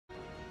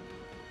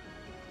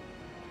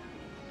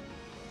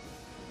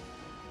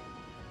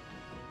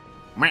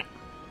Meh.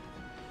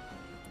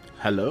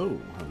 Hello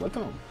and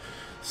welcome.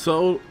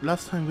 So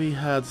last time we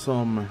had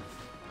some.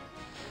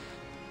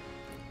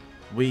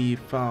 We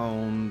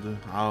found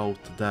out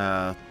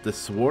that the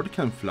sword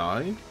can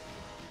fly.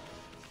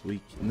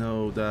 We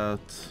know that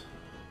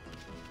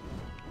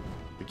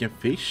we can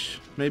fish,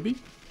 maybe.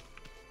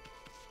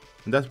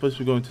 And that's what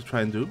we're going to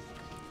try and do.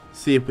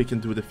 See if we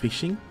can do the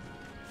fishing.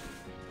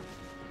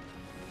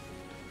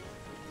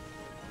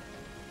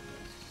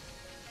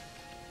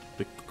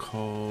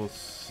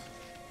 Because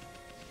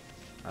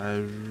I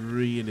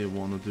really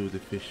want to do the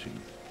fishing.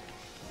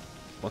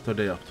 What are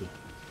they up to?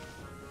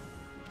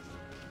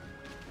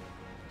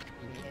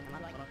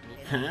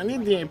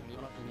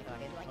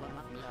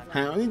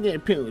 Howdy there,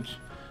 Pooch.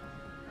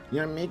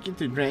 You're making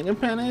to Dragon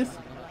Palace?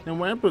 The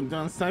weapon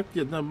done sucked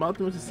you at the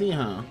bottom of the sea,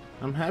 huh?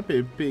 I'm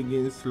happy Pig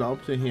is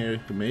slop to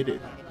hear you made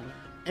it.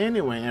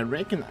 Anyway, I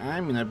reckon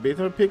I'm in a bit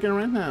of a pickle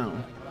right now.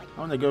 I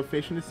wanna go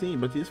fish in the sea,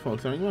 but these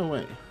folks are in my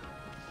way.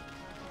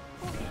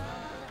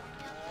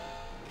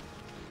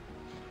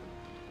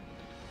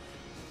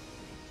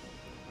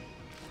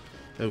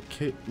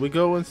 Okay, we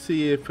go and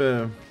see if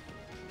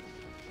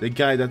the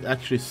guy that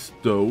actually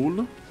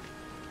stole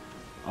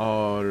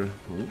our...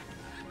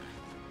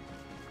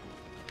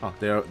 Oh,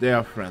 they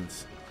are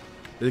friends.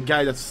 The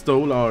guy that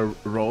stole our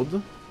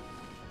rod,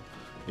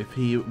 if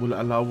he will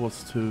allow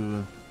us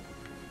to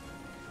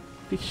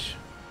fish.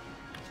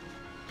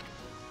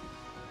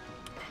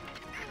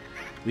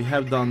 We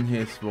have done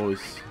his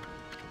voice,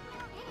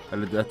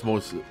 that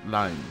voice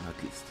line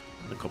at least,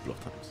 a couple of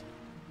times.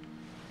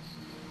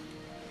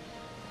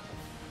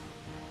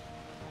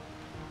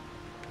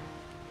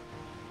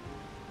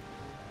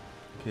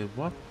 Okay,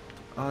 what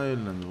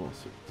island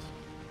was it?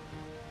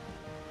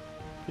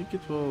 I think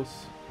it was...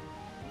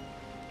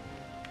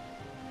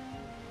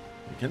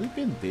 Can it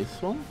be in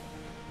this one?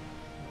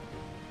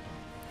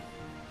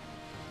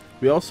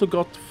 We also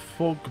got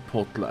fog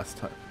pot last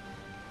time.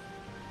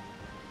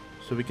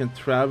 So we can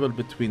travel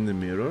between the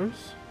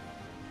mirrors.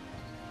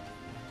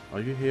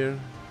 Are you here?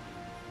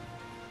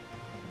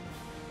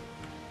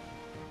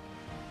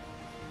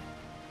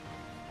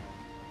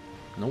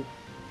 Nope.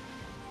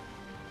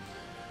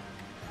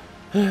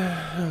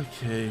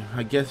 Okay,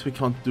 I guess we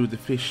can't do the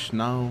fish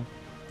now.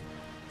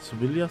 So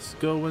we'll just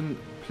go and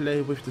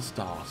play with the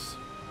stars.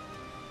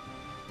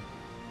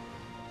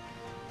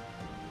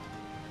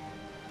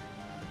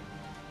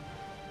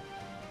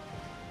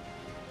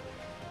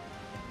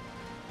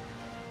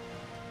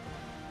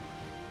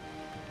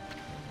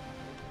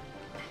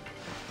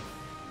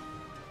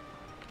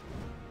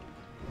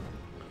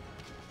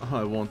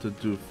 I want to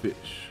do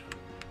fish.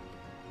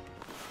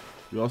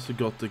 We also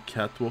got the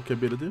catwalk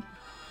ability.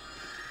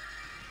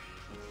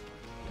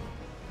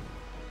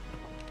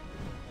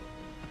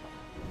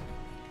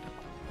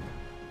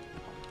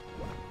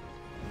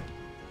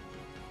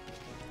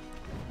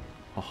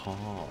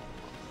 Haha.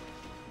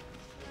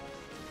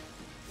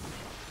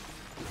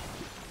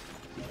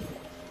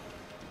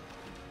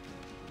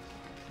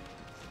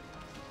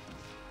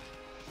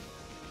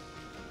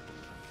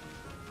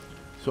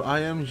 So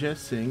I am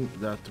guessing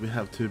that we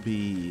have to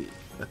be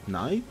at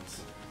night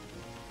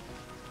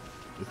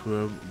if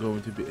we're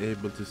going to be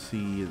able to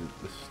see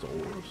the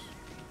stars.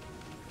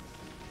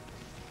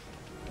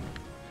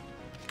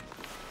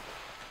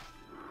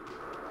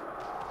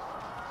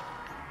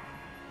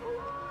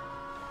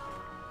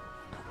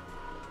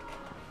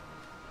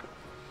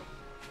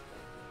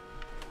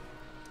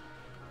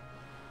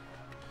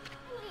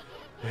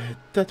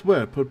 That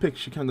whirlpool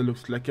picture kinda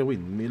looks like a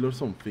windmill or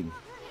something.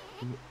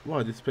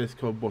 Why this place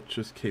called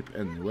Butcher's Cape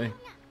anyway?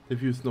 The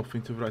view's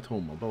nothing to write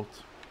home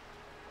about.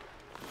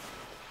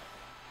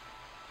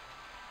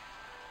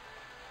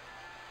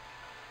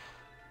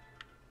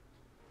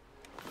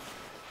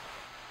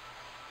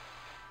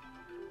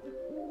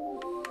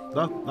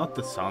 Not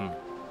the sun.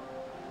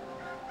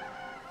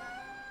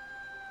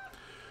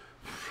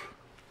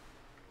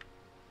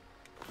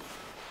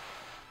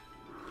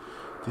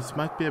 This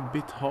might be a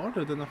bit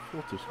harder than I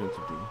thought it was going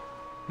to be.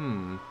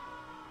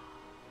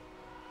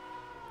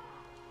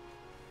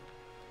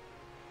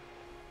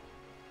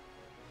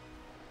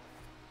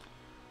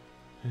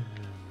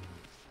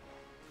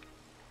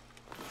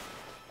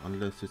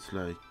 Unless it's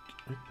like...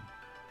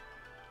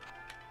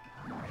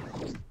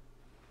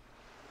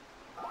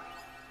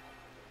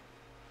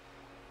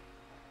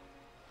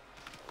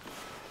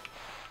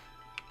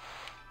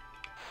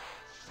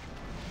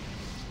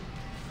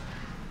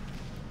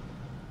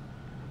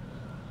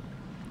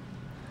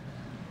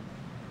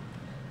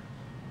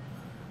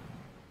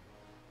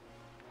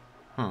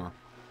 Huh.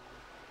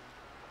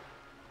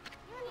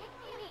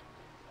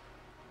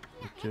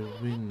 Like a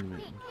windmill.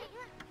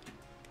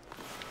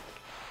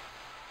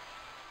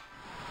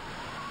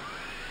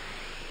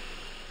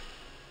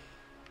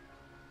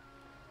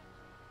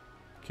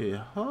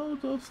 Okay, how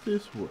does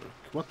this work?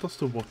 What does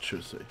the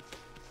watcher say?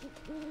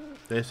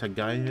 There's a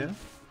guy here.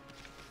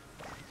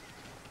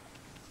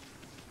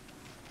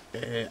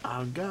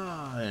 A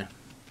guy.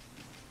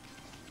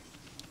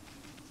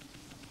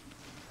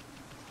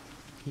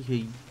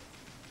 Hey.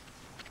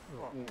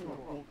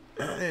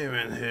 I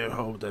even here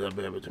hope that I'll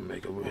be able to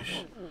make a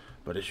wish.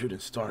 But the shooting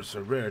stars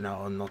are rare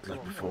now and not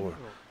like before.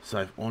 So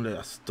if only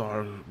a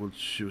star would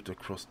shoot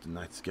across the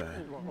night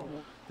sky,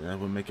 then I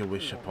will make a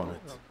wish upon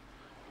it.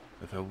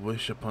 If I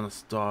wish upon a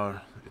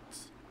star,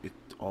 it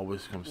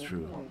always comes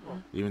true.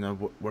 Even a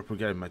warp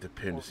galaxy might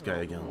appear in the sky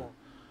again.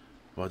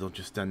 Why don't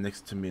you stand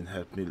next to me and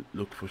help me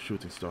look for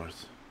shooting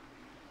stars?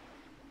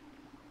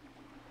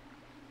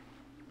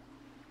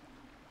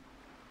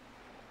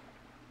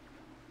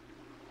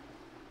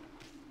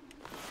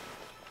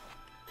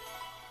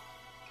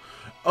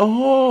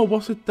 Oh,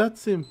 was it that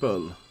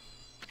simple?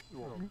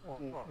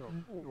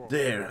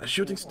 There, a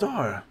shooting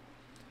star.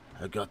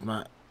 I got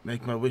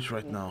make my wish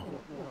right now.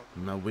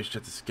 And I wish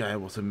that the sky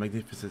was as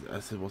magnificent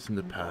as it was in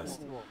the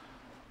past,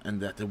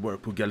 and that the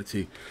Whirlpool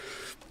Galaxy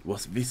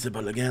was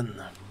visible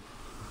again.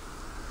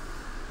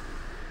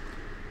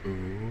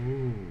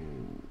 Ooh.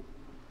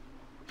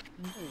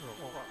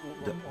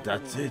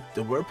 That's it,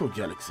 the Whirlpool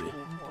Galaxy.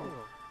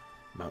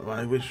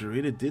 My wish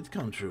really did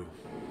come true.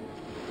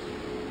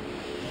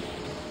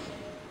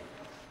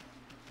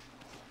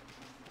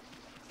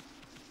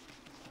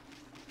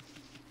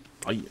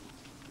 Aj.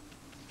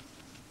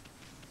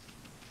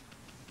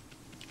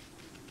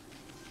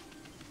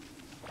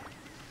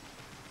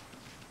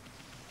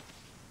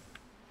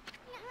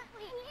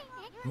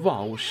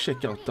 Wow,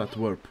 check out that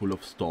whirlpool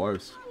of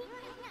stars.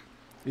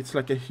 It's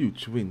like a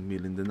huge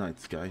windmill in the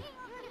night sky.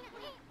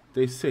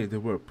 They say the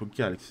Whirlpool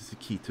Galaxy is the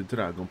key to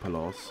Dragon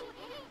Palace.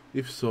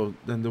 If so,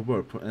 then the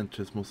Whirlpool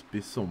entrance must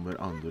be somewhere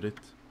under it.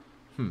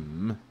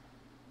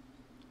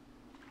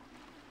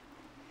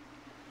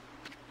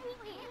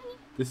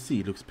 The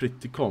sea looks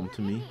pretty calm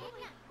to me,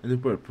 and the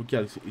Whirlpool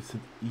Galaxy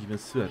isn't even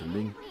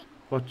swirling.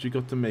 What you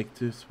got to make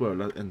to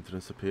swirl an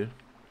entrance appear?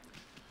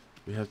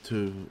 We have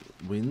to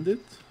wind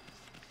it?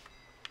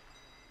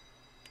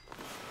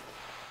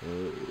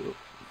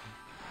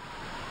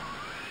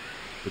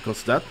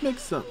 Because that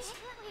makes sense.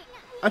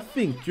 I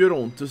think you're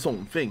on to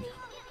something.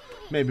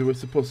 Maybe we're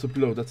supposed to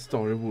blow that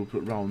starry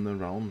whirlpool round and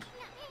round.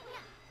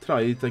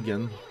 Try it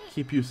again.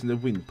 Keep using the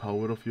wind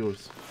power of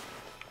yours.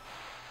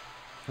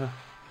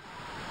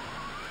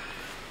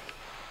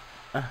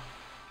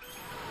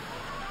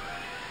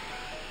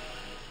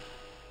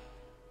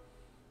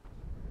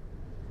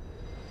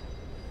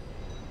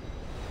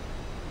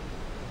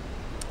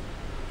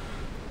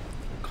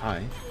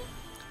 Okay.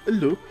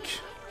 Look,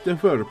 the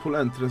whirlpool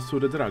entrance to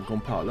the Dragon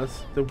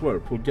Palace. The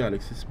Whirlpool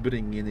Galaxy is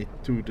bringing it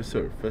to the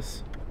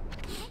surface.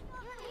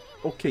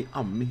 Okay,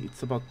 Ami,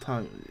 it's about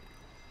time.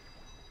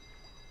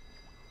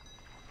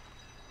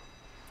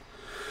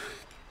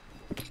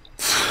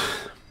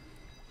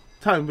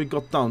 Time we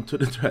got down to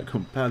the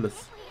Dragon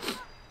Palace.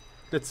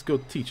 Let's go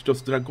teach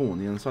those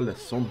Dragonians a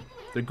lesson.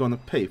 They're gonna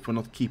pay for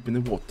not keeping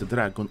the water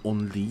dragon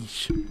on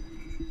leash.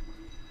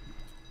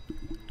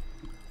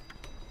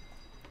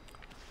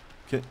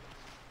 Okay.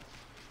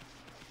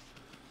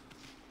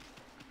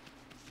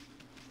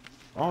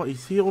 Oh,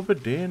 is he over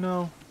there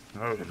now?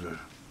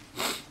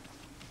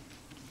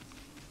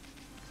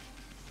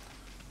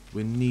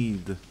 We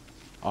need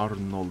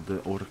Arnold the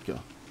Orca.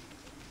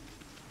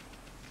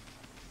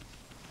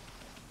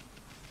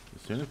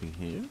 Is there anything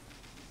here?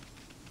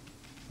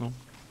 No.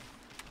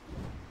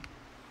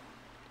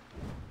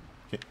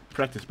 Okay,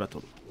 practice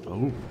battle.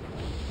 Oh.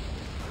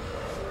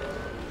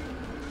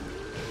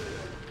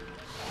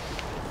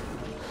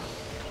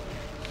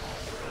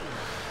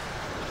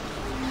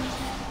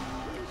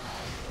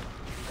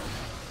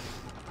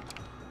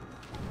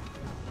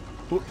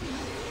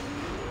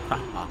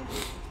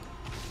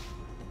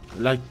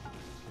 Like,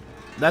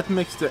 that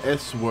makes the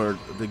S word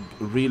the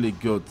really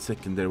good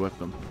secondary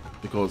weapon,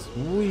 because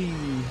you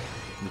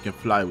can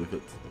fly with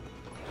it.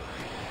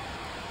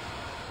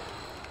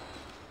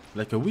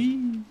 Like a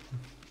wee.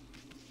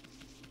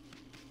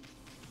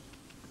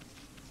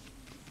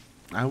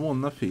 I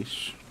want a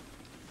fish.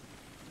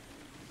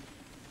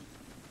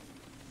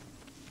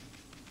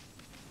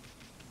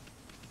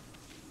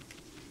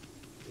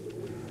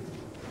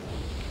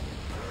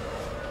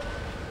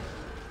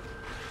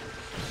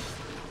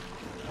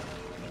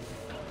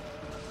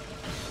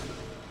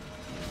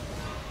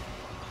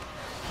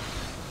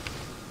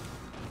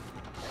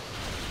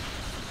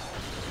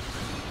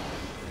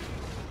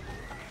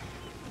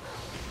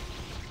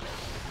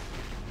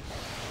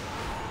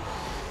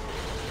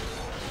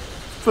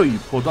 Fy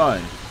på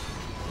dig.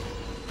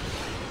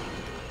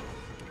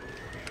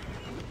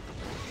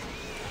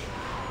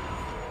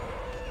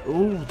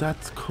 Oh,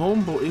 that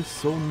combo is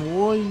so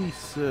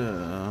nice.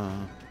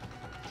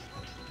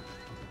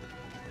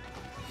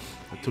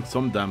 I took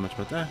some damage,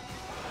 but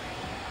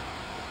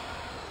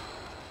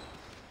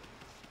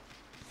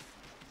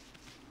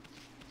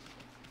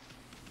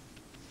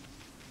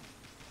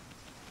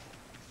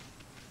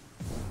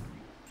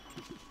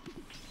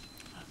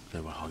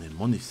There were honey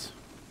monies.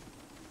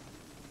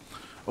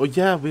 Oh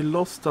yeah, we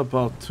lost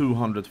about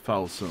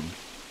 200,000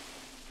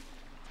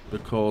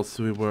 because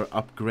we were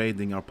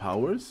upgrading our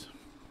powers.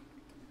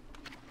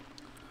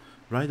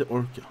 Ride the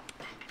Orca.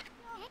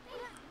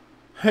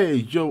 Hey,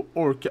 yo,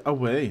 Orca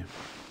away.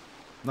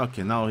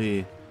 Okay, now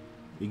he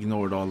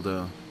ignored all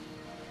the...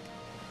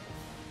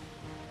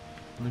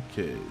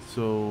 Okay,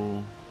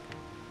 so...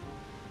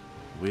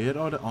 Where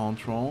are the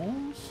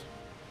entrons?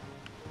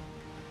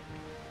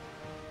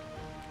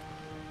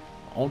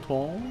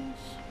 Entrons?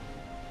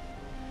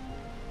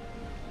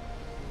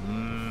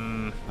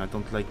 I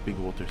don't like big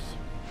waters.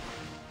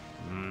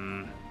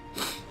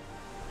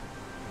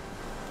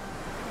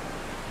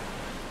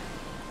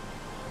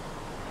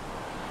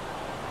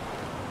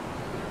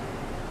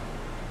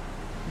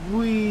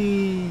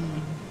 Whee!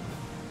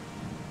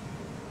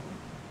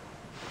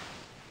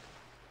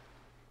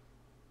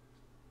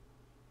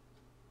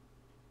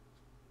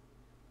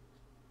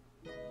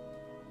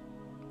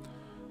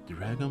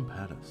 Dragon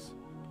Palace.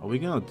 Are we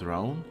gonna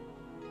drown?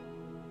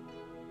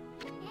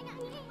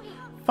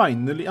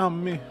 Finally,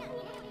 Ami!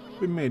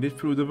 We made it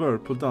through the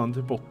whirlpool down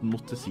to the bottom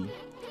of the sea.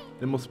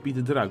 There must be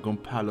the Dragon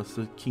Palace,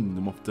 the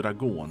kingdom of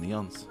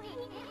Dragonians.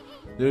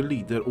 Their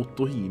leader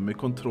Ōkami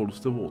controls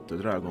the water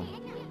dragon.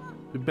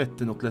 We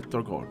better not let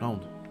our guard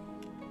down.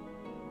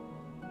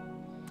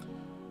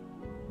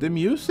 The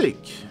music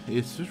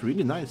is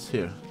really nice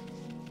here.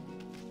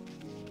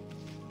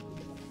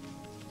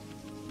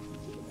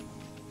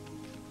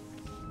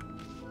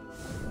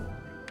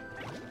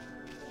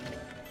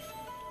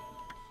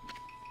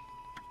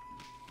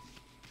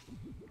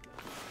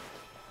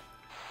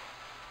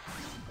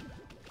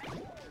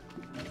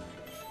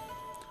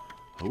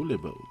 Holy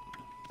bowl.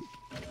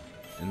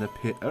 And a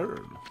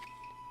pearl.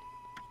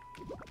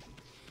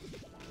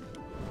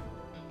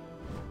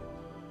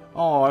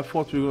 Oh, I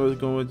thought we were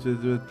going to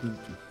do it.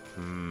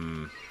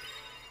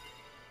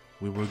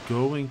 We were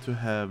going to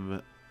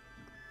have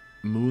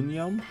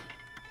Moon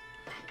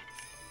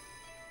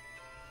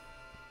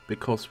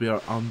because we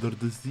are under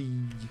the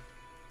sea.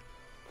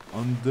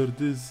 Under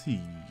the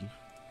sea.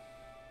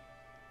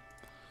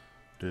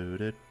 Do,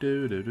 do,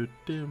 do, do, do,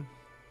 do.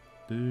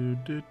 Do,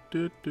 do,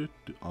 do, do,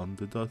 do.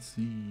 Under the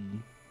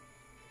sea.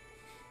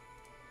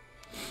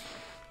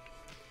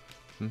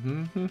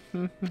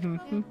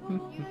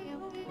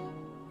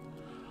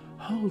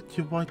 Hold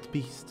your white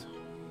beast.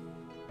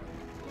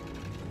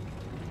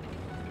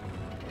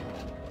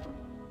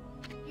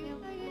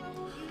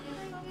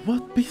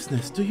 What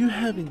business do you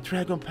have in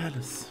Dragon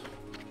Palace?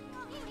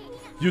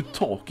 You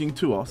talking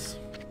to us?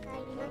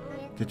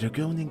 The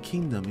Dragonian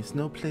Kingdom is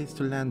no place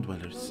to land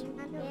dwellers.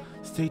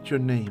 State your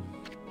name.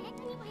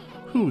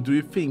 Who do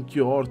you think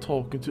you are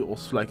talking to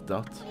us like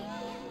that?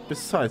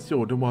 Besides,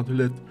 you're the one who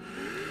let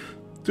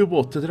the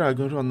water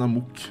dragon run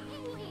amok.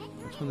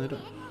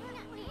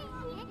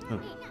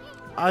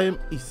 I am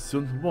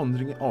Isun,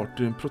 wandering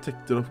archer and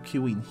protector of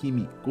Queen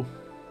Himiko,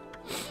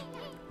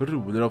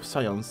 ruler of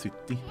Cyan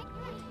City.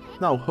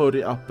 Now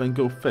hurry up and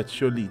go fetch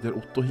your leader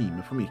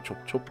Ōkami from your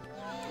chop.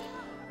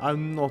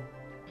 I'm not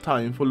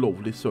time for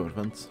lovely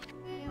servants.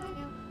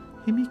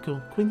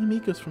 Himiko, Queen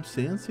Himiko is from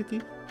Cyan City?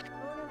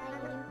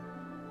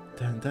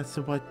 Then that's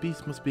the white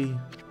beast must be.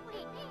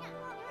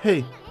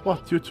 Hey,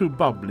 what you two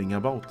bubbling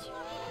about?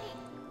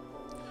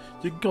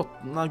 You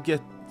gonna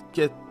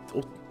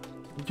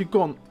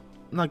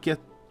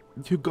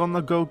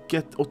go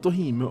get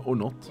Ōkami or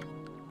not?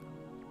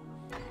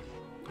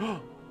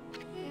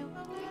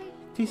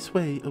 This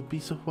way, O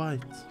beast of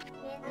white.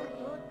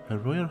 Her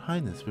Royal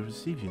Highness will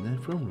receive you in her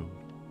throne room.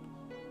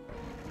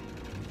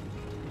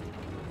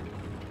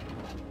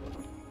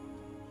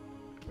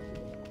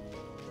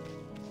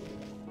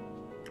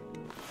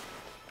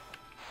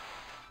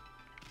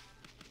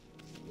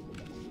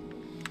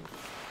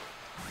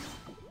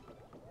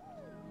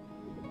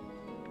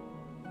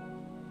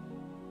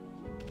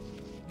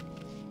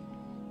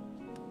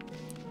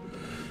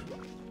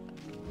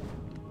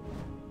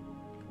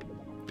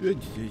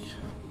 Good.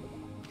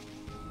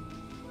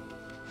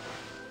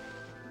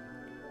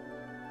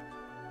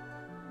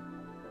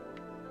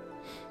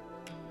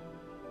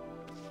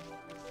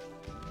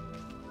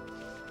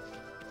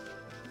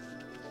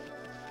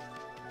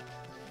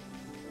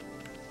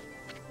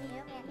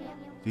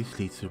 This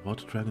leads to the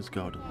Water Dragon's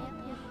garden.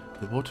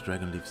 The Water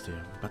Dragon lives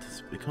there, but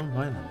has become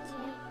violent.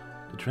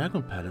 The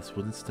Dragon Palace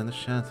wouldn't stand a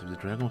chance if the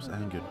dragon was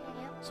angered,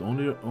 so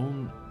only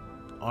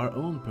our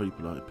own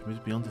people are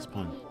permitted beyond this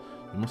point.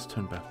 We must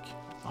turn back.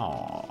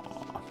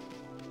 Aww.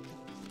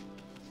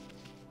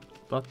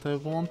 But I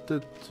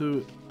wanted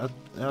to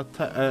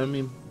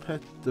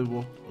pet the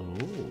water. Oh.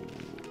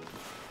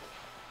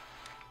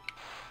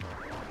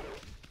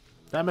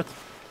 Damn it.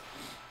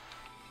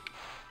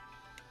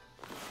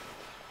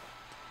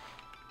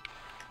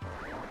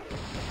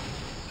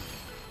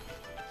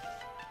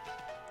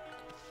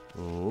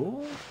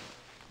 Oh.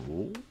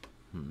 Oh.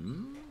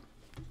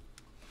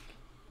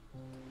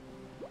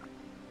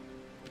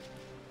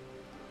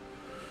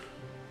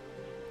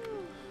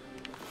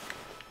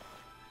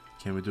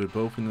 Can we do it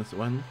both in this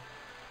one?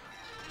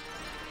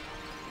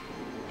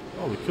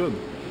 Oh, we could.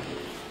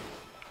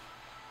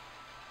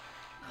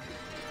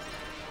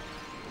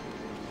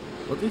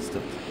 What is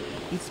that?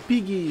 It's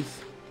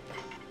piggies!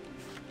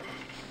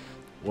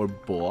 Or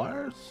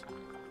bars?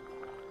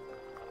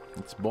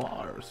 It's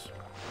bars.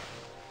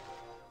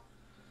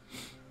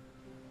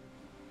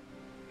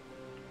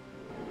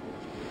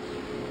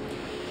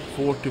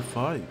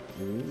 45.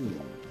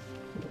 Ooh.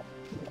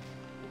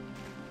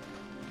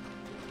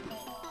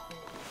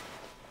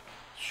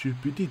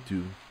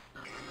 Shoopity-doo.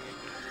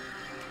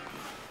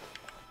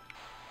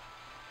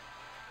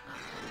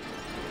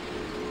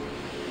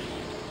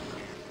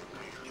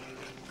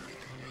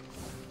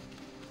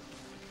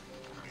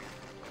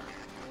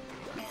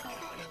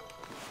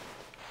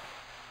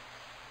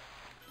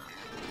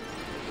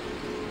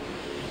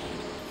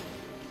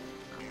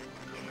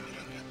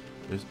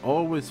 There's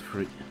always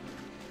free.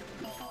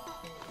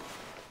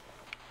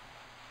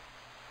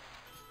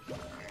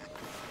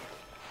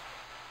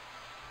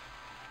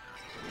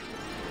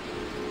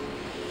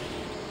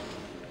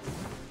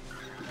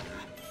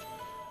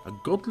 A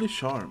godly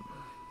charm.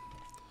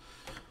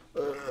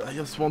 I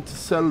just want to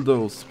sell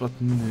those, but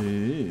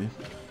no.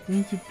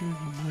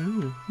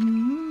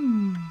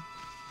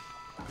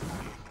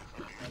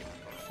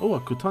 Oh, a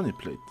Kutani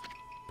plate.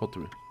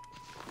 Pottery.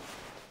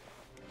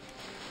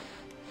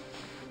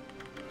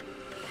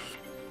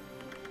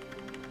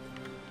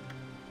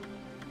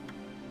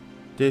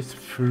 There's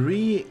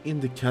free in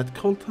the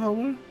catcall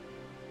tower?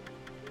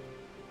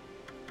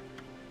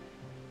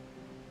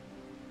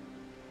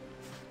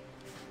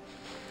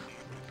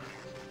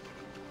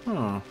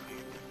 Huh.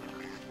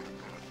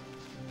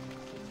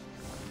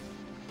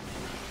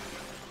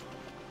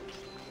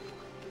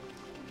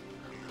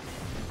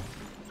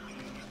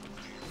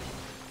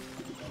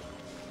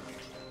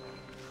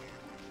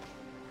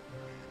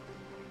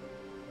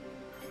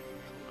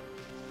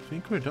 I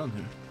think we're done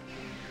here.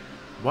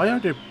 Why are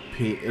there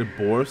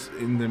boars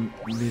in the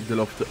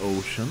middle of the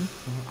ocean?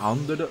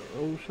 Under the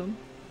ocean?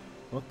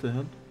 What the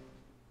hell?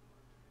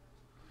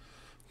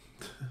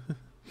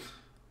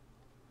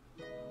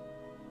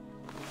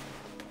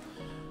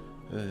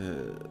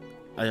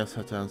 I just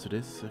have to answer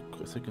this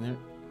a second here.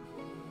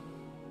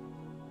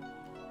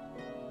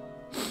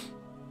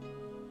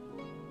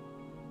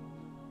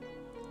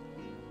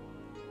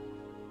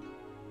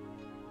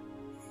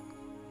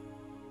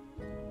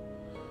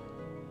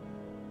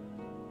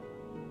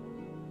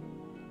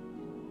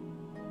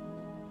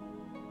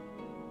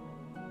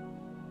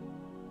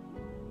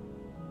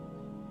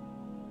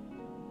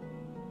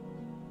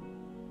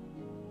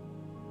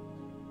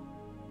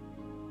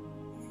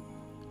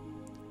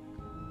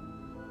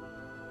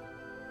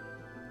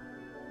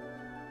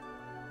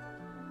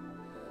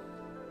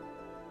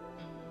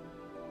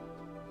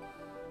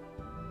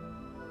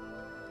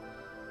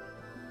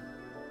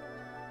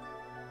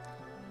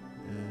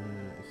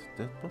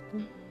 That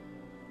button?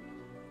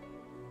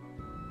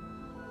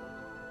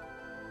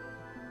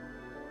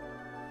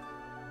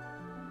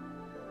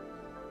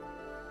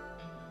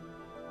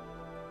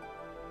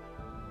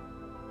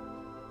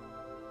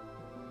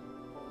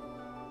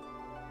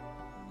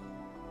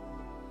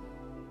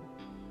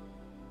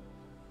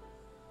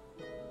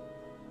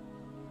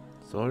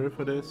 Sorry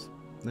for this.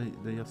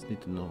 They just need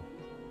to know.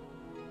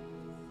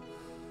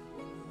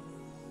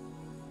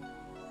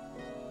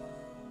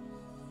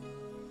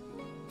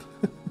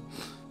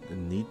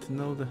 Need to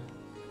know that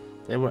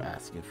they were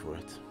asking for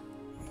it.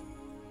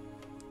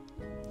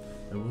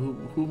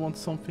 And who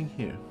wants something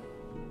here?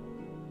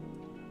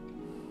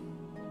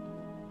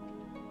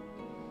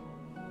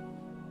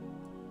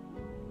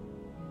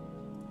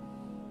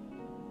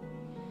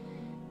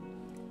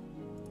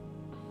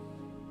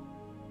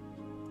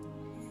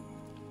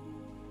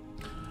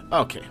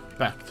 Okay,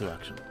 back to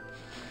action.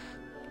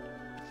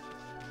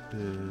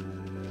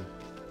 Can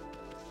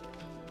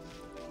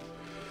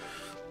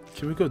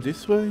we go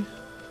this way?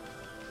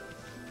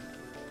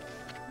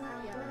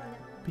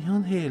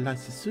 Beyond here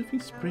lies the soothing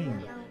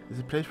spring. It's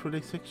a place for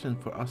relaxation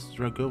for us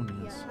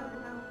Dragonians.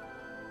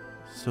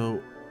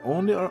 So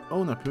only our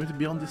owner permitted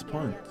beyond this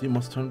point. You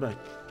must turn back.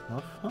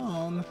 Have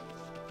fun.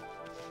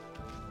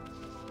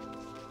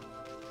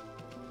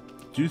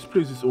 This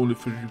place is only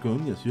for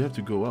Dragonians. You have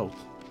to go out.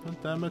 God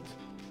damn it.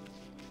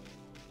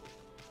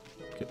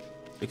 Okay,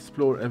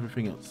 explore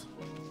everything else.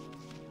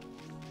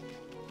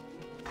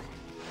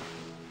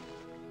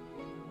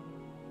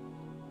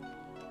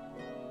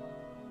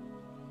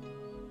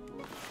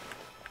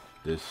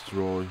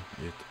 Destroy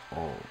it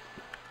all.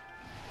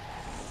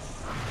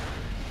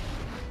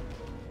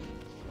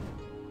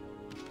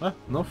 Ah,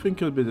 nothing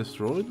could be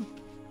destroyed.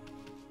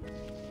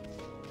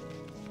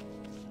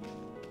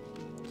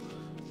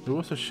 There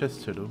was a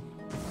chest here though.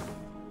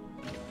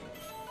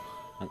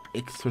 An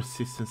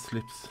exorcism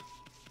slips.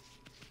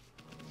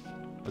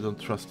 I don't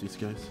trust these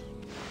guys.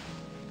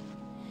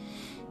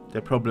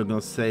 They're probably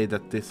gonna say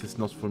that this is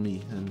not for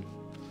me and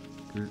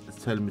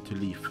tell me to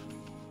leave.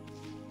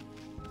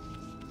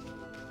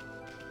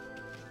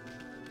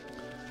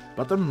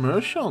 But a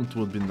merchant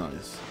would be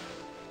nice.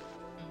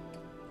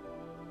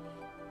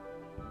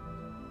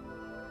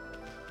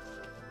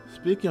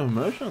 Speaking of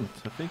merchant,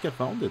 I think I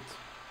found it.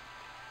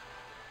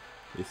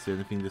 Is there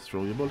anything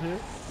destroyable here?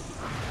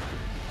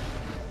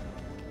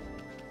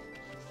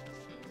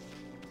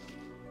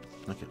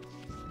 Okay.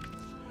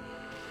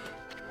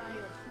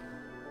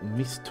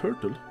 Miss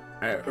Turtle.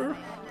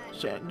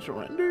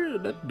 Surrender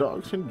that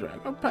dogs in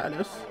Dragon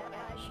Palace.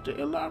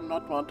 Still, I'm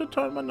not one to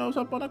turn my nose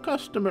up on a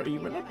customer,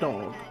 even a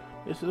dog.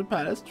 This is a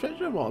palace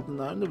treasure vault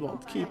and I'm the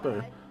vault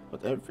keeper.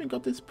 But everything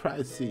got this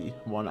pricey.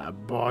 Wanna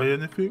buy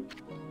anything?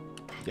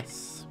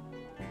 Yes.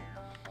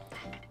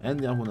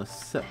 And I wanna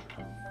sell.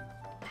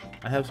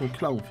 I have some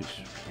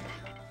clownfish.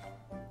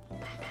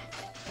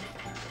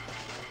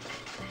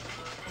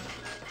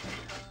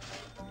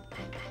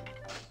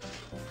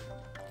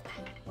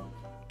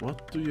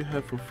 What do you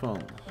have for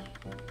fun?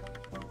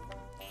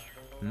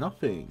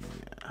 Nothing.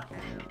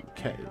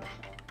 Okay.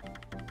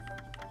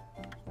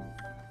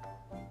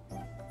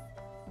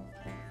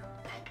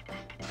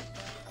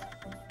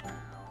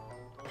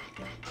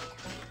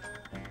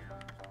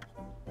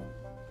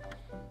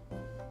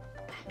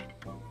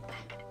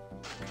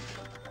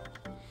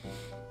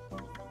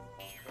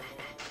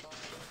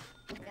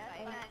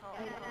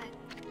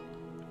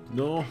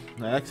 No,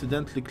 I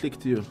accidentally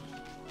clicked you.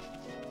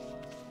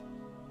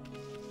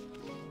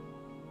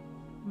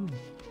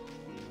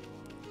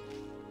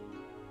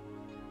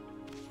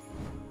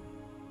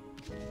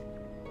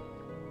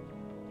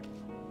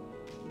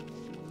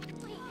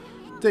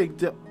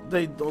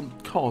 They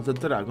don't call the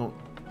dragon...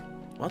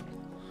 What?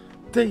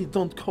 They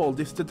don't call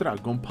this the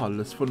Dragon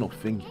Palace for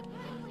nothing.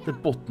 The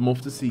bottom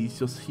of the sea is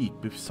just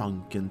heap of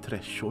sunken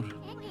treasure.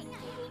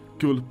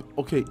 Gulp.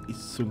 Okay,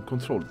 Issun,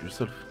 control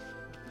yourself.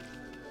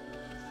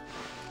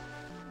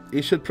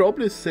 You should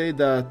probably say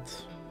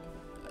that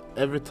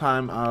every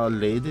time a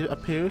lady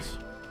appears,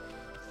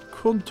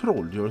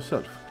 control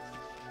yourself.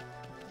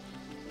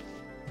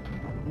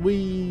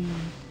 We...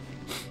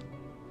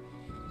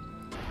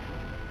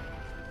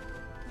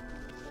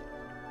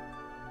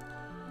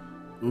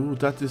 Ooh,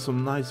 that is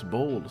some nice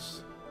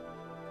balls.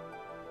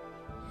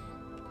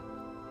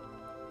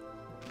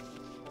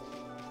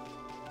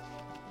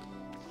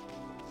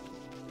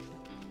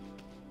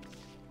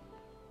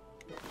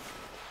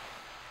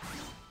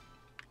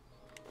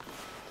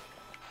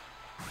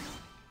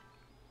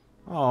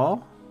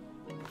 Oh,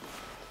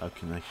 I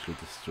can actually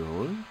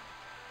destroy.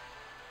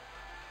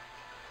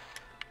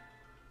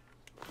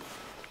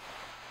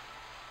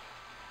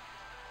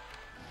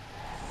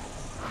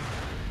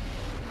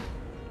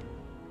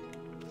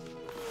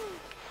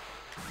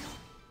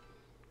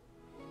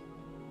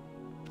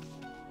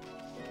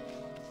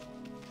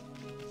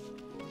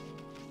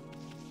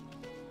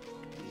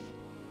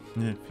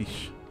 Yeah,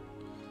 fish.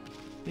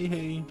 Hey,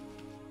 hey.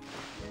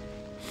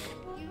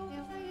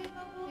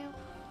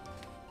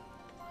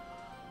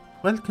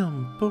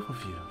 Welcome, both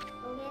of you.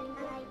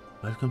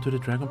 Welcome to the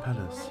Dragon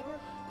Palace.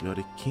 You are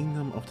the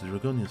kingdom of the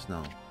Dragonians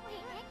now.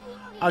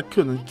 I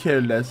couldn't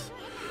care less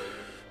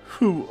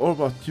who or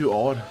what you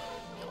are.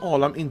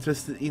 All I'm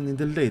interested in is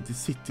the lady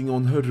sitting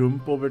on her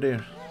rump over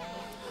there.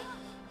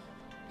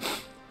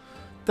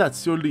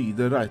 That's your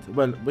leader, right?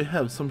 Well, we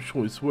have some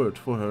choice word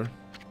for her.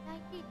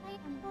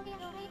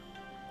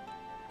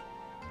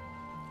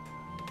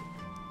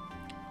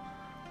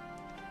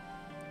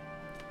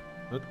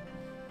 What?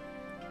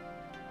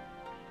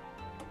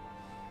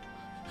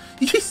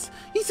 Yes!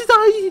 Is it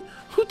I,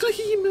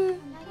 Ōkami,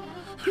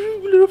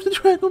 ruler of the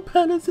Dragon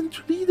Palace and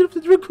leader of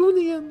the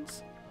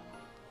Dragonians?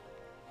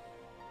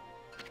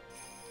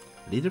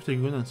 Leader of the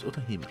Dragonians,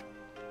 Ōkami.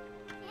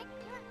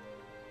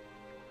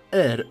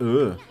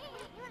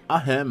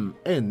 Ahem,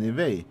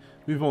 anyway,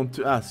 we want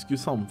to ask you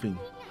something.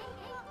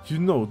 You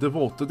know the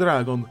water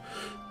dragon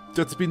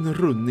that's been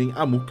running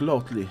amok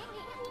lately.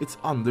 It's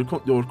under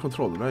your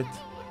control, right?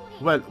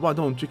 Well, why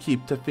don't you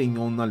keep the thing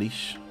on a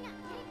leash?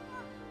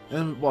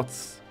 And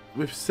what's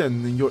with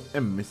sending your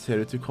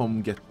emissary to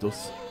come get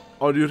us?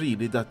 Are you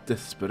really that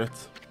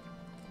desperate?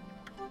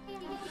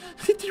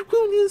 The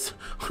Dragonians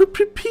are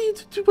prepared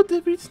to do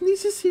whatever is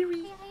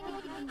necessary.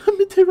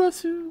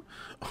 Amaterasu,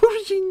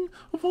 origin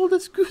of all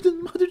that's good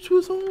and mother to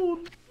us all.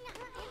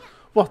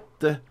 What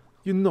the?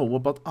 You know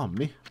about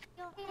Ami?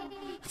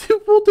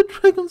 The water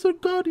dragons are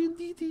guardian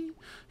deity,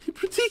 the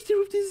protector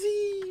of the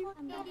sea.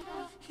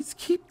 He's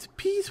kept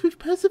peace with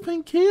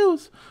pacifying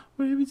chaos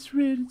wherever it's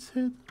reared its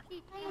head.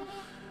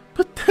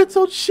 But that's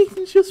all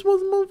changed just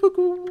 1 month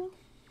ago.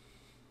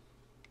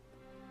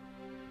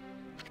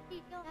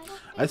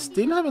 I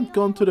still haven't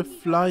gone to the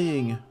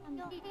flying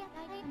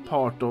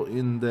part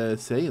in the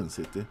Saiyan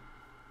city.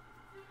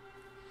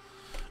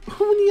 On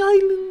the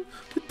island,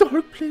 the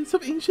dark place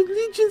of ancient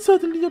legends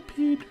suddenly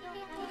appeared.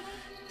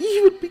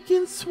 Evil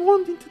began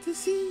swarmed into the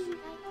sea,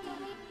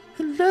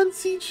 and land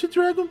sieged the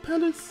Dragon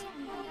Palace.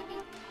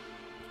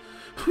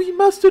 We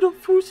mustered our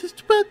forces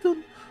to battle,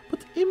 but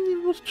the enemy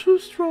was too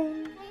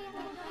strong.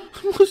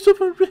 Most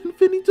of our men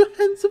fell into the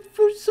hands of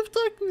forces of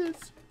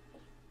darkness.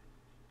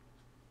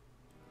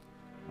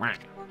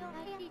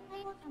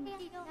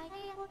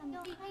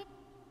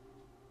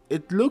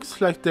 It looks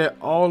like they're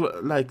all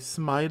like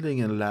smiling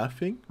and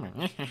laughing.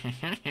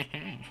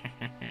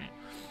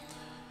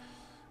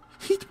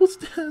 It was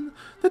then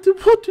that the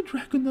water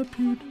dragon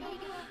appeared.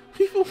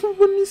 With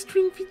overwhelming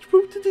strength it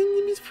drove to the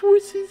enemy's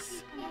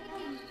forces.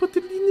 But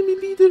the enemy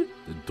leader,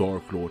 the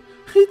Dark Lord,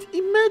 had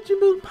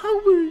imaginable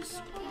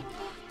powers.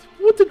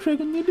 The water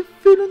dragon nearly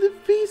fell on the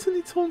face in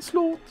its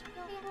onslaught.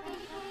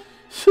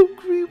 So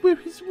great were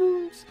his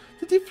wounds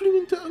that he flew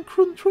into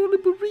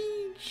uncontrollable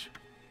rage.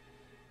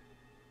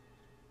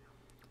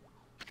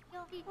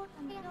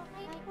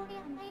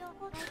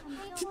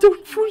 The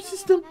dark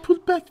forces then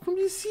pulled back from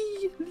the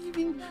sea,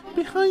 leaving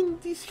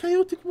behind these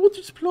chaotic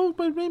waters plagued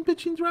by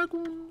rampaging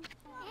dragon.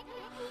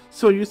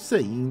 So you're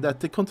saying that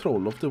the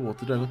control of the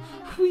water dragon,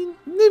 we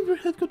never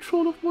had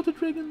control of water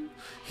dragon.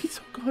 He's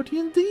our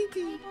guardian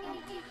deity.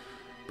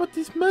 But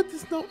this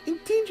madness now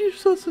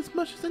endangers us as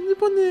much as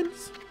anyone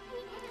else.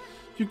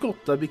 You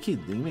gotta be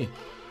kidding me.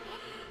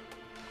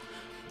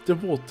 The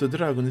water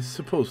dragon is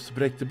supposed to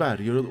break the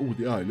barrier on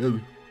Ōkami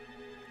Island.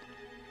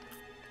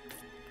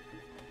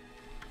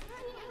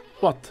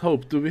 What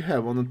hope do we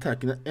have on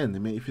attacking an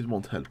enemy if it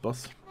won't help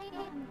us?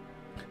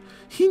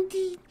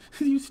 Indeed,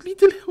 there is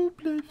little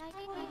hope left.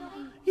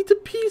 It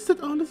appears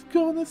that all is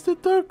gone as the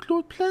Dark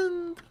Lord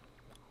planned.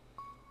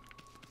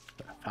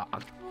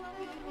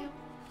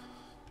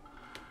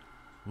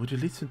 Would you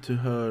listen to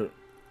her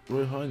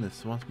Royal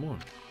Highness once more?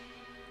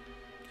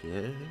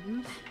 Yes?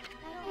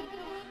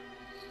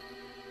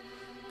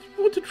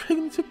 The water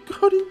dragon is a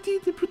god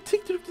indeed, the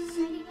protector of the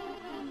sea.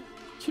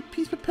 Keep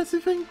peace by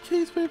pacifying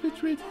chaos for every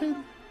red head.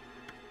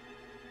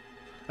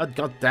 Oh,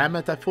 God damn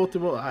it, I thought it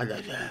was... I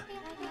don't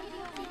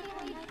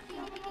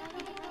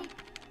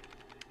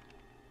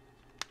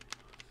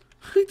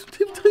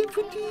have time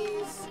for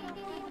this.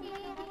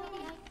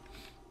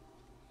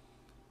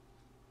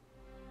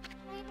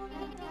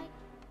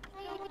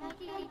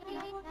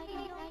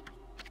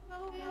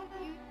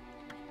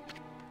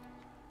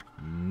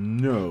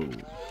 No.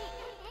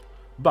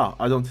 But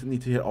I don't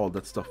need to hear all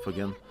that stuff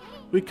again.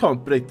 We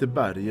can't break the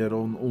barrier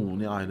on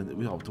Ōkami Island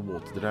without the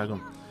water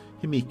dragon.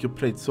 Himiko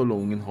played so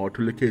long and hard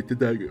to locate the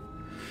dagger.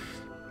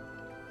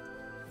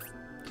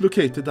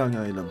 Locate the dang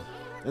island.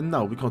 And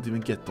now we can't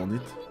even get on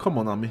it. Come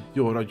on, Ami,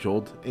 you're a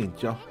Jod,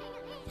 ain't ya?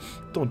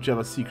 Don't you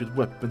have a secret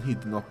weapon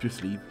hidden up your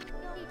sleeve?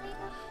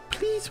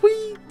 Please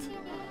wait!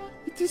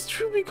 It is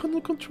true we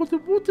cannot control the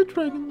water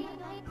dragon.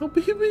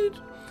 However,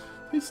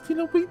 there's still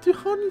a way to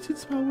harness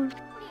its power.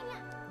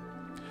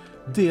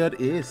 There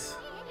is.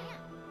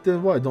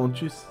 Then why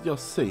don't you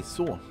just say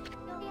so?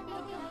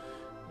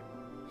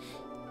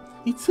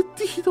 It's a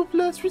deed of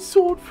last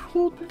resort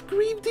fraught with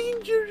grave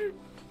danger.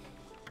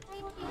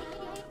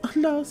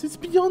 Alas, it's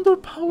beyond our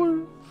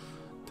power.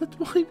 That's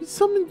why we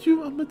summoned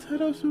you,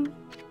 Amaterasu.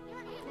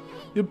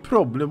 You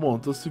probably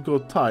want us to go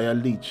tie a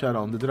leech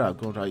around the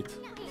dragon, right?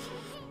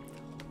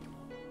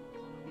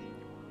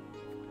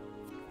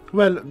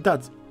 Well,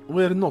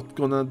 we're not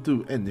gonna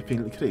do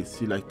anything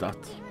crazy like that.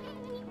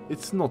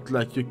 It's not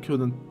like you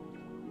couldn't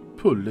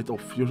pull it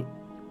off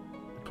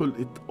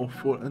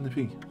or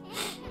anything.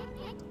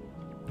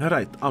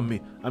 Right,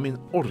 Ami. I mean,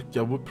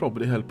 Orca would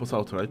probably help us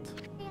out, right?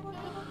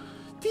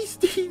 These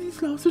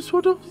days, laser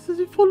sword office as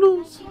it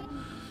follows.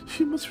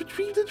 You must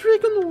retrieve the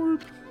dragon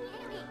orb.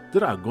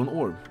 Dragon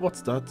orb?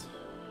 What's that?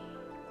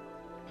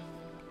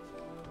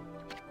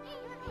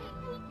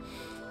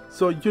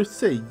 So you're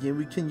saying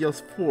we can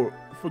just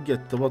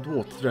forget about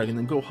water dragon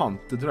and go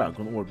hunt the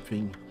dragon orb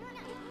thing?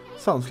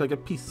 Sounds like a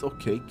piece of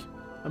cake.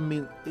 I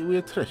mean,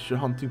 we're treasure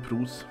hunting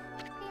pros.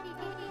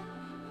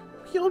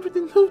 We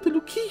already know the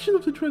location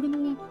of the dragon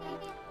orb.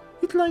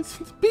 It lies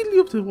in the belly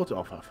of the water.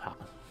 Oh,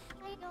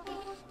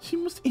 she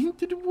must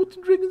enter the water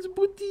dragon's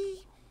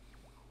body.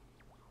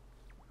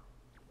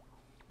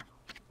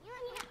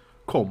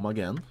 Come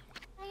again.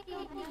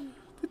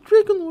 The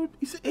dragon orb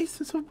is the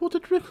essence of water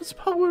dragon's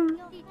power.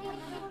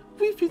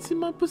 If it's in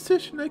my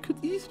possession, I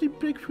could easily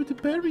break through the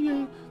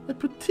barrier that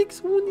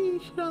protects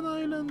Ōkami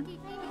Island.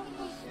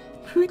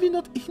 Really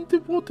not enter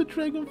water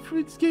dragon through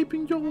its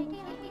gaping jaw.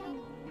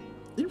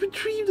 And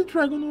retrieve the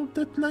dragon orb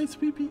that lies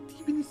deep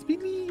in its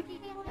belly.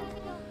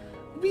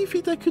 With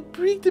it I could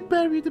break the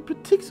barrier that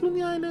protects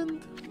Ōkami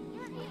Island.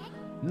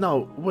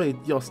 Now,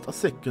 wait just a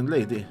second,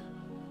 lady.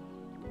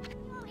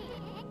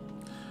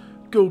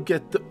 Go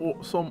get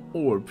some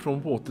orb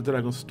from water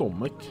dragon's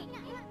stomach.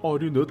 Are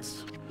you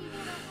nuts?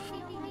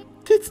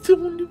 That's the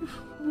only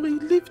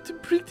way left to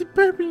break the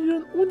barrier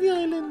on Ōkami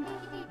Island.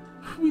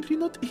 Will you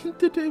not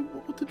enter the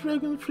water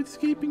dragon through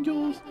escaping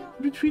jaws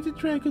and retrieve the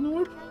dragon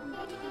orb?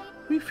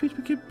 With it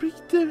we can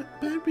break the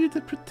barrier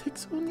that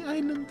protects Ōkami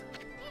Island.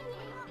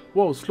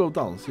 Whoa, slow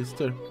down,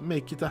 sister.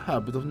 Make it a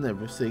habit of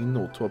never saying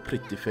no to a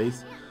pretty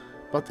face.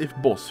 But if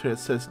boss here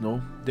says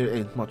no, there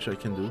ain't much I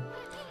can do.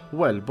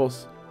 Well,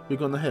 boss, we're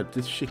gonna help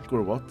this chick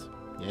or what?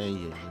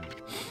 Yeah.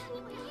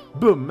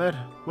 Bummer,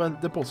 when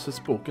the boss has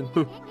spoken.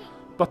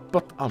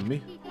 But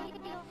Ami.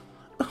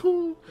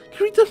 Oh,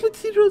 great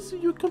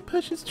Amaterasu, your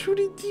compassion is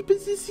truly deep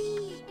as the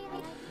sea.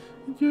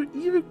 And you're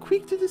even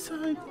quick to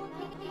decide.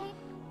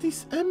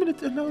 This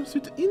amulet allows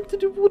you to enter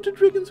the water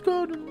dragon's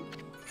garden.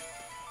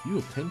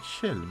 You tänk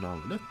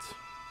källnavlet.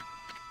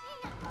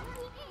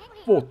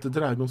 Water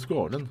dragon's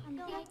garden.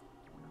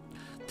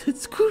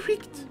 That's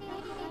correct.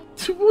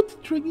 The water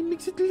dragon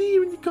makes it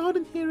lair in the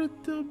garden here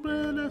at the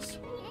palace.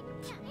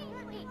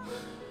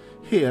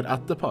 Here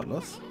at the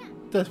palace?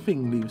 That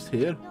thing lives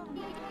here.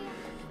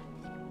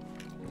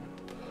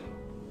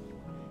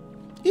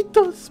 It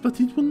does, but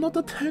it will not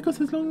attack us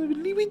as long as we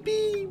leave it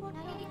be.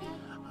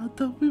 I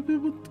thought we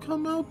would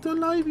come out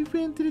alive if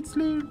we entered its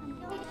lair.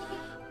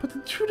 But I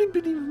truly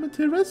believe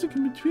Materasu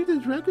can retrieve the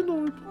dragon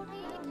orb.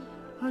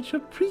 I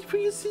shall pray for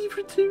your safe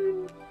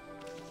return.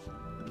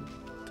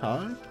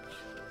 Tack.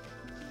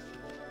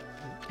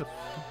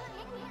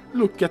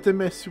 Look at the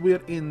mess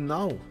we're in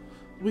now.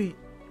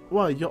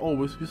 Why you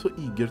always be so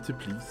eager to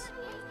please?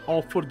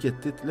 Oh,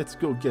 forget it. Let's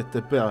go get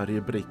the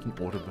barrier-breaking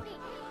orb.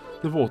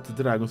 The water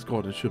dragon's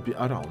garden should be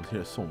around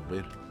here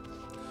somewhere.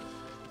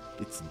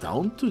 It's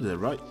down to the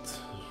right.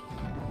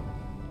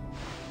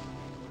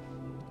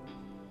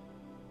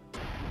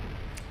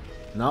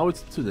 Now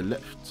it's to the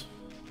left.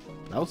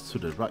 Now it's to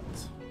the right.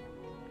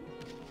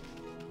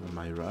 Am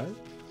I right?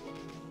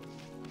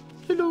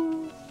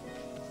 Hello!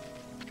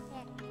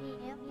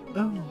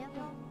 Oh,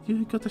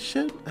 you got a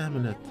shell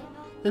amulet.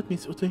 That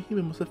means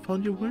Ōkami must have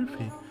found you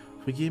worthy.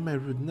 Forgive my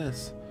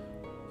rudeness.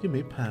 You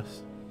may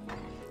pass.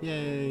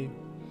 Yay.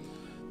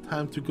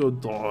 Time to go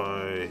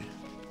die.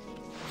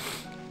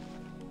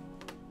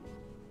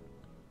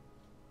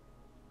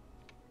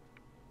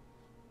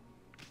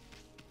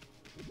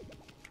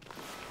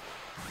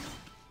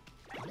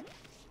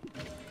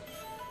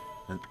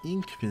 An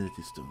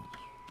infinity stone.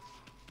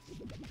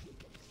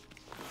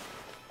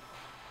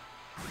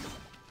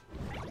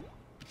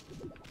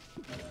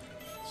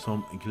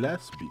 Some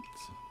glass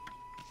beads.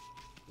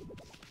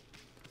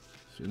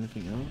 Is there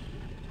anything else?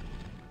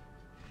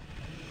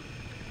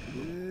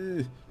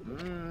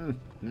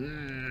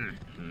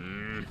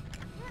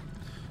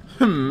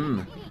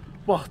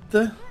 What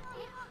the?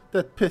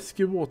 That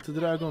pesky water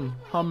dragon.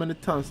 How many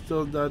times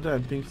did that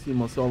ramping sea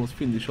must almost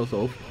finish us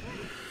off?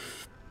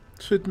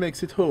 So it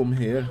makes it home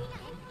here.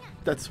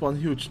 That's one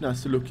huge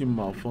nasty looking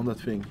mouth on that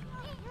thing.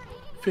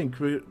 Think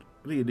we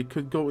really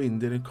could go in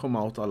there and come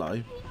out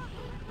alive.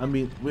 I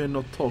mean, we're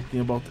not talking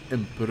about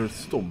Emperor's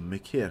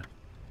stomach here.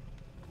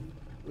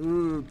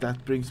 Ooh,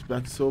 that brings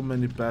back so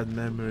many bad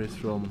memories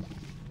from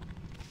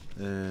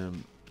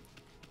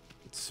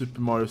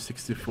Super Mario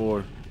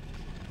 64.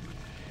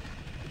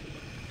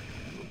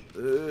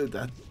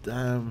 That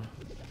damn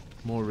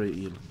moray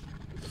eel.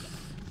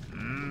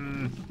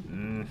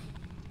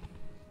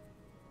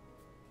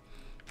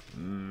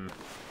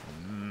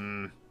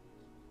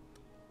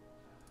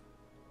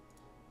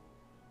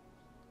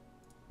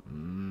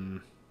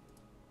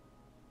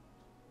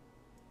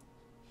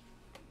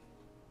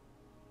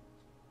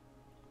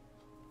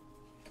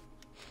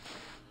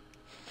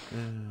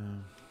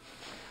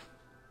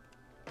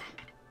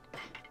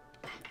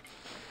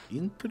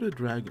 Into the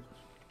dragon.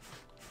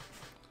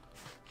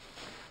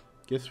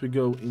 Guess we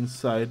go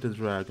inside the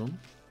dragon.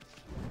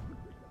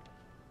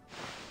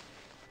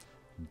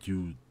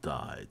 You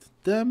died.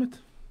 Damn it.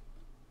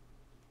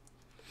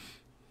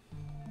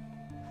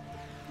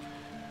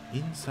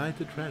 Inside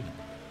the dragon.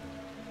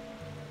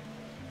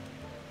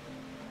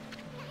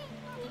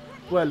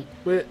 Well,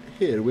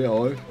 here we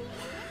are.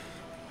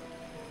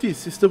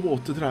 This is the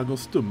water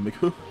dragon's stomach,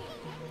 huh?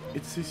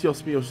 It's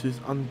just me, it's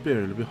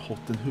unbearably hot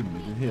and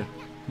humid in here.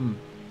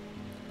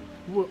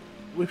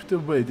 With the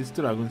way this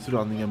dragon is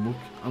running amok,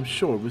 I'm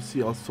sure we'll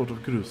see all sort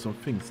of gruesome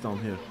things down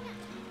here.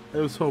 I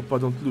just hope I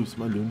don't lose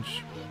my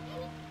lunch.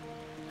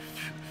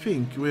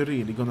 Think we're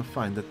really gonna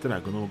find that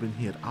dragon orb in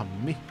here,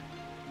 Ami?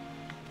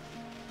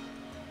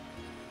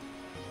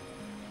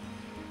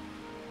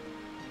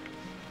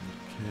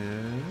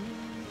 Okay.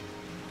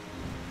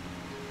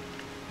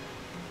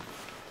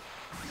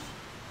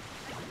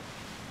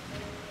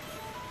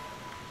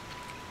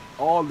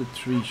 All the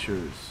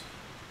treasures.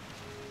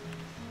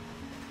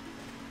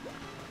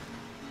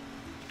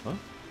 Huh?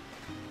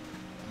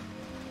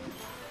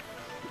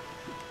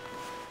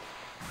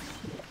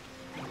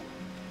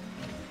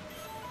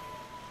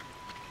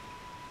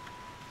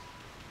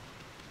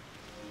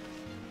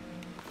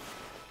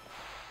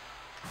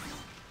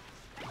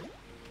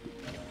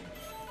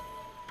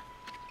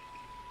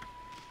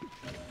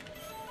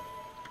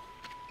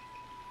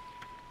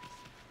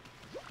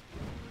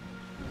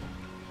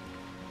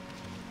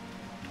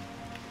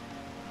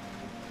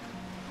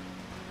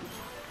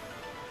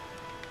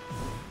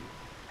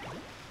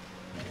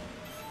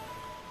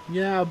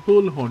 Yeah,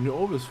 bullhorn, you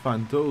always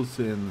find those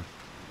in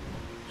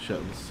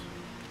shells.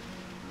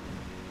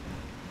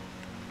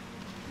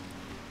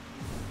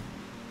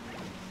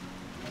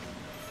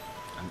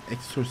 An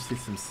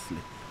exorcism slip.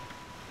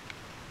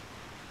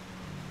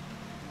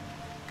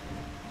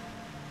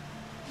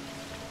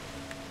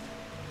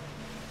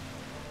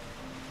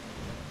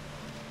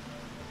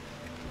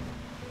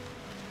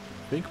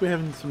 Think we're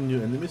having some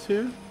new enemies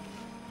here?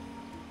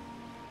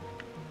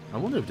 I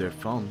wonder if they're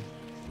fun.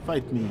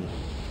 Fight me.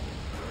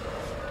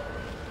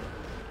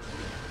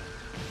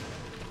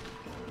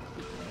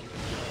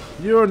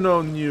 You're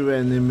no new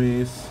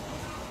enemies.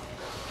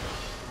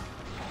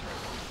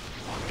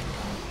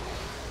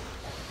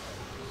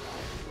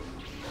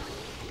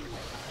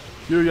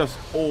 You're just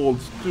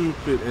old,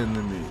 stupid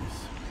enemies.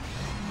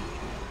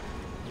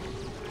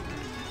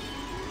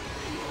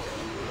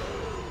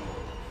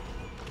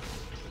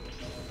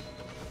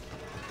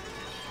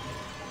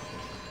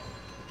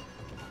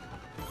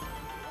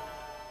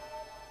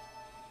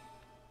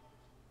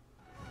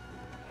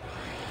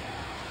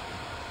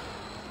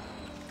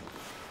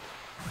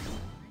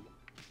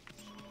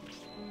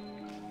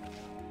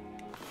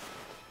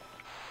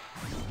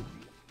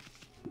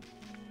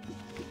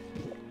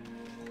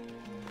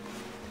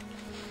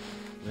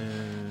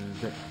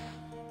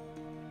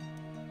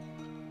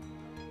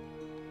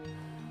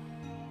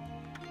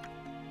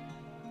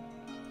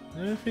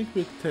 I think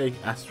we take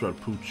Astral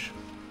Pooch.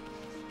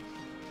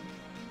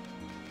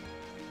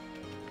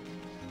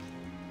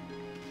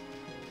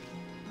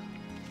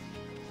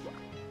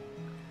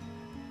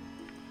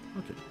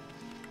 Okay.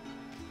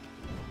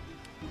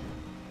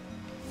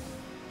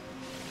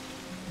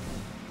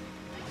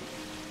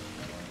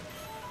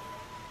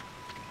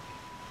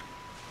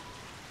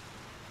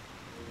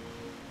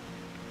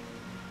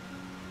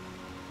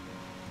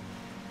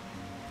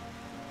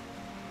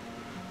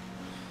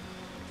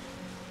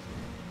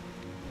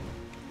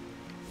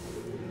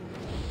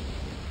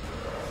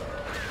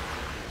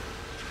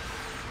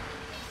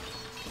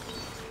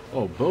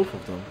 Oh, both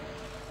of them.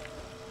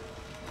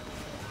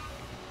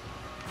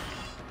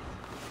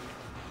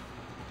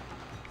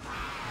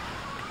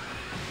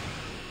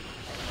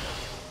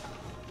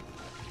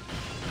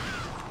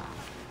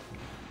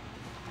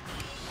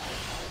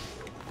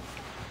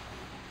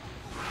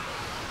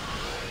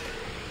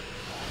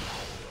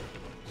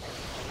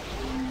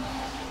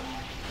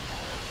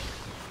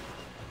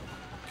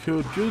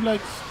 Could you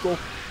like stop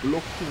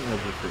blocking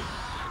everything?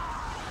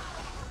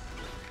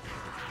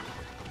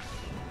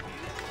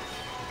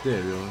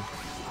 There you are.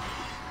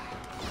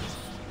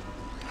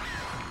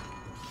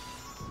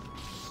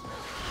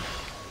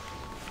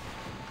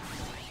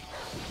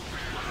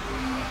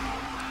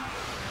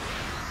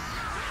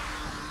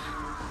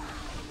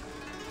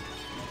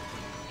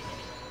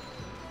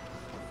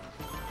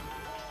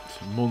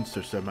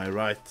 Monsters, am I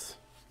right?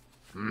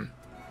 Hmm.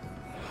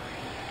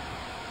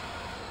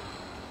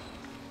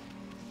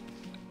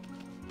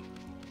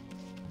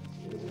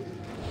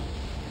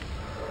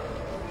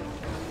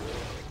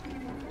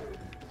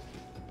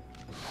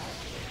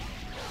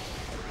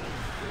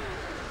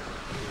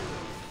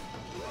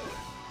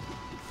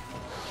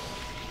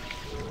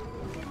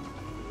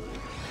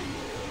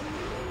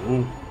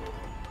 Oh,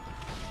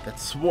 that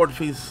sword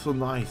feels so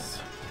nice.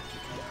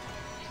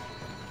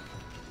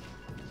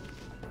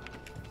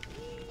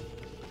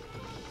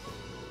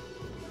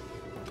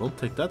 Don't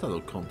take that out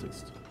of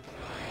context.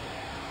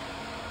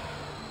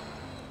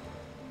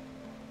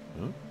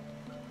 Huh?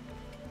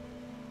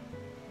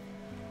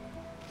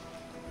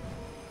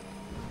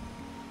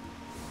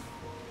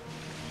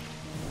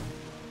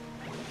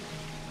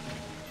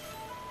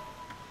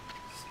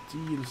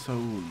 Steel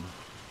soul.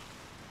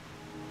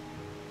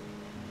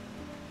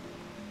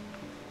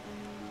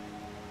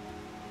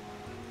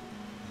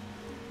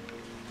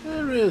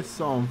 There is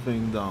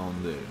something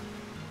down there.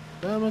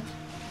 Damn it.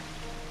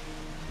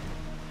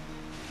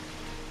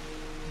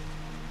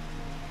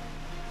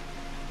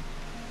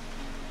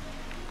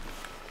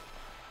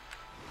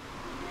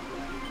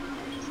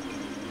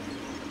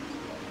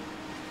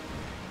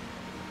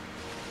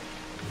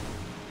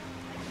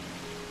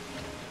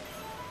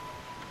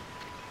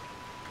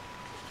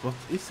 What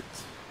is it?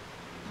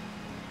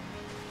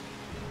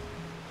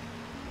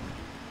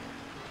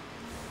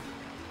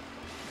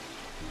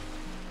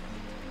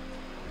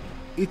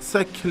 It's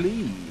a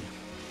key.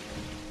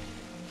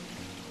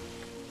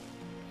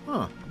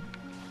 Huh.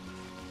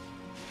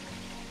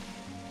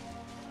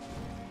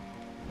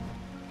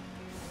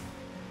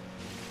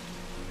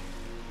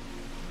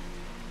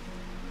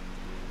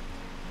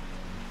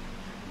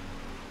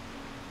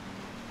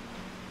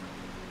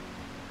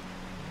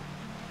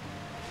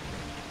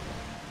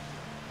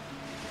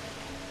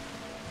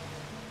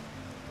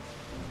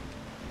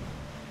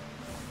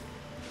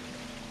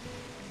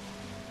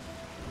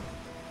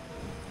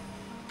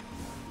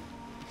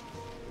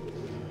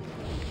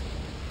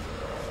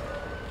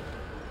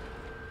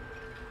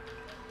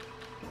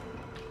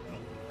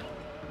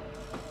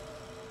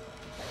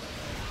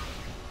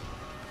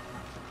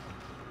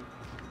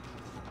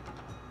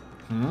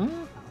 Hmm?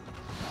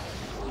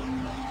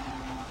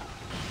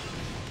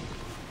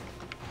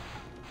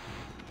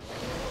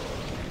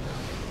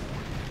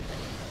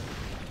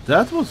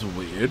 That was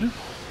weird.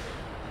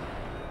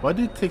 Why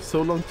did it take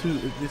so long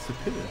to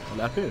disappear?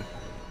 Or appear?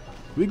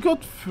 We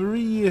got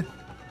 3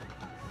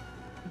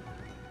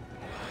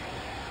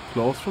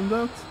 claws from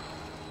that,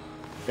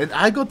 and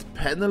I got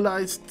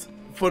penalized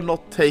for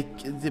not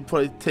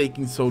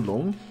taking so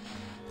long.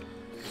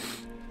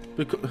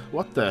 Because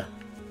what the?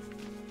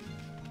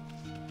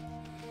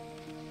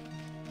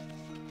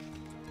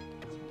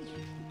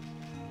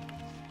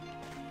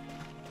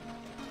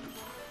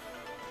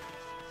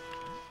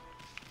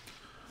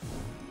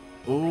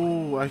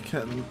 Oh, I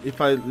can.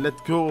 If I let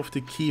go of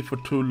the key for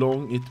too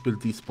long, it will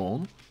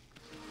despawn.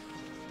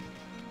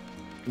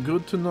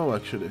 Good to know,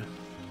 actually.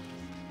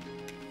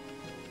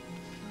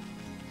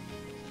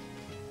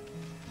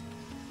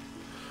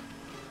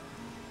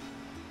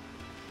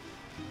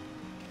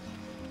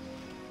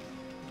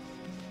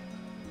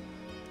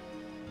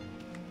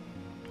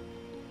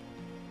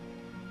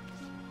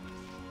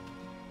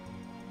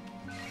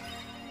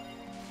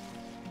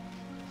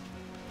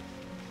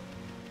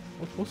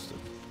 What was that?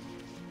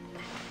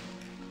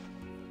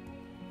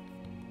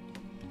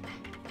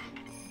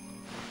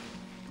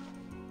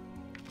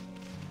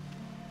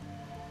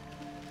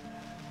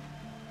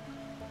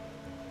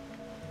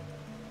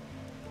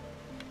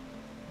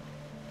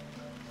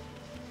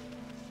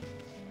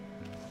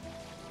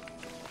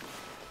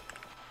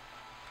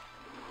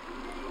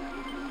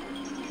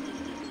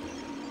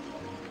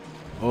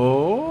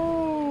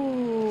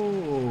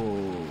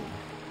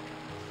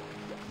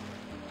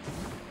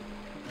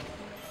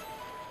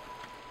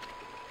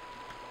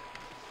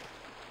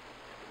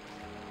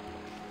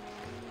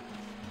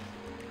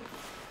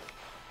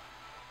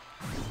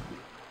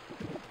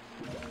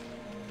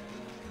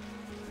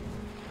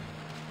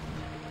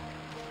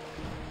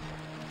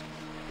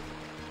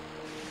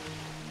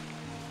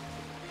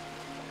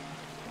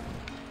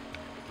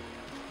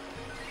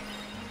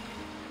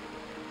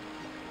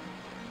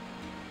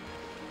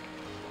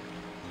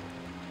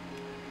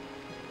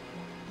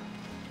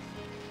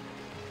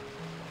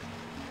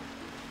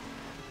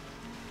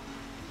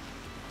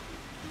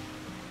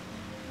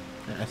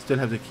 still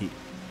have the key.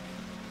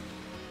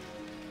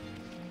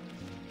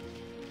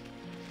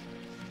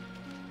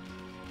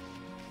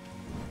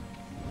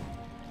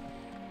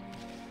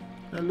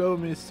 Hello,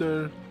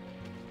 mister.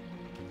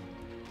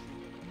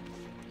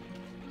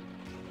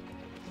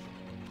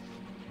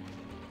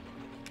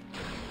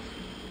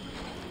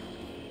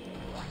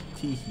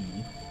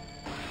 Teehee.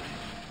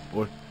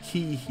 Or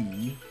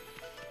Keehee.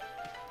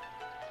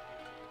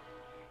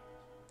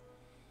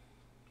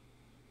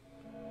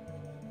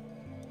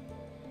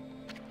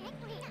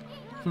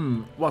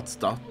 What's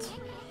that?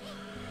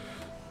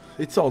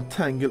 It's all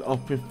tangled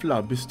up in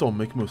flabby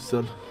stomach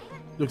muscle.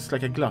 Looks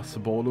like a glass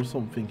ball or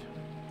something.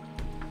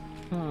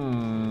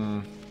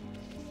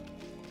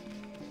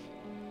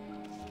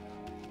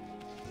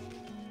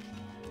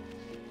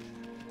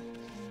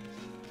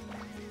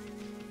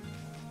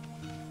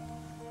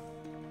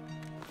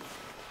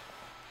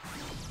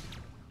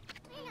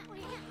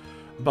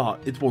 But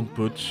it won't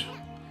budge.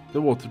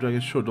 The water dragon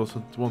sure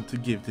doesn't want to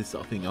give this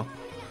thing up.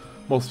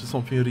 Must be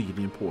something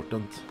really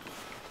important.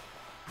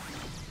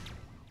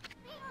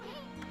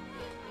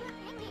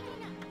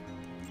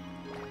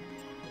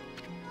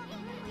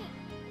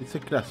 It's a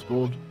glass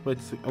ball. Wait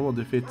a sec, I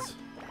wonder if it's...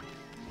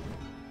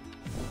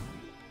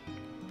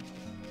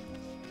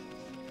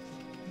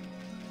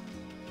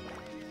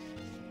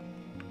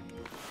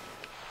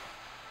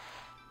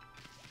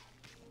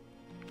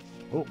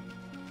 Oh.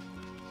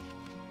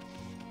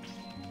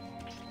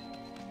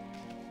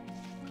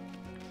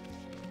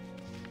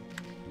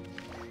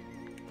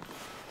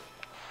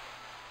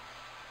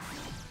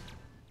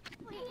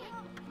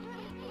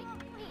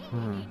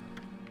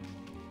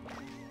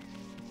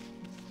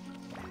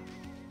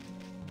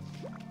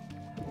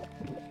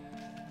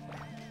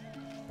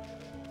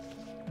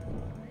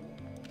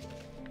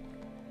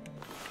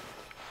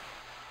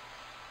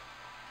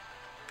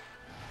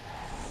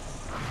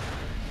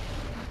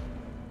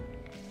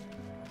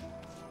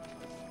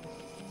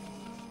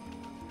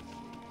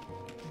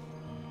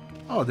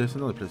 Oh, there's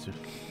another place here.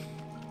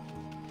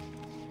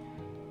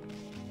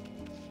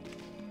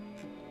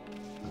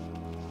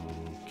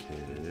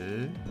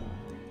 Okay.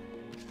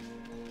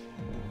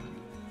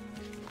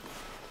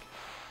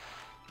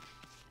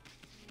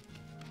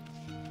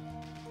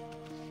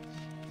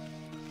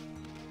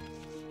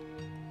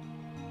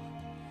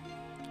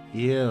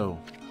 Yo.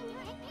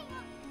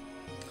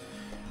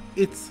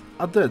 It's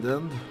a dead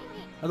end.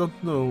 I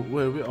don't know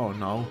where we are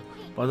now,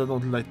 but I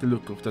don't like the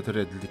look of that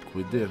red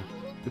liquid there.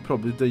 They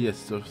probably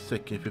digest a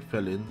second if it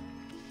fell in.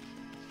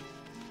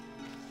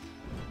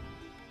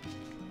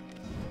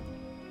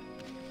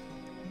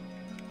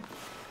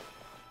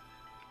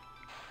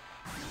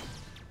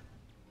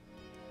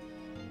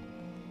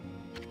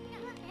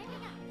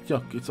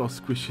 Yuck, it's all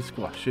squishy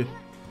squashy.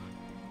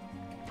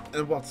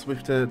 And what's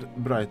with the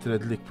bright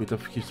red liquid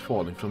that keeps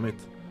falling from it?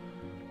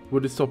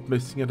 Would it stop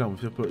messing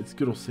around with it? It's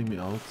grossing me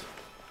out.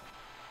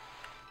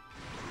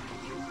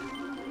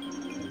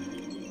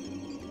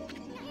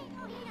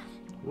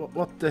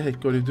 What the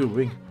heck are you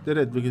doing? The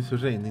red liquid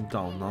is raining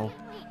down now.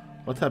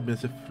 What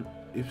happens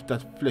if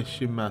that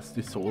fleshy mass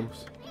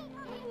dissolves?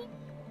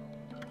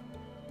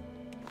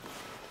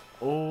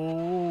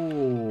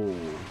 Oh.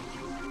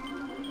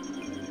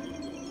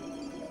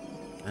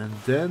 And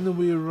then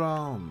we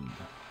run.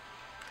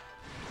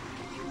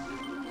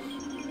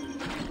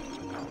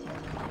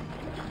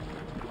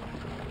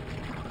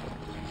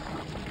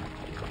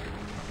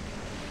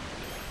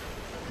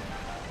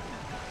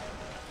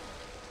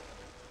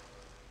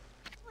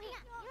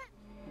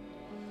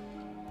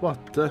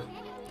 What the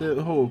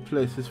whole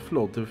place is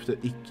flooded with the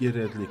icky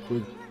red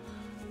liquid.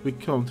 We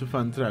come to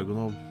find Dragon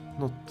Home,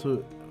 not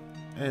to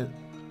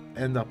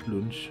end up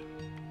lunch.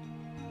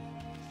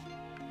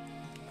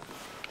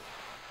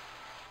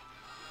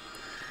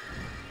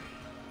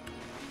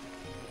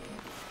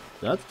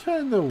 That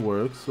kind of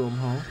works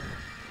somehow.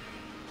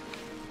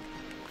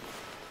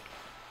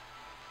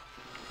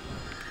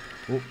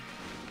 Oh.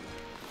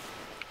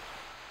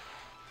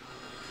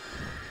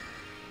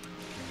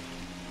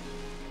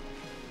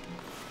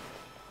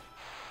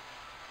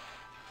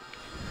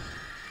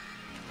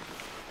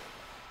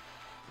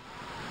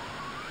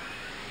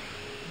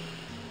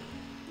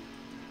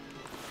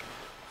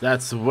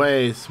 That's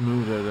way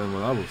smoother than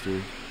what I was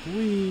doing.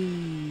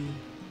 Whee!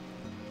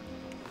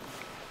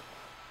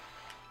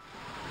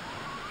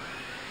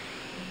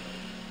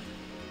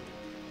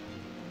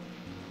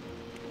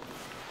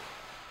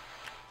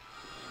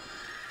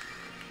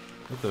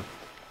 What the?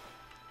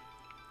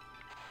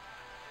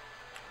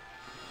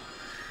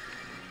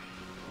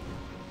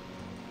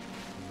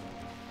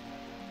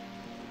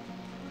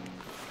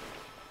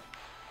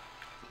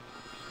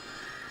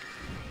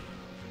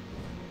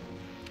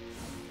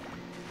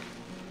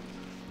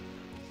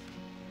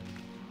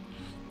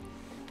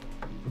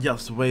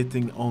 Just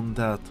waiting on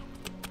that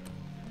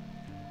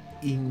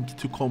ink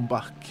to come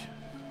back.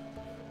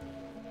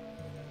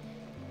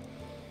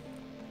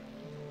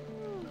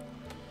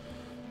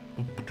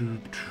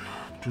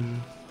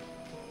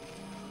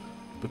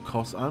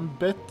 Because I'm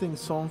betting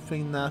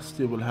something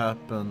nasty will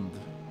happen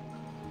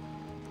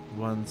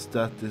once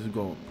that is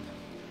gone.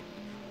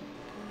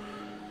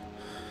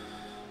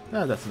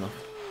 Yeah, that's enough.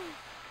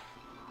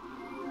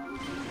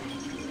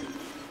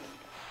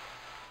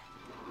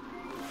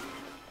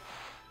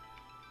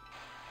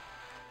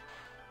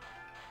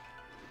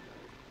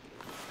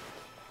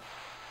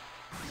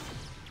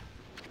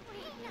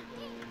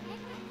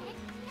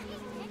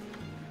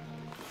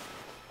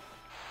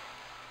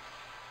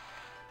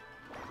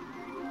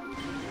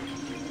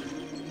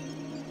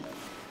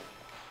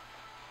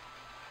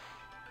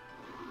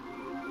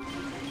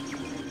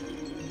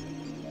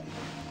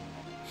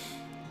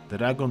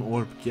 Dragon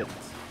Orb get.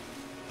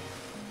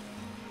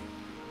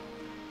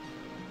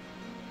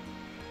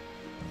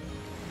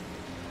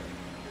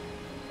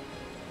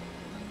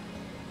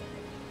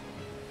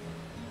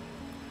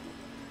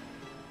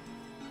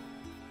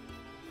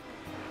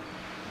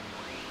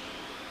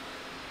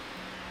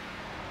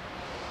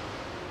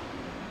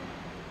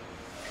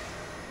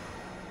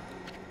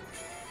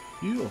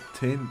 You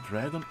obtained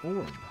Dragon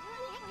Orb.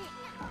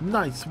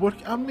 Nice work,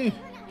 Ōkami!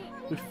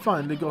 We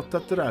finally got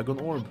that Dragon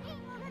Orb.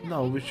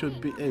 Now we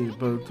should be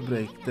able to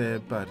break the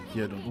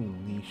barrier on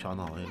Oni-chan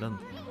Island.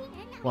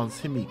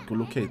 Once Himiko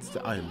locates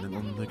the island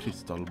on the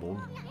crystal ball,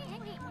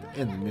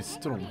 the enemy's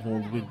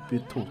stronghold will be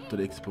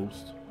totally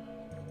exposed.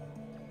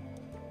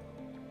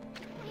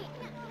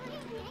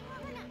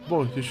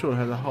 Boy, you sure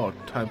had a hard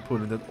time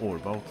pulling that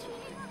orb out.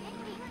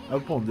 I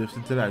wonder if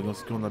the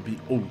dragon's gonna be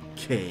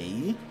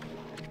okay.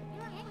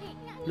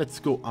 Let's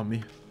go,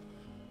 Ōkami.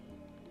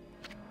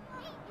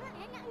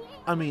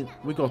 I mean,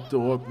 we got the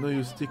orb, now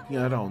you're sticking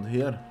around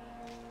here.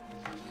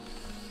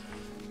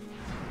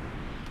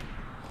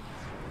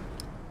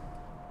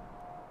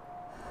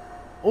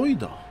 Oj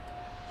då.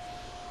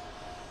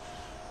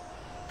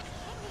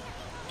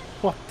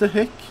 What the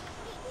heck?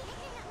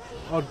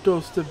 Are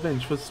those the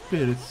vengeful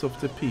spirits of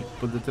the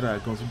people the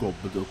dragons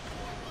gobbled up?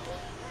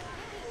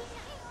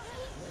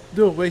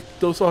 No, wait,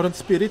 those aren't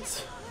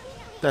spirits.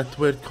 That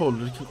weird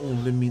color can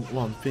only mean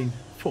one thing.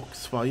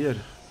 Foxfire.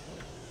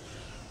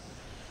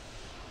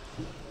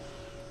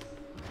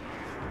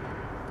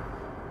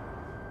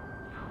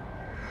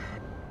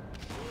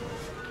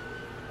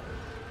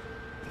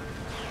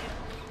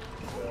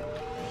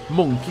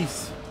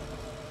 Monkeys.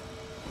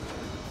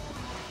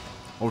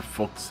 Or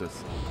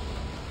foxes.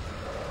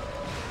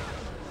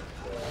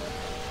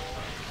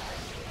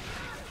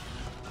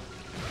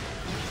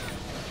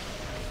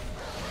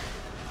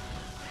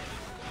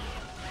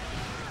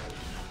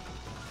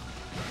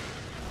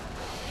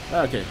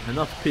 Okay,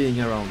 enough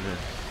peeing around here.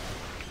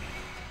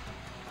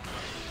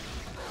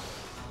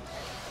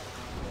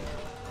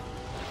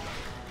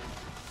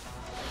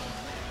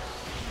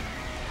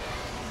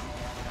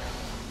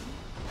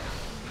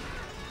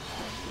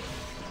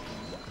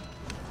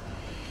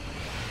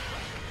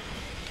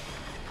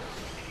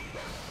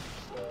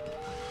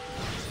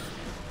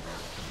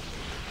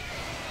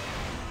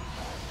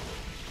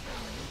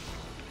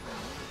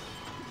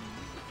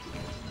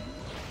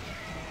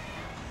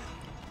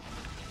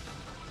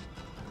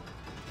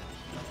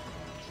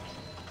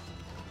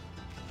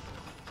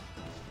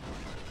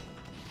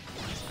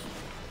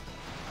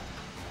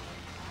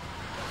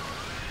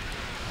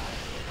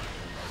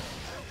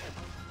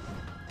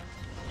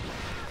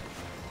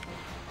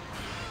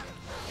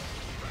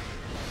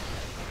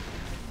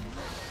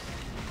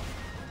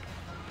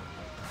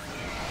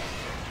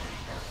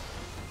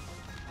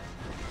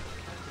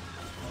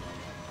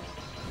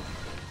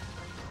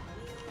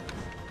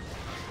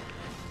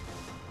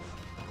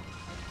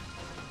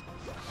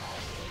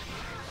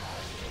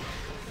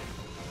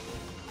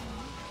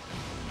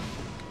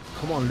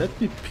 Come on,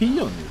 let me pee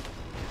on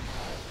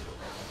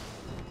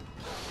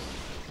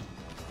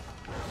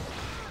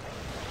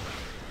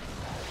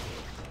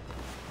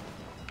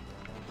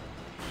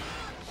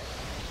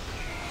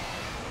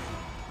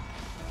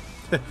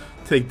you.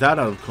 Take that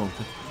out of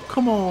context.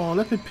 Come on,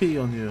 let me pee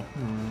on you.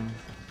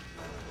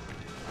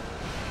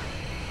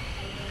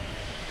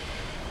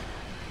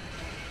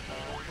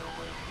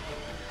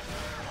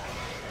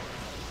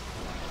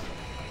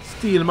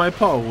 Steal my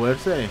power,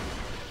 say.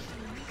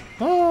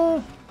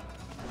 Oh.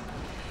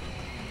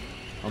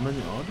 How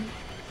many are there?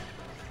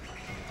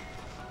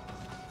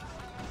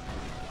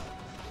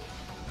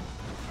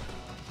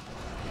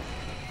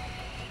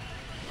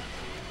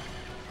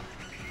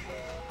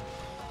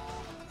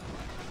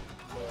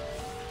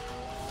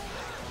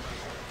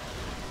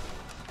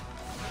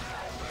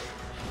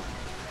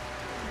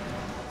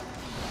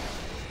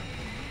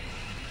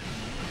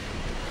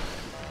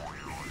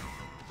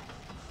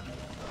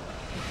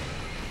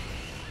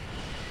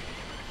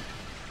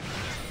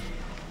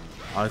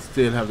 I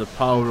still have the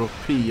power of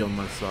P on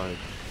my side.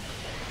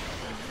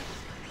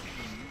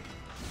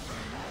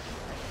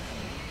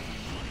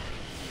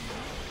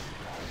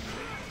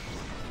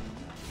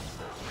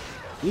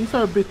 These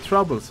are a bit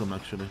troublesome,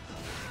 actually.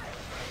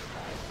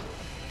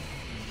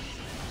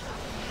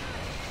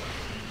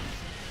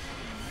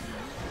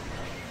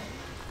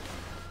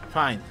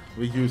 Fine,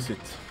 we use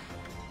it.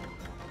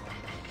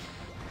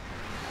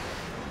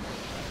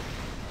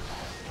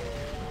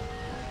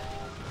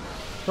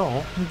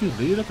 Ja, nu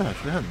ville ju att det här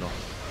skulle hända.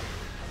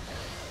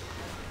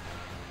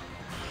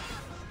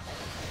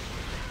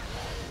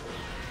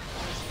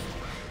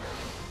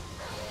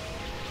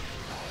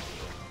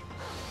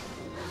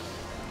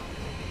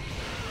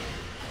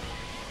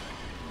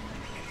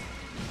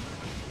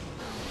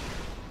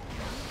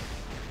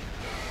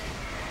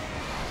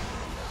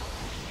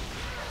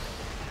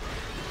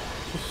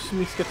 Och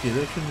smiska till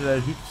det från det där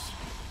hyfs.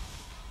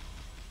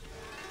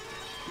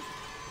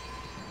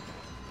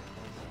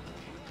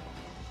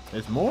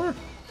 There's more?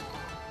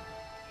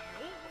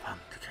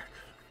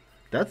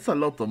 That's a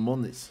lot of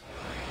monies.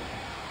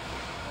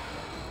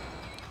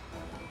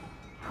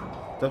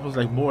 That was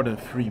like more than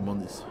 3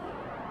 monies.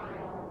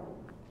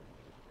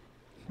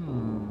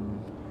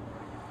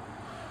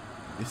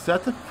 Is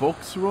that the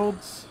Fox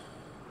Roads?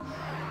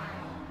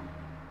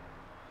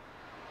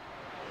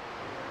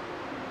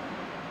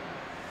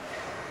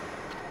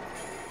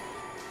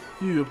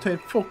 You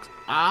obtained Fox.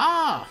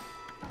 Ah!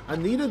 I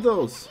needed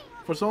those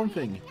for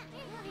something.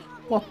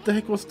 What the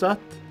heck was that?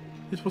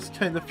 It was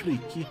kind of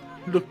freaky.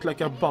 Looked like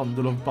a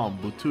bundle of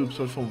bamboo tubes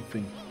or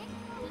something.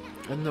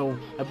 I know,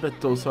 I bet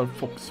those are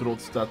Fox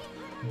Roads that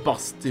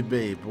Busty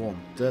Babe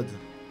wanted.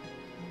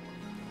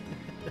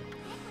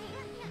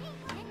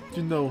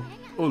 You know,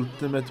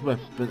 ultimate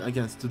weapon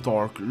against the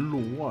Dark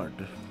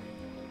Lord.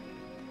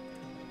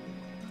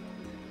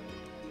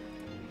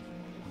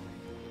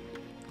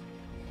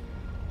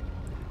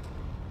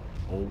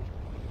 Oh.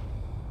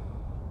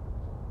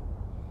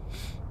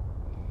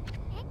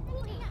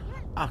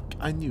 Ack,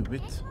 I knew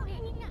it.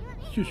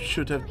 You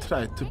should have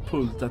tried to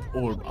pull that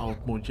orb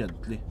out more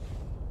gently.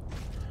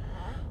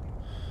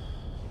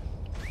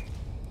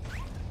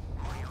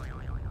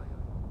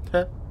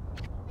 Huh?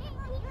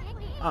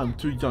 I'm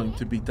too young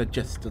to be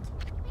digested.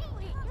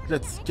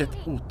 Let's get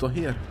out of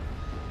here.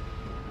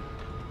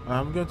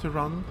 I'm going to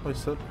run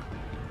myself.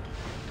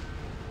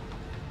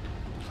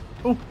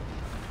 Oh!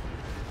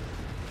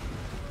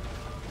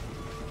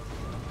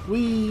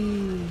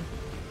 Whee!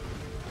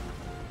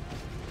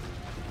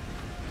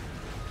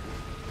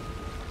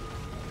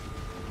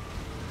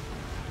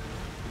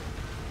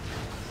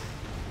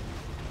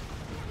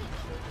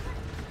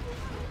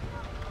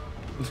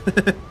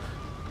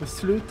 Men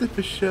sluta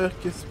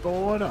försöka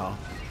spara.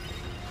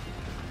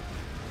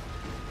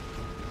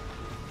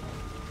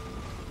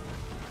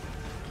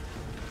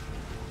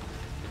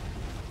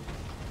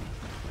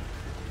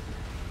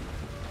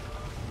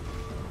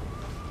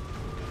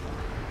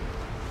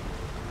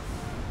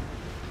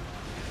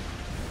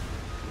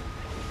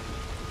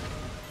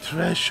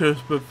 Treasures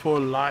before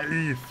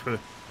life.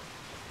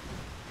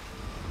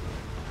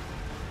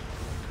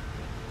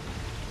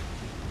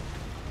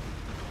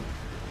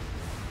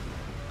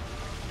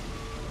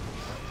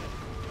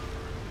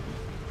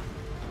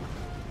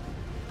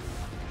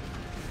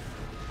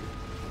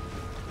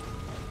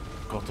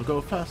 Gotta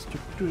go faster.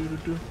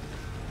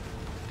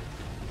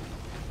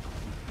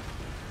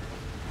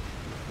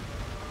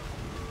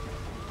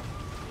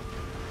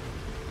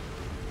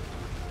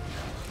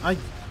 Aj.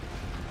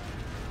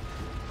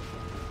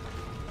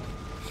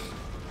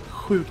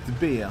 Sjukt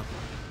B.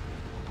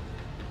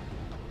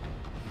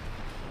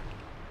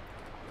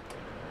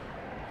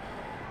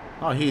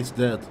 Oh, he's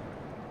dead.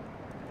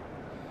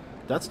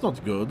 That's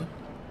not good.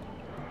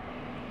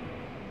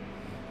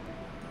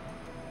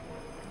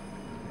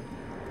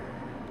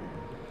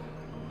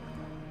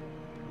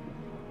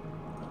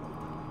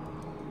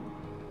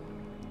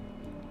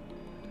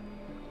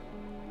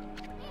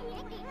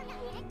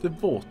 The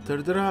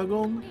water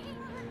dragon.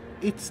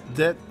 It's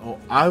dead. Oh,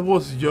 I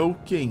was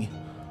joking.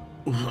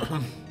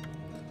 Oh.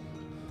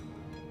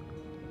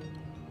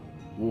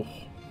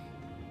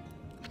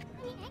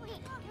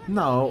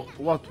 Now,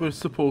 what we're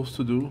supposed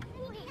to do?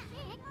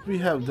 We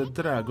have the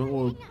dragon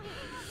orb,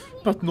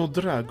 but no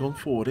dragon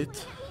for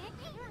it.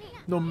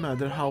 No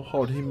matter how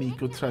hard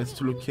Himiko tries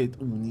to locate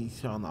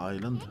Onisan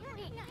Island.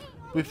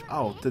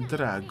 Without the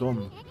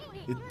dragon,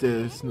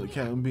 it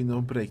can be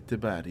no break the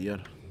barrier.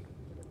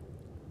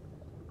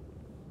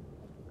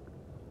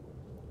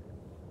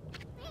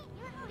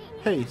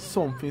 Hey,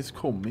 something's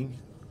coming.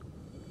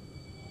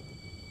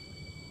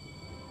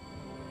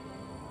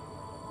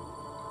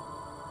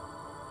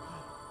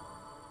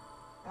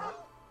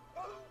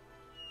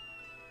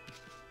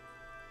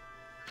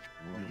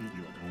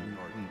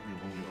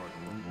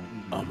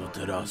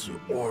 Amaterasu,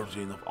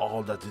 origin of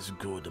all that is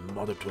good and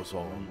mother to us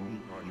all.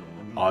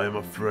 I am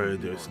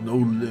afraid there is no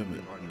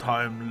limit,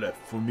 time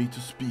left for me to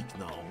speak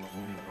now.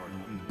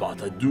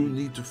 But I do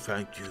need to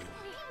thank you.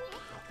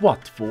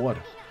 What for?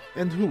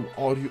 And who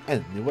are you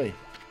anyway?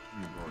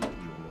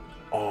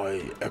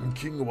 I am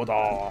King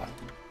Wada.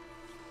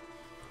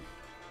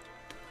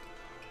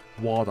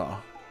 Wada.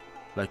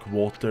 Like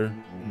water,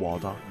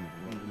 Wada.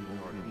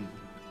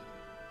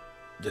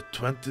 The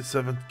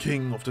 27th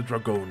King of the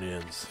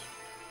Dragonians.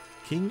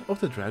 King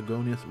of the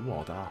Dragonians,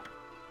 Wada.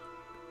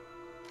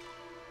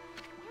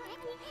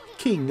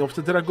 King of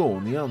the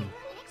Dragonian.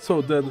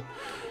 So then,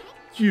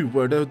 you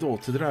were the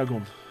daughter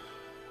dragon.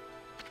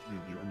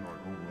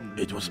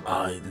 It was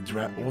I,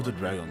 the water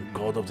dragon,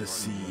 god of the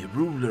sea,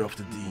 ruler of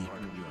the deep.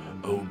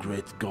 O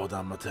great god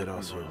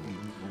Amaterasu.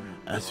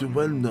 As you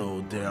well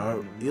know, there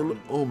are ill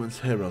omens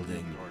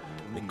heralding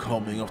the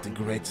coming of the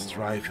great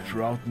strife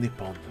throughout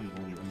Nippon.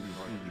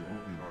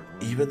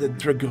 Even the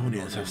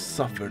Dragonians have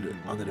suffered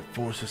under the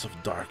forces of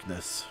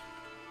darkness.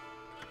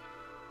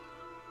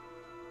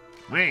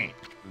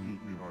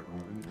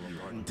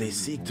 They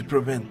seek to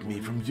prevent me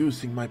from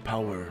using my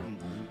power.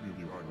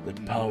 The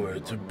power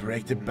to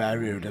break the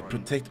barrier that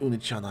protects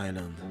Unichan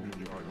Island.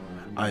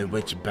 I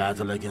waged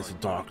battle against the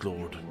Dark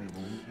Lord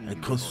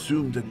and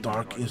consumed the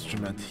dark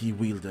instrument he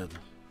wielded.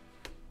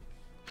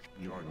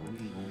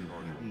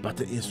 But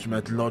the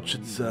instrument lodged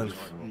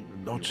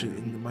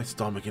in my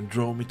stomach and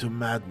drove me to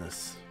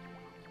madness.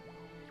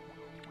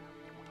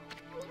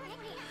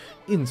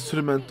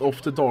 Instrument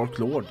of the Dark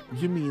Lord?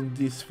 You mean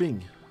this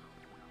thing?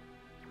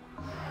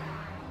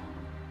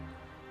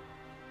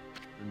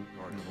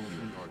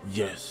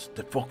 Yes,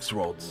 the Fox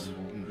Rods.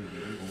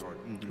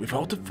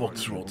 Without the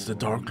Fox Rods, the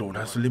Dark Lord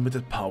has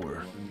limited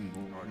power.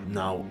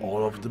 Now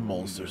all of the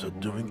monsters are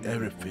doing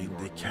everything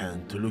they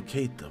can to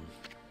locate them.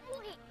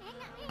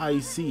 I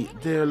see,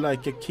 they're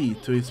like a key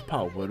to his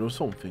power or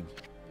something.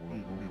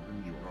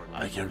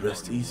 I can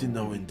rest easy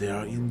knowing they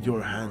are in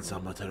your hands,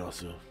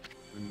 Amaterasu.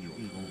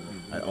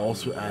 I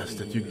also ask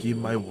that you give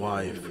my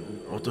wife,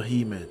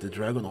 Otohime, the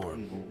dragon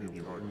orb.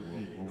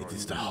 It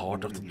is the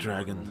heart of the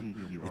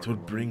dragon. It will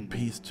bring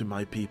peace to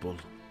my people.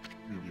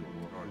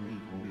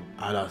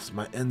 Alas,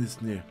 my end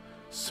is near.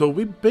 So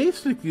we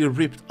basically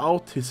ripped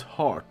out his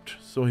heart,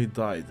 so he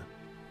died.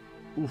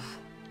 Oof.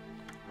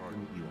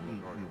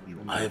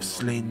 I have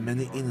slain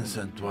many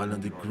innocent while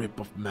in the grip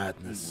of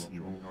madness.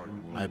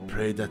 I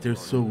pray that their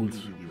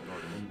souls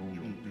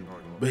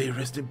may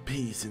rest in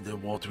peace in the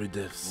watery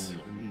depths.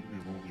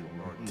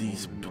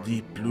 These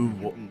deep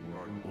blue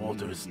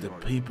waters the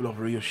people of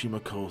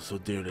Ryoshima Coast so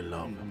dearly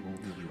love.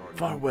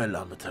 Farewell,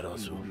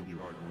 Amaterasu.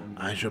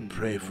 I shall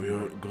pray for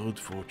your good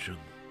fortune.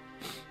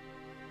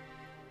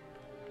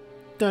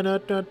 Da da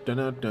da da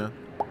da da.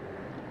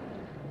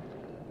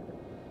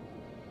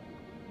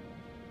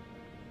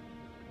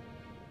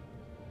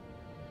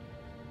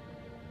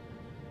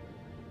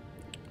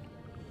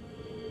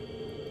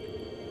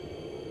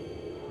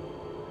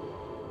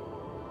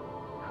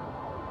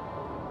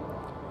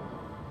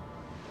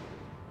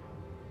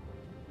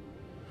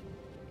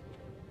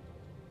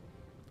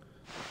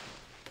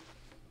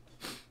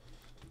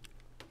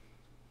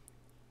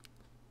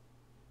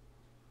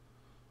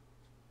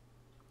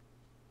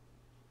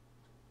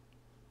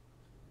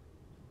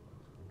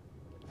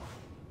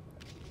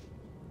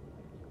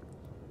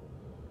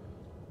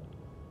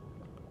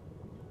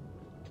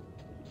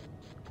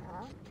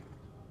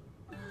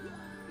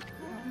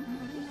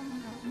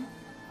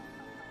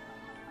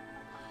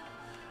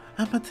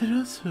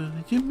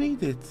 Amaterasu, you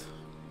made it.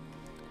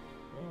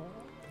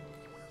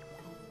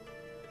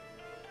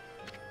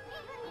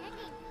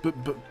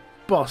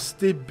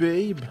 Busty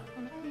babe.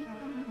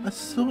 I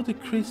saw the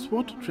crazed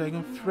water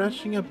dragon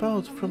thrashing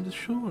about from the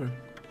shore.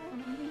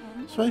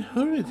 So I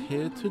hurried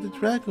here to the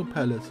dragon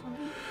palace.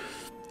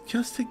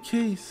 Just in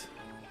case.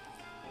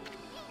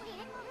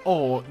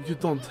 Oh, you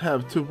don't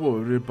have to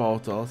worry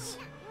about us.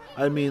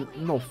 I mean,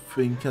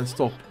 nothing can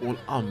stop all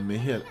Ami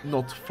here.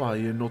 Not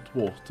fire, not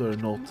water,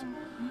 not...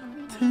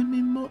 Tell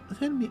me,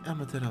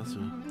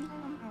 Amaterasu,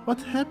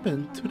 what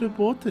happened to the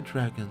water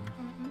dragon?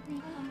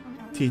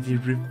 Did he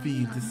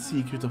reveal the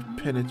secret of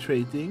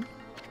penetrating?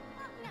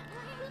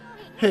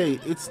 Hey,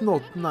 it's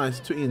not nice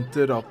to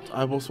interrupt,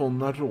 I was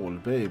on a roll,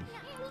 babe.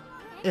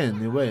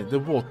 Anyway, the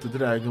water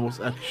dragon was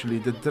actually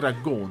the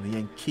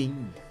Dragonian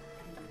king.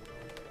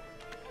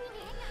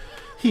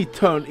 He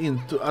turned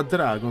into a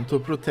dragon to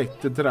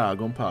protect the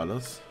dragon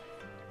palace.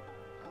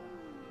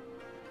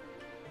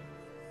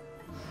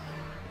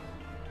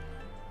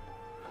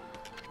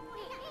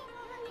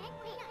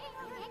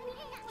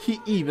 He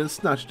even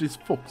snatched his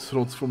fox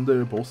rods from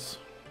their boss.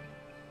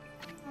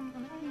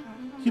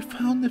 You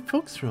found the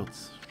fox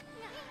rods?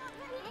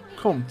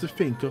 Come to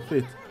think of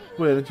it,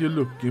 weren't you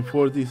looking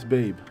for this,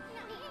 babe?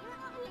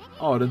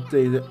 Aren't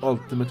they the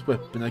ultimate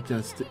weapon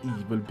against the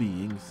evil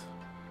beings?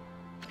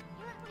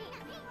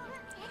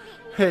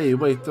 Hey,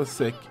 wait a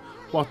sec.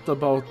 What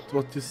about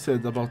what you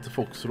said about the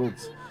fox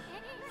rods?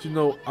 You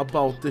know,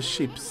 about the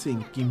ship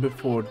sinking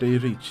before they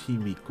reach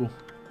Himiko?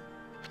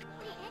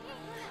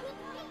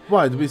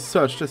 Why'd we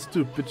search that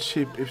stupid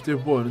ship if they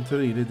weren't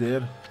really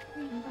there?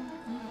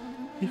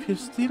 If you're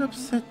still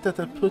upset that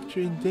I put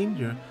you in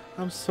danger,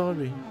 I'm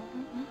sorry.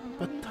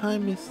 But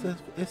time is the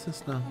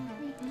essence now.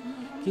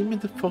 Give me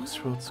the fox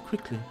rods,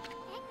 quickly.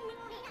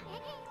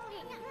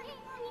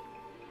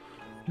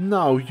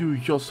 Now you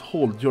just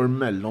hold your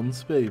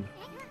melons, babe.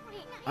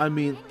 I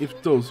mean,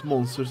 if those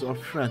monsters are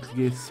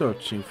frantically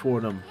searching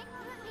for them,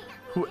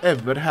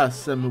 whoever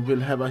has them will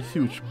have a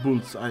huge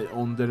bullseye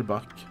on their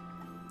back.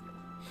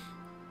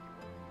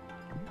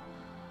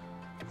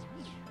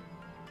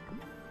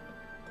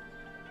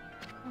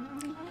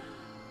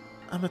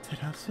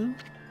 Amaterasu?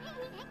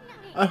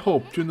 I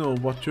hope you know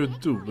what you're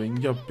doing,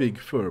 you big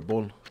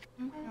furball.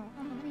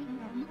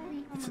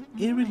 It's an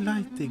eerie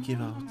light they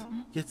give out,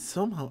 yet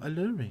somehow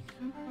alluring.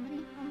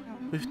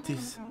 With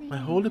this, my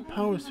holy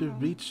powers will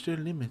reach their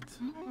limit.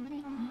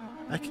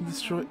 I can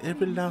destroy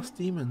every last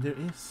demon there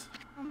is.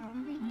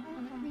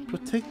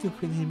 Protecting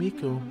Queen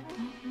Himiko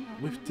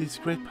with this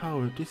great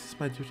power, this is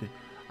my duty.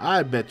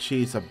 I bet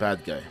she's a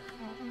bad guy.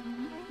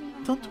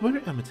 Don't worry,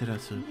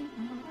 Amaterasu.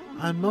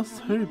 I must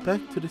hurry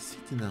back to the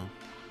city now.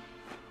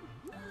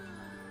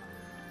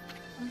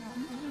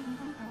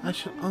 I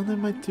shall honor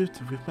my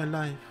duty with my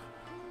life.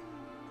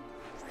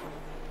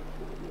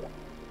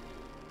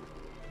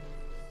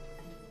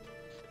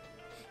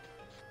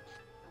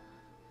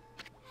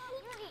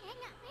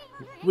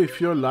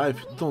 With your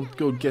life, don't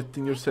go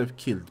getting yourself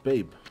killed,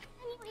 babe.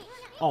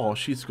 Oh,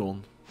 she's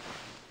gone.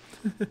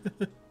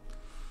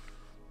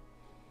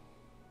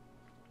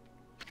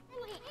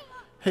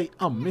 Hey,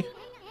 Ami.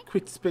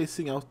 Quit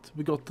spacing out.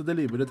 We got to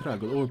deliver the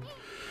dragon orb.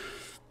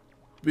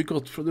 We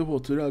got from the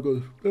water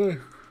dragon.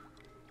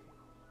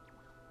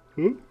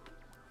 Huh?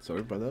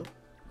 Sorry about that.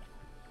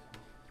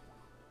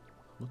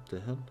 What the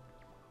hell?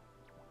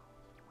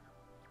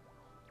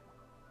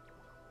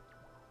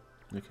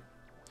 Okay.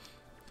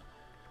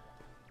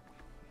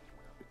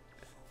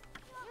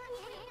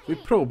 We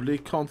probably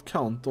can't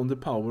count on the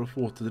power of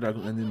water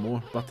dragon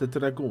anymore, but the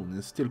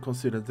Dragonians still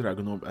consider the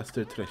dragon orb as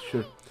their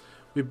treasure.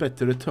 We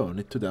better return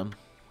it to them.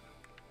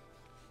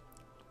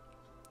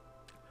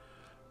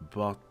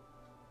 But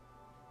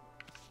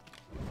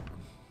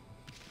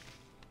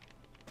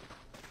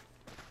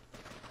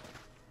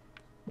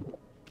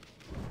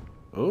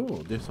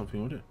oh, there's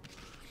something over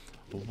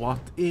there. What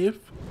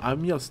if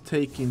I'm just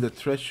taking the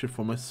treasure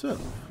for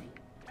myself?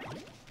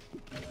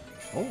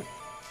 Oh.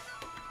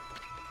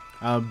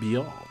 I'm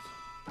beyond.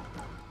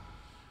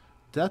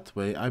 That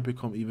way I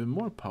become even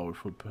more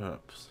powerful,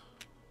 perhaps.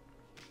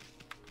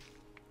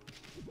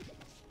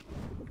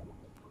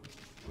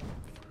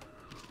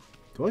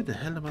 Why the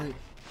hell am I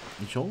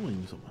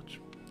enjoying so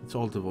much? It's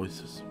all the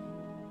voices.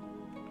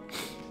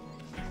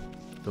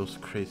 Those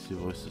crazy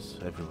voices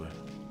everywhere.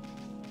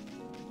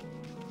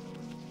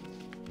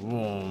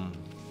 Whoa.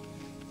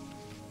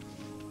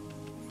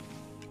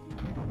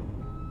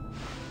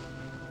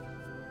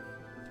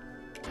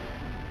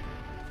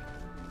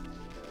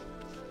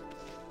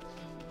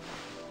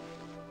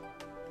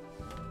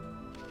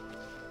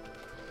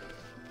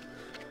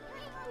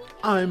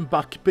 I'm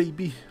back,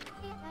 baby.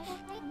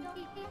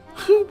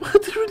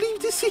 What a relief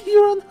to see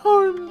you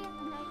unharmed.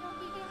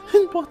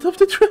 And what of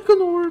the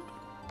dragon orb?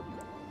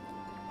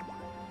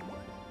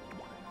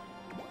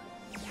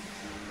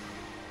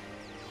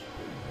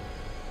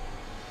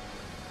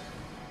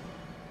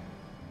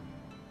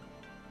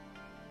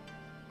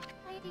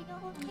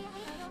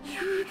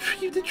 You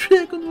retrieved the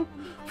dragon orb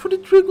for the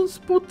dragon's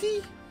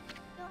body.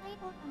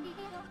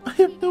 I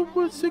have no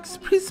words to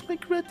express my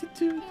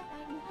gratitude.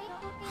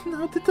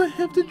 Now that I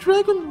have the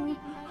dragon orb,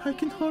 I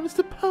can harness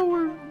the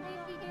power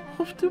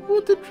of the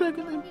water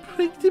dragon and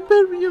break the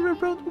barrier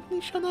around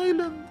Ōkami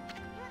Island.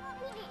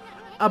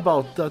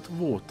 About that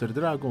water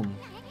dragon.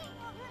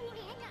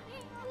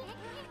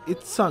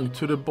 It sank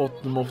to the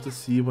bottom of the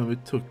sea when we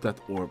took that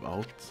orb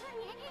out.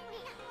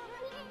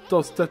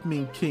 Does that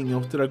mean King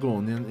of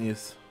Dragonian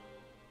is...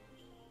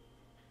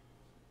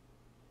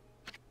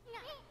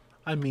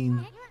 I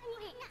mean,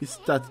 is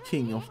that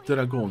King of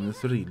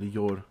Dragonians really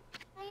your...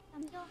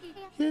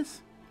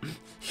 Yes.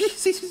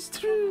 Yes, this is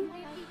true.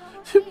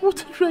 The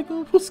water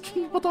dragon was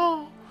King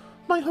Wada,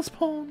 my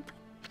husband.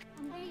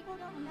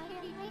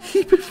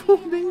 He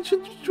performed the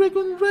ancient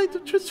dragon rite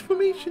of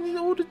transformation in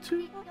order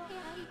to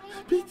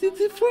beat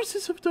the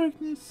forces of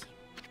darkness.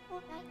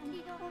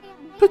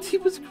 But he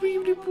was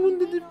gravely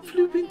wounded and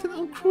flew into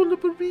an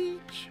uncrawlable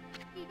reach.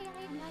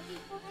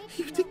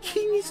 If the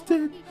king is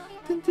dead,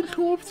 then the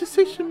law of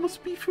succession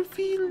must be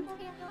fulfilled.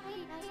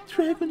 The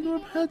dragon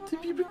orb had to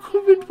be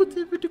recovered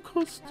whatever the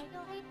cost.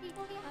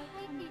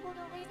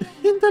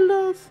 And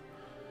alas,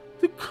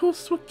 the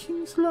cost of a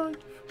king's life.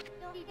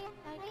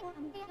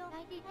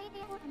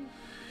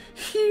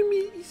 Hear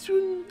me,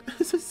 Isun,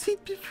 as I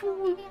said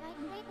before.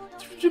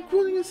 The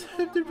Dragonians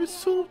have the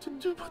resolve to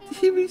do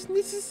whatever is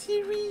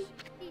necessary.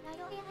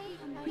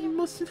 We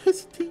mustn't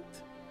hesitate.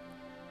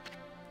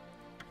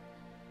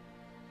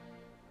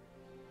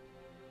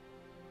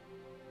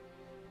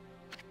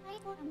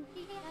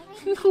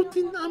 Now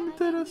then,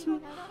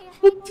 Amaterasu,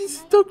 what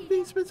is dark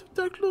names of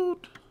Dark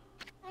Lord?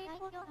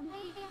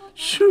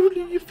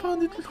 Surely you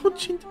found it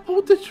lodged in the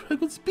water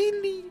dragon's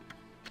belly.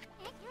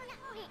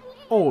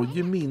 Oh,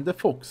 you mean the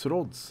fox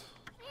rods?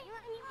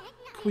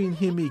 Queen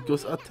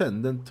Himiko's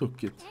attendant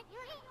took it.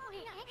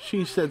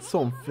 She said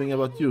something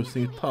about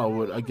using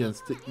power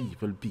against the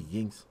evil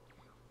beings.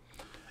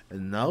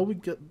 And now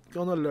we're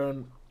gonna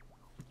learn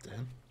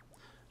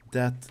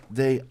that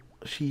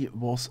she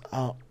was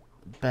a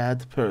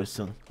bad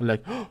person.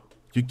 Like, oh,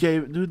 you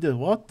the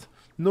what?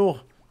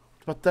 No,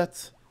 but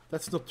that's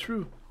not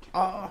true.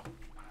 Ah,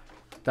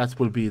 that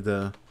will be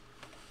the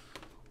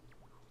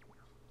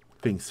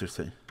things to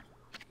say.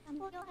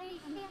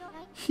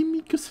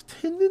 Himiko's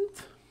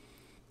attendant?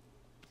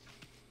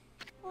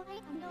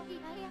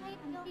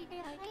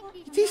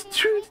 It is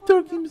true the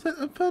dark names have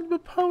invaluable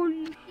power,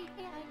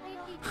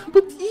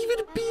 but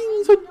evil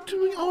beings are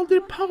doing all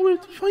their power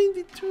to find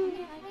it too.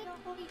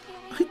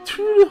 I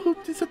truly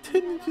hope this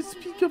attendant you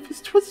speak of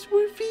is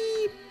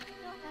trustworthy.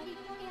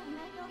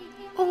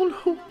 All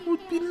hope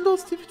would be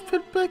lost if it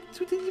fell back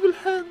to the evil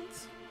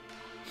hands.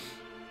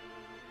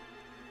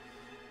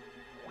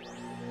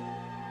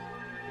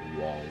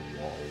 Wow,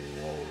 wow,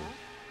 wow.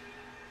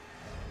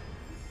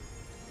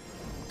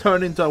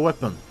 Turn into a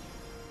weapon.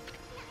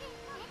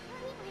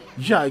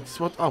 Yikes,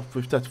 what up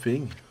with that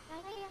thing?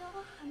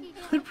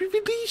 A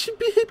revelation,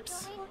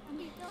 perhaps.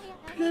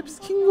 Perhaps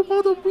King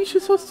Obada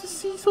wishes us to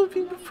see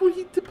something before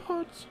he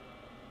departs.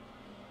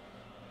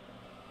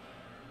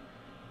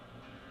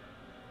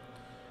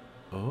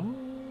 Oh.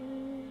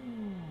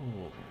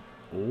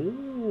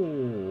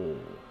 Oh.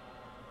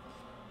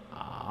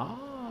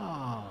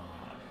 Ah.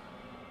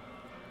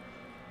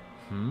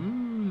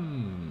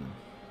 Hmm.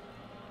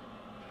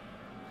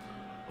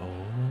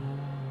 Oh.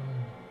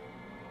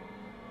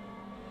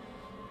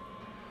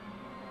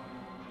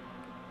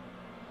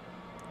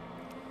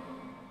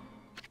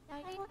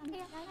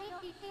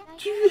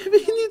 Do you have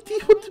any idea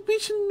what the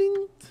vision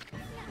meant?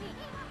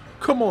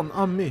 Come on,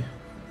 Ami.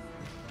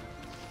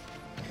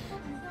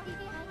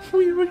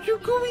 Where are you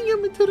going,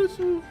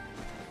 Amaterasu?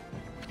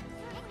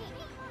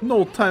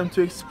 No time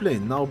to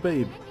explain now,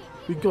 babe.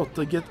 We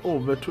gotta get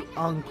over to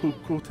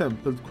Ankuko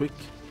Temple quick.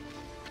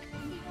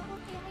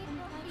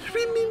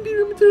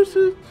 Remember,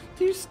 Amaterasu,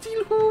 there's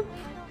still hope.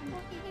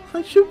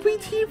 I shall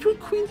wait here for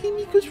Queen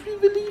Himiko's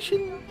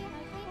revelation.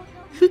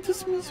 Let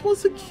us meet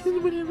once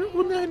again whenever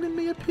Onana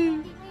may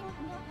appear.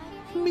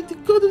 May the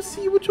god of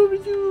sea watch over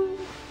you.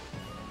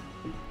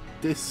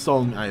 This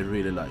song I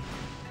really like.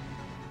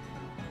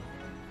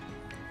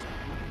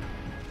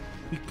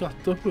 We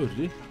gotta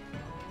hurry.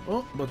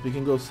 Oh, but we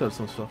can go sell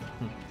some stuff.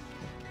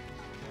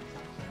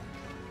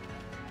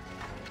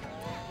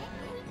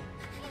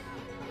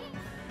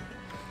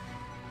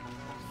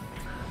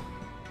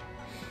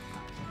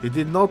 He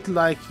did not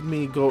like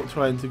me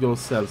trying to go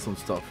sell some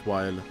stuff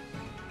while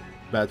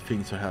bad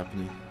things are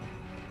happening.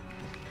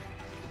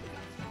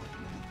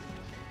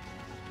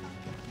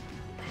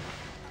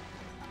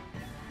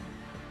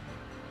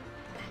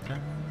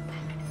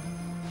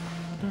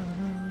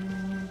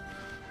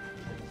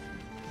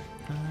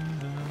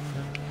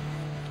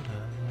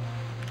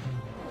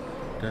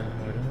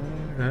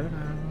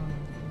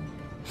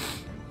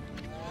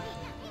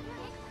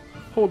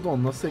 Hold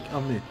on a sec,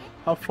 Ami.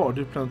 How far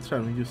do you plan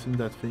traveling using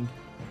that thing?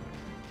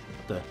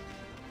 There.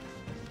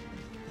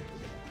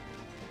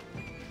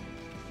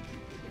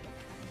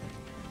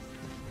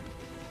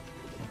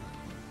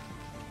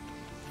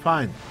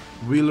 Fine,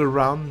 we'll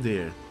run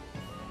there.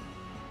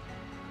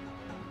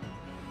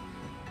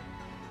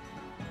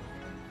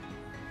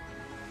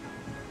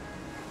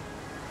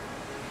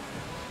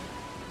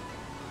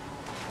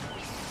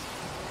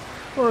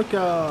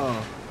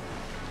 Orca!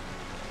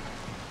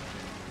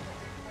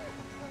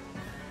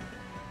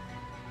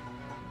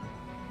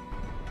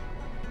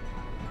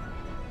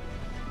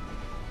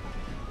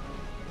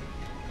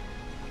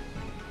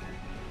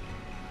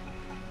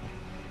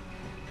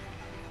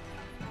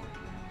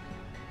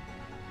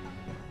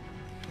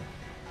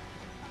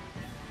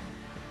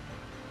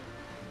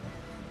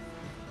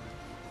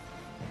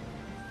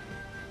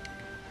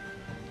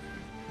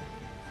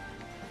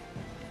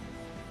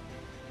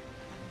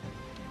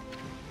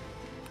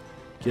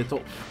 Get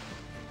off.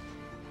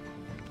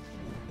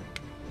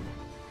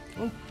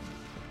 Oh.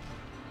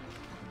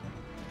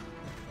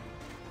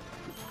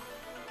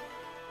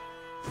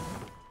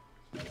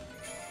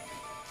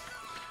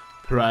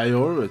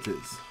 Priorities.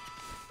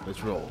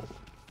 Let's roll.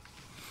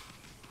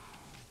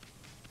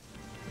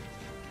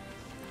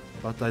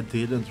 But I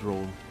didn't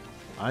roll.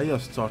 I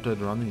just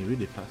started running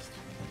really fast.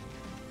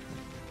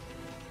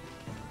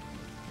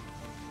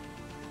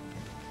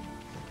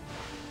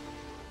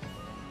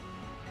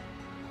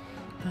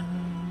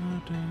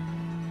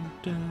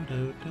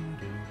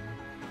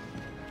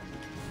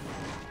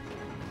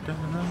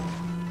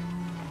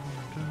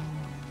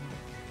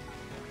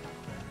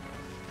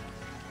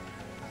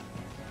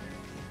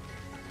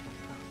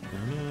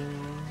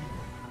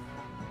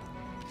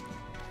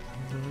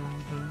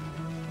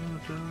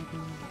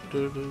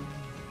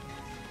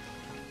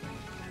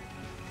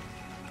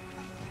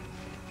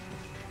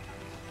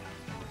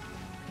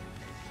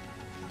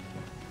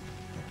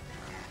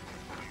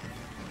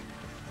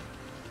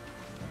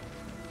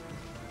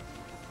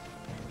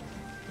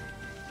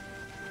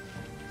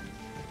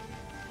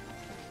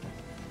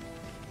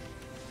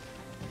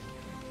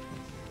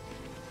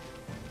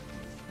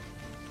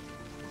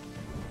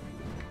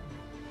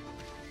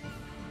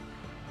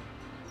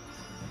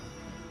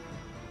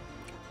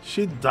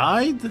 She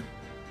died?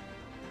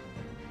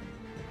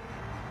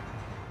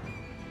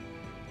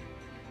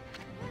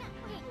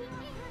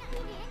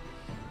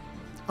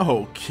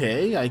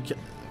 Okay, I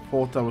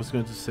thought I was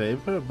going to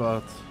save her,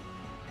 but...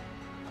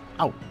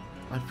 Ow,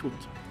 my foot.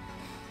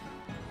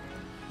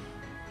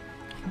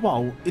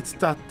 Wow, it's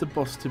that the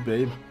boss to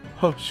babe.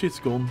 Oh, she's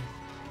gone.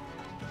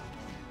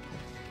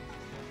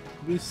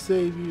 We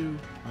save you,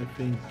 I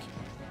think.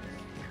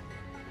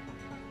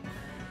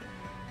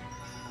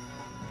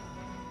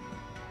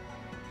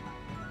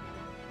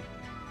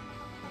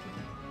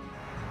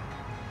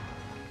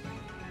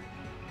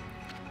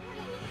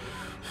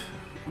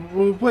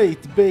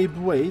 Wait, babe,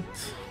 wait.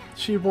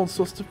 She wants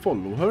us to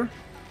follow her.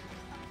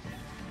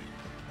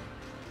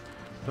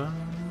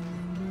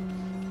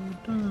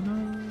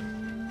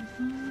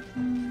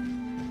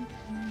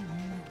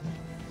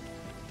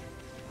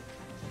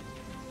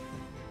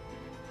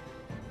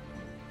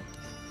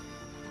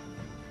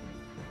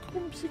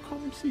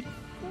 Komsi,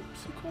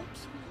 komsi,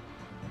 komsi.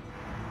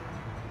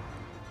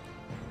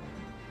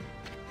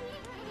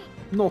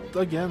 Not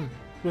again.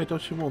 Where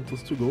does she want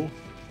us to go?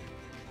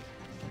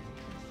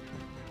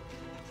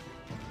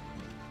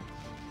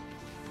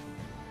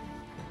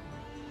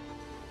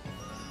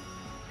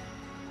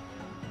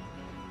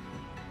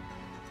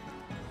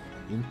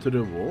 Into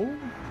the wall?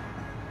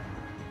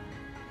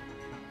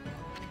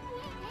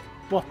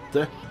 What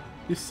the?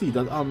 You see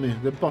that, Ami?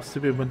 The bus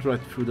went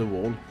right through the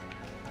wall.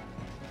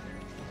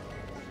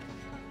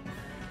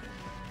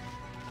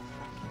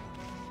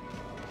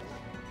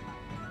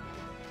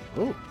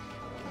 Oh.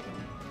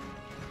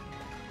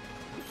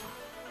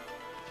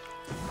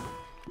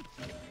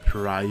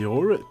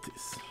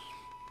 Priorities.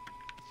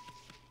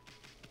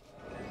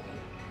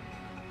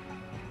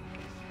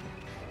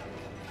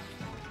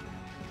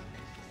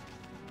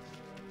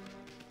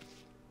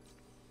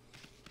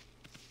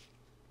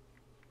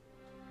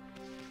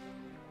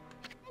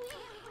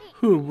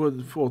 Who would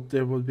have thought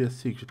there would be a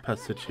secret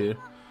passage here?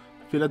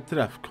 Feel a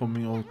draft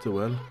coming out the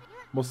well.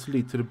 Must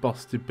lead to the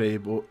busty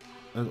babe or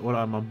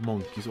I'm a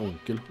monkey's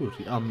uncle.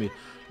 Hurry, Ami.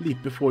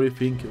 Leap before you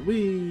think.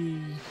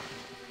 Wee.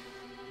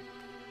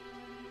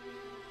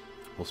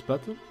 Boss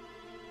battle?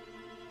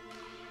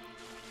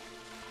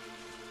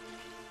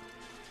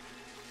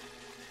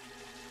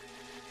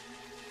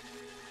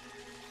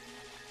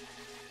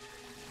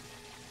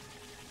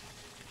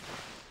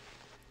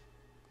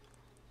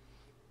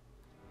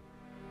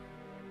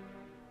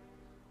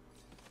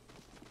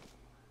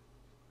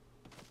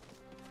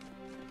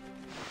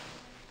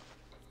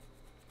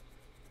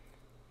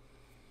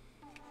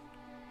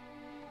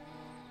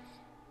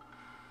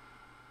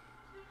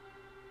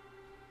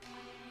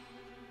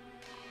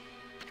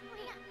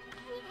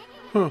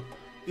 Huh,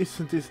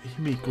 isn't this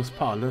Himiko's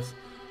palace?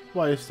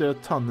 Why is there a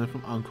tunnel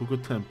from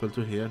Ankoku Temple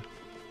to here?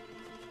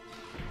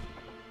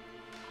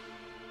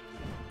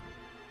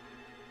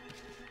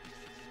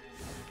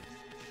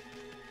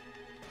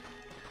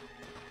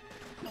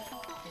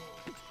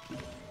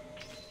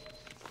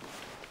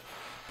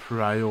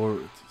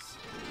 Priorities.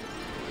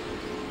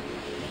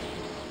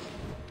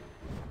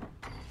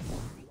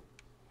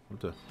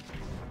 What the?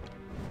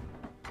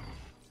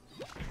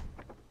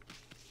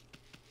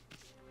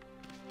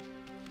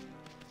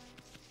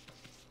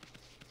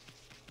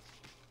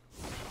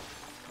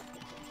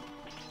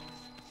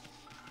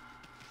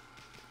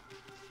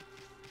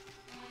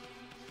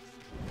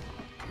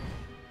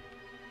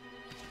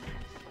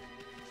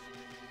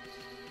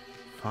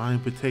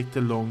 Fine, we take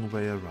the long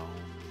way around.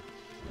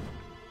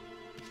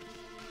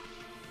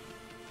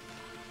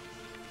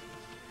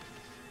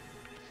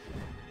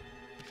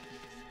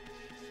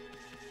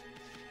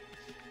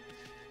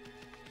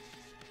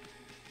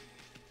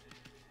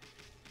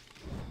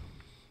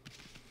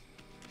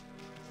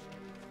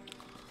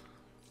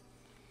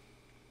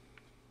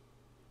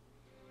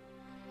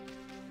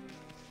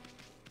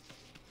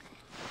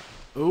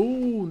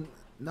 Oh,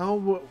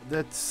 now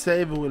that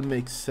save will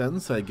make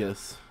sense, I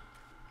guess.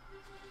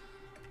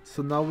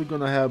 So now we're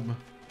gonna have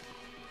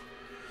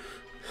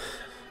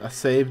a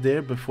save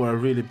there before a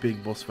really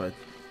big boss fight.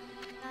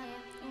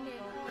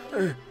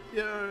 Here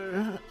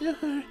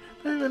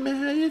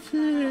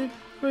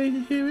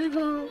we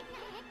go.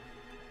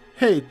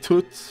 Hey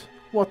Toots,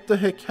 what the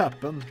heck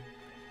happened?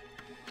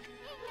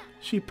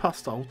 She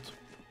passed out.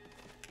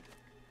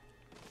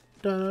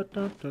 Da,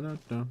 da, da, da,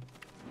 da.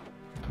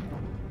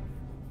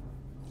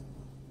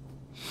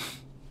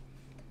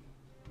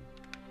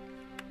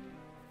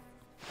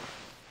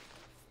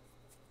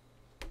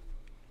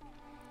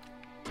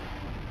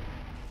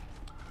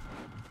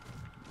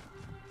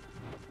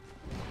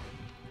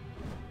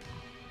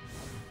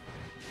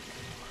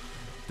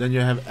 Then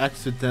you have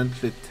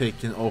accidentally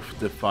taken off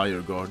the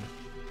fire guard.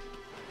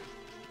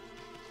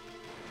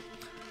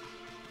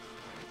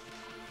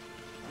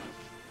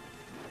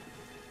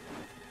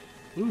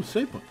 Ooh,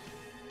 save point.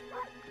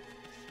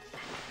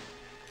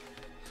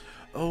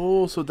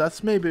 Oh, so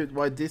that's maybe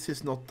why this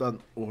is not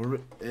an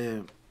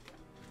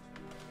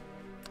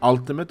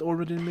ultimate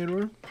origin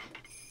mirror.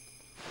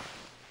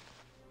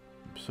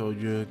 So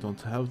you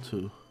don't have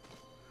to.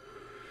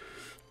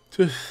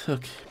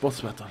 Okay, boss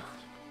battle.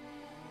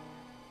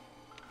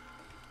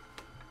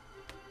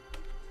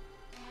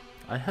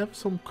 I have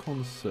some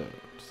concerns.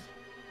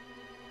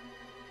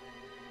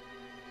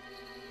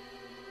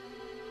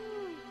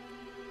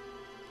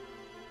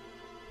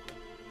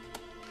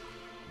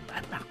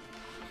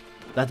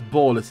 That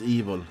ball is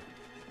evil.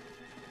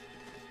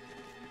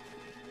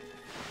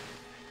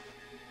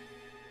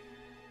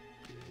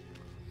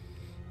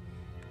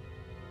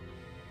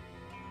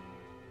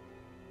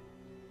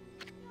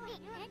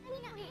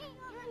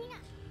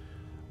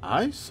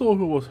 I saw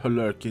who was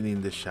lurking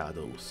in the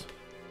shadows.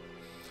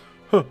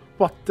 Huh,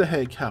 what the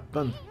heck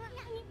happened?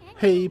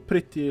 Hey,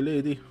 pretty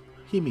lady,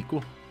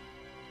 Himiko.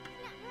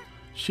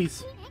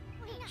 She's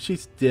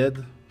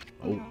dead.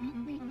 Oh.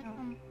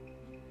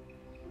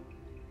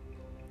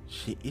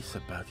 She is a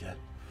bad guy.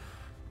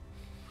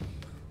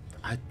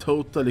 I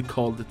totally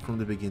called it from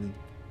the beginning.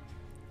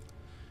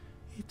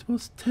 It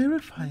was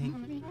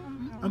terrifying.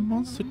 A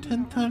monster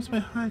 10 times my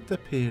height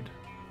appeared.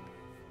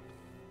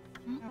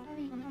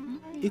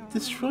 It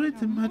destroyed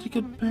the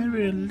magical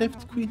barrier and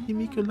left Queen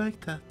Himiko like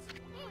that.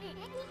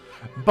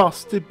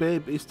 Busty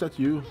babe, is that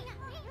you?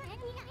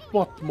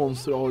 What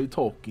monster are you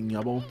talking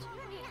about?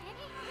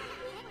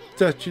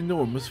 That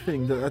enormous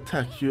thing that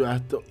attacked you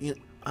at the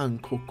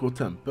Ankoko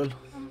temple.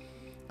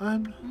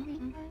 I'm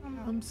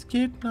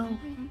scared now.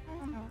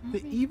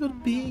 The evil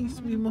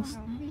beings we must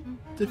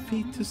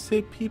defeat to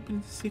save people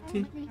in the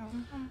city.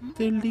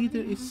 Their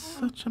leader is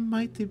such a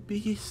mighty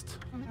beast.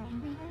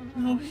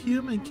 No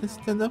human can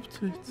stand up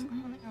to it.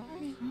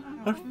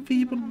 Our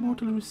feeble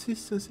mortal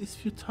resistance is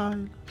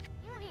futile.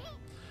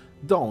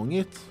 Dang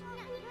it.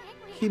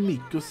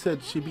 Himiko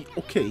said she'd be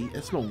okay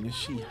as long as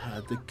she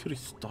had the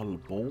crystal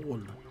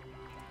ball.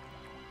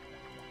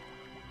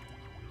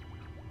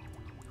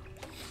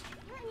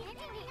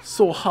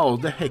 So how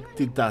the heck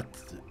did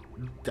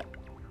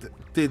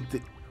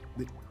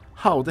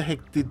how the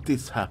heck did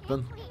this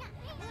happen?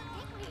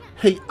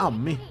 Hey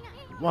Ami,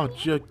 why'd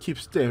you keep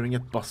staring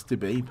at Busty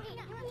babe?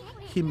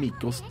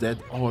 Himiko's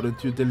dead,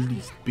 aren't you the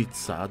least bit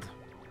sad?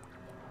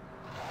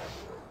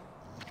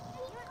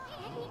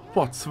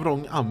 What's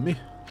wrong, Ami?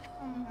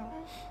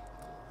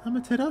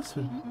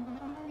 Amaterasu,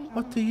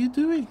 what are you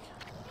doing?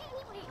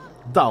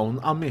 Down,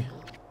 Ami.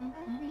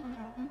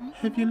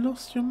 Have you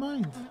lost your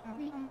mind?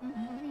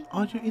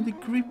 Are you in the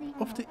grip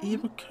of the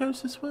evil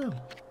curse as well?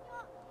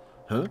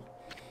 Huh?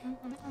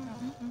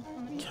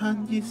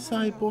 Kanji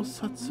Saibo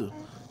Satsu,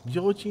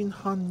 Yojin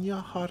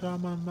Hanya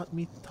Harama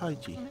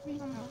Mitaiji,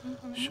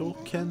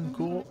 Shoken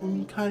Go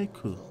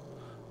Unkaiku,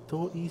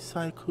 Doi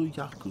Saiku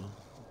Yaku.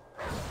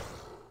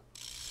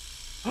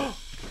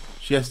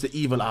 She has the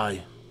evil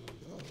eye.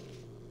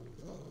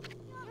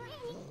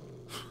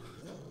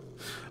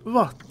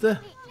 What the?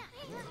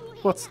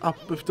 What's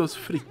up with those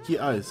freaky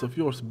eyes of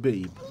yours,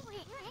 babe?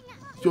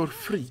 You're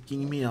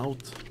freaking me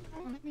out.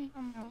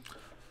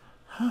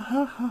 Ha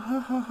ha ha ha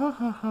ha ha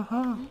ha ha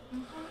ha.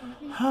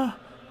 Ha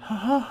ha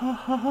ha ha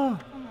ha ha.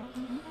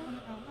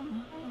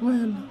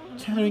 Well,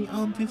 carrying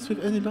on this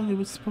with any longer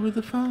will spoil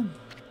the fun.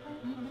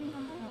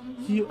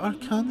 You are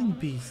cunning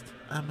beast,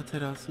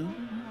 Amaterasu.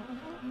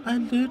 I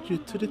lured you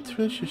to the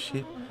treasure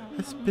ship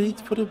as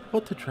bait for the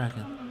water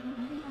dragon.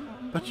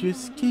 But you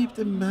escaped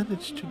and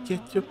managed to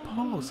get your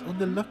paws on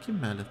the lucky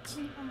mallet.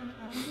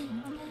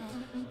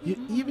 You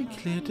even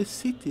cleared the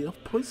city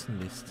of poison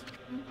mist.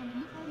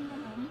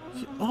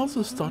 You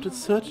also started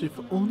searching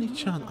for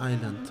Onichan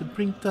Island to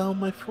bring down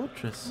my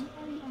fortress.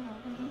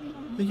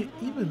 And you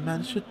even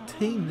managed to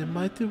tame the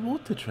mighty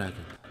water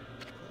dragon.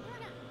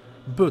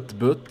 But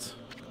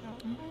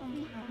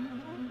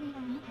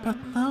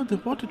now the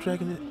water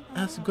dragon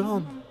has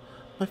gone.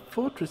 My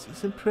fortress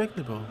is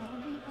impregnable.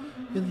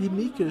 And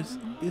Himiko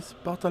is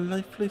but a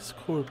lifeless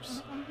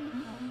corpse.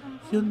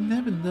 You'll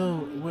never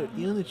know where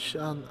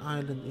Onichan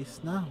Island is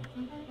now.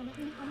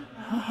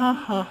 Ha ha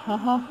ha ha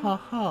ha ha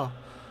ha.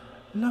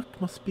 Luck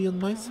must be on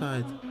my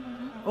side.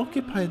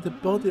 Occupying the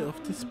body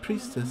of this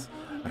priestess,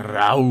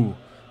 Rao,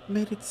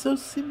 made it so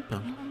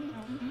simple.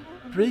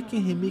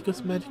 Breaking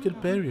Himiko's magical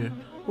barrier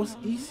was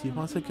easy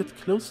once I got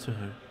close to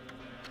her.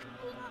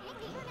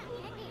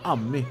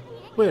 Ami,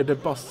 where the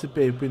busty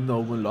babe we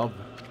know and love.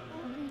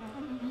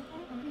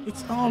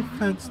 It's all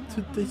thanks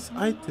to this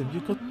item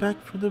you got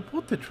back from the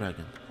water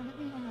dragon.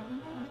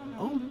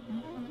 All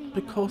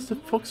because the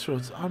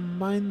foxrods are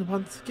mine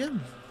once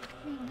again.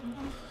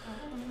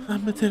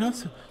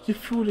 Amaterasu, you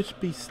foolish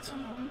beast.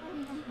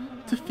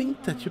 To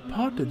think that you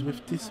parted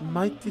with this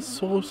mighty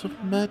source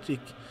of magic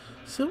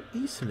so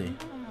easily.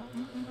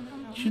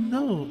 You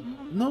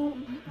know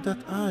that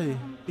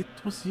it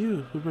was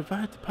you who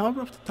revived the power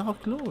of the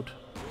Dark Lord.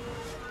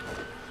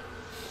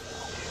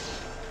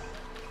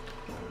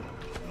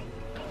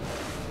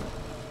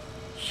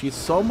 She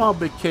somehow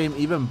became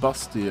even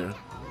bustier.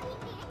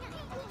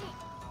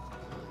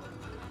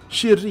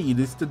 She really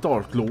is the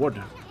Dark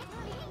Lord,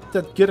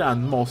 that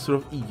grandmaster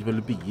of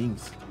evil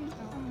beings.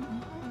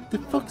 The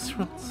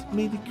foxrods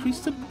made the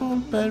crystal ball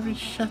barrier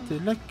shatter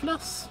like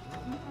glass.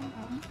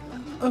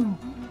 Oh,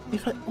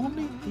 if I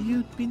only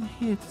you'd been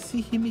here to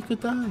see Himiko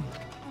die.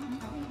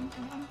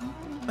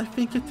 I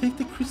think I'd take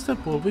the crystal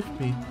ball with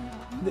me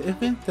in the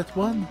event that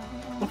one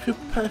of your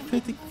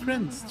pathetic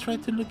friends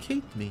tried to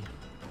locate me.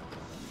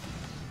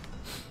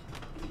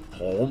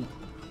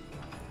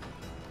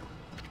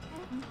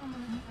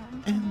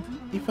 And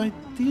if I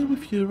deal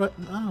with you right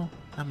now,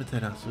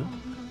 Amaterasu,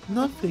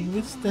 nothing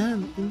will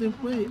stand in the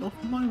way of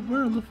my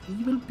world of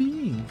evil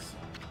beings.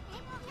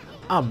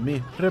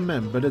 Ami,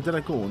 remember the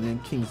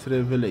Dragonian King's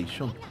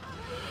revelation?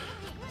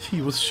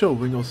 He was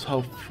showing us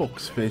how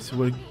Foxface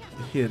were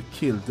here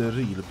killed the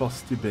real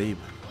busty babe.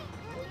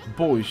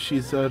 Boy,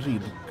 she's a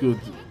real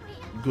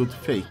good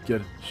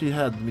faker. She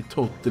had me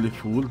totally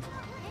fooled.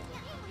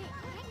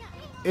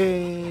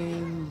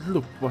 And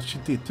look what she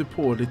did to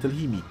poor little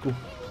Himiko.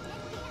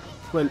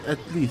 Well, at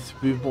least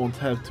we won't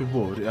have to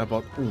worry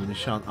about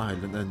Onichan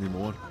Island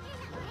anymore.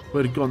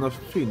 We're gonna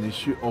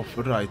finish you off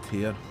right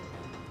here.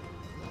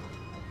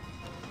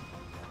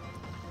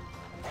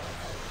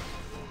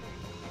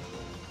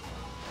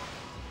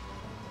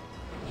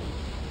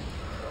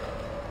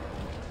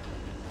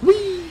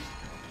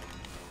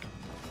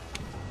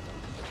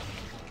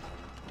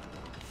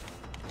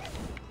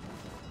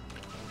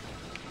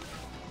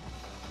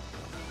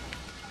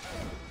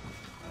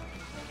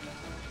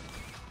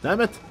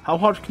 Damn it! How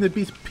hard can it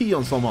be to pee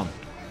on someone?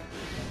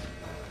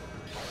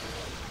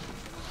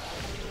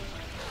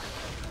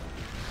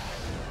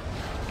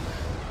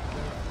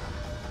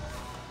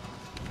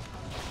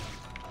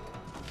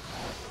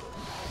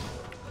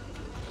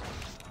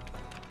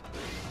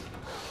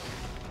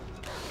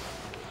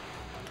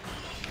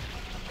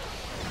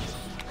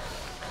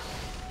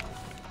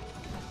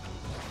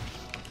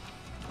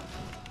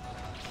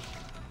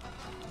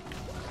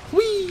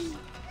 Whee!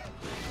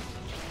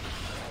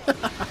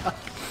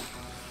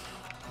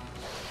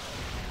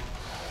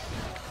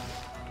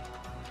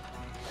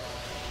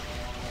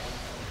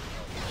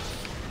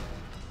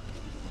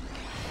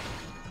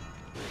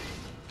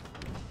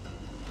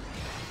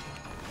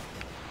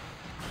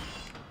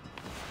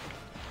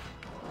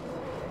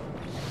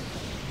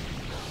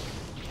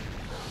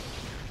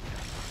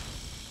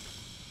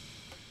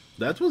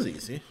 That was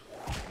easy.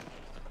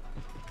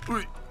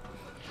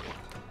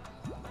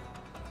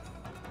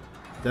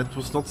 That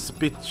was not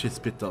spit she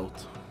spit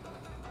out.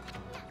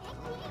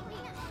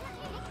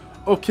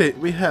 Okay,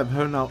 we have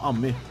her now,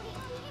 Ami.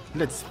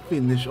 Let's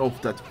finish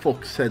off that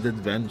fox-headed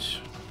wench.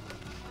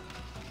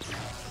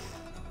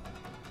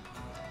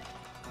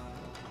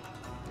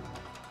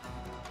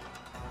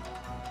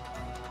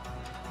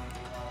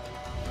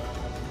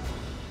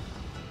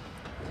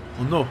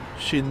 Oh no,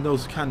 she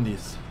knows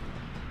candies.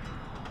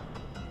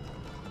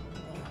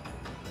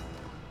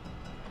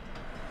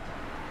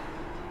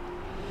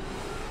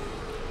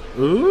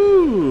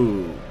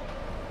 Ooh.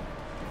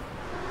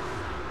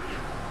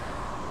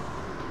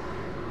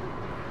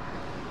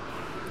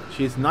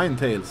 She's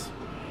Ninetales.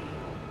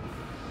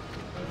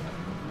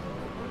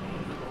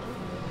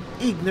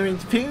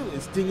 Ignorant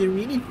fools, do you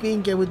really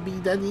think I would be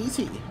that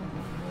easy?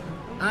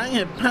 I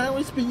have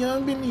powers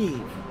beyond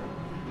belief.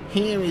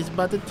 Here is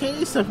but a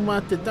taste of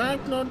what the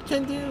Dark Lord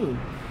can do.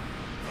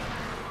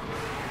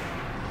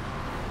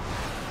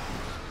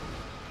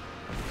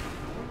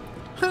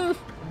 Huh?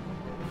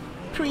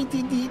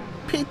 Pretty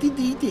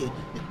deity,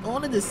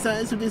 only the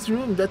size of this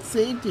room that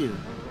saved you.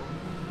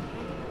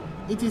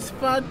 It is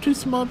far too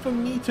small for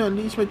me to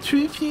unleash my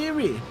true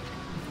fury.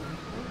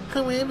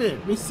 However,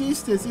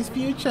 resistance is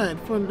futile,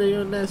 for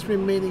your last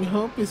remaining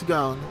hope is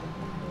gone.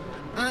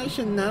 I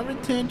shall now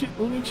return to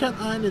Unichan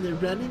Island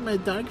and rally my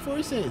dark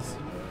forces.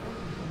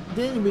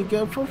 Then we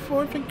go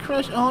forth and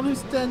crush all who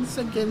stands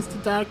against the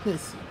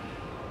darkness.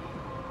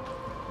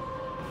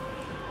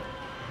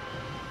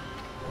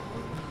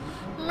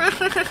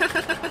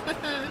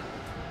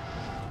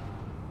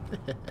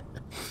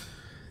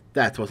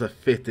 That was a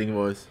fitting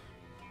voice.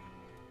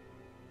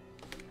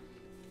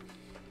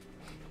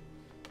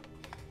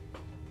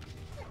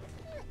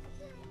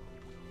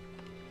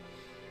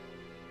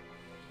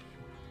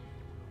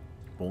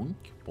 Boink,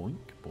 boink,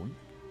 boink.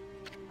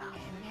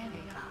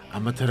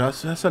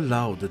 Amaterasu has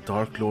allowed the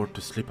Dark Lord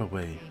to slip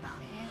away.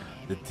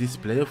 The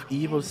display of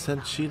evil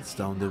sent chills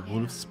down the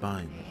wolf's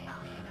spine.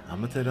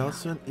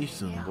 Amaterasu and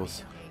Izun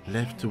was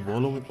left to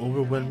wallow in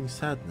overwhelming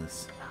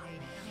sadness.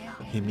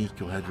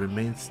 Himiko had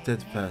remained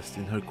steadfast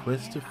in her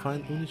quest to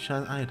find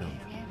Unichan Island.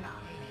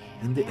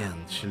 In the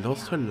end, she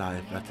lost her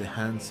life at the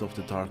hands of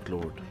the Dark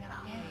Lord.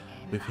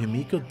 With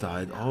Himiko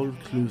died, all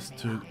clues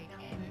to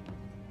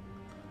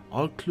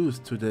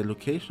the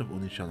location of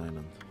Unichan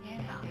Island.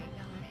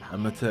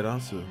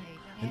 Amaterasu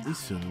and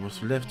Izun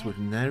was left with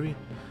nary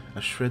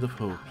a shred of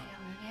hope.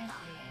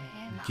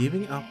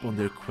 Giving up on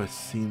their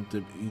quest seemed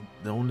to be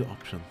the only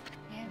option.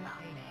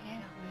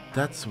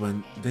 That's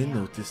when they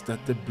noticed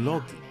that the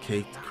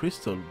blood-caked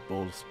crystal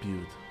ball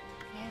spewed,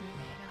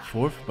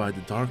 forth by the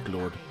Dark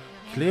Lord,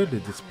 clearly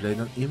displayed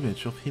an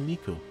image of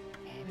Himiko.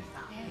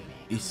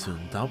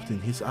 Izun, doubt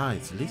in his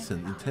eyes,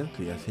 listened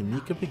intently as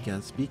Himiko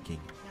began speaking.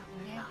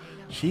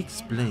 She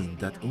explained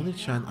that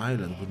Unichan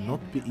Island would not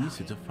be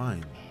easy to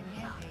find,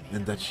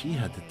 and that she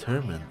had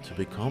determined to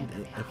become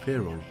a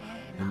pharaoh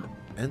and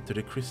enter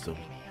the crystal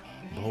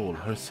ball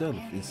herself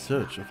in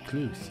search of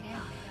clues.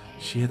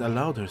 She had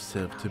allowed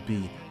herself to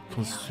be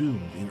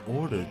consumed in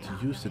order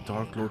to use the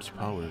Dark Lord's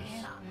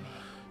powers.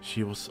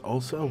 She was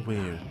also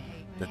aware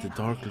that the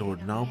Dark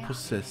Lord now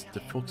possessed the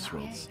fox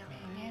rods.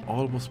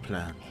 All was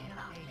planned.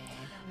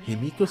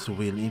 Himiko's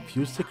will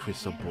infused the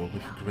crystal ball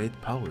with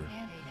great power.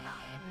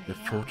 The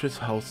fortress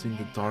housing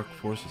the dark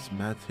forces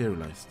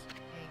materialized.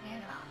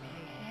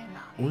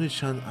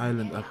 Unichan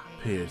Island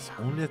appears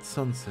only at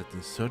sunset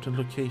in certain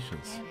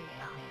locations.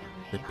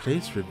 The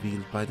place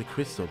revealed by the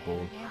crystal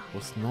ball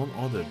was none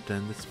other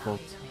than the spot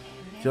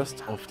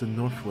just off the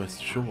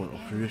northwest shore of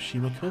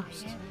Hiroshima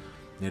coast,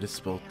 near the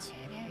spot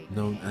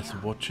known as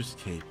Watcher's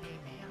Cape.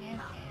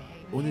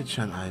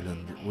 Unichan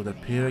Island would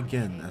appear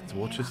again at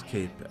Watcher's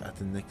Cape at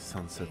the next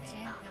sunset.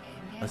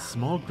 A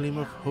small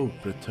glimmer of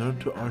hope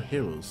returned to our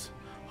heroes'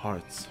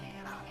 hearts.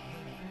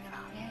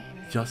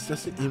 Just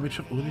as the image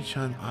of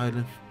Unichan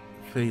Island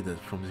faded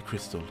from the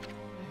crystal,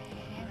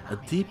 a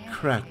deep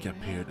crack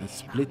appeared and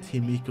split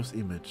Himiko's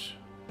image.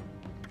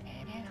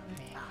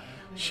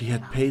 She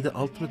had paid the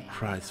ultimate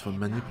price for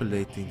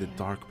manipulating the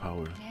dark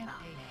power.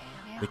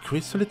 The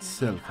crystal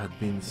itself had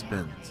been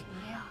spent,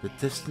 The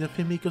destiny of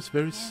Himiko's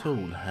very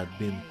soul had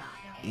been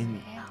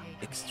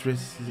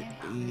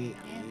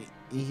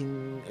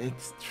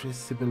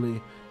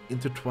inextricably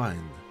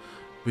intertwined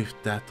with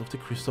that of the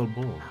crystal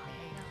ball.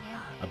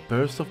 A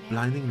burst of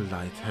blinding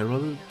light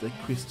heralded the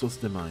crystal's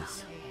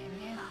demise.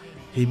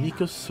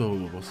 Himiko's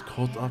soul was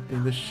caught up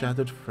in the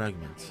shattered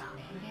fragments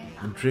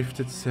and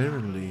drifted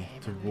serenely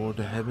toward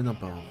the heaven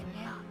above,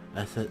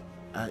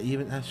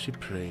 even as she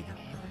prayed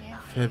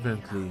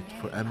fervently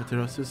for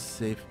Amaterasu's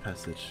safe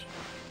passage.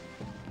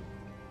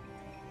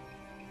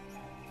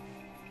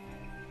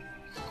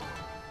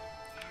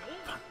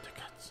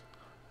 Thundercats.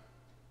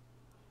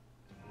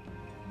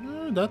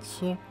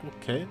 That's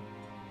okay.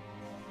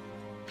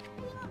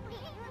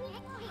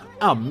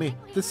 Ami,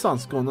 the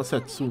sun's gonna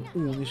set soon.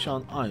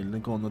 Oni-chan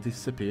Island gonna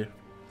disappear.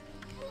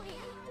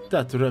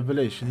 That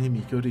revelation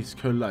Himiko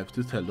risked her life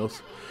to tell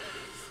us.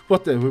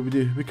 Whatever we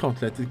do, we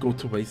can't let it go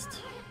to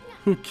waste.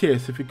 Who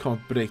cares if we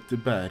can't break the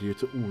barrier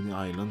to Oni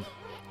Island?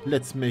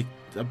 Let's make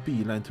a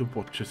beeline to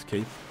Watcher's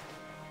Cape.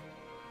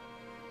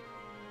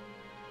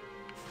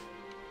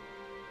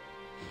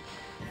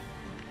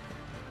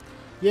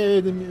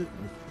 Yeah,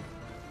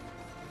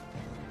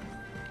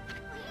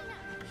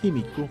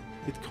 Himiko,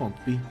 it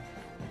can't be.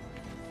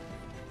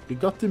 We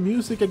got the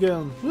music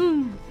again.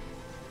 Woo!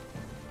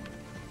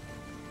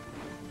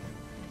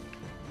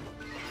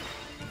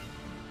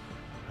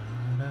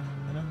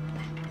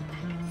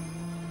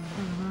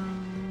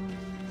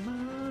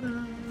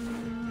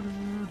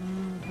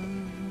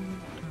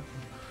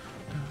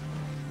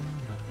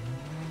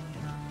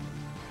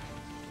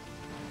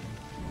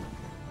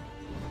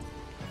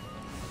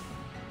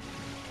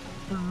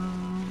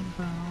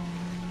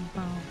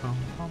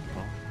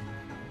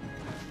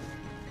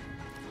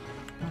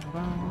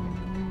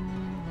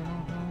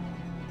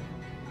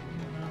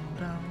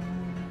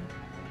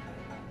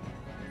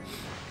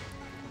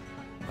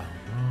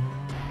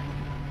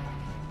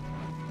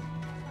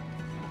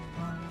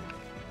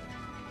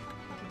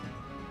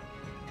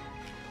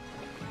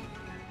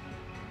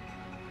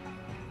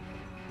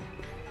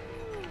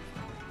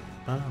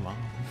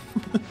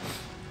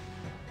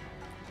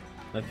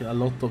 Like a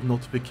lot of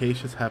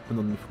notifications happen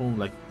on the phone,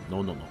 like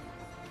no.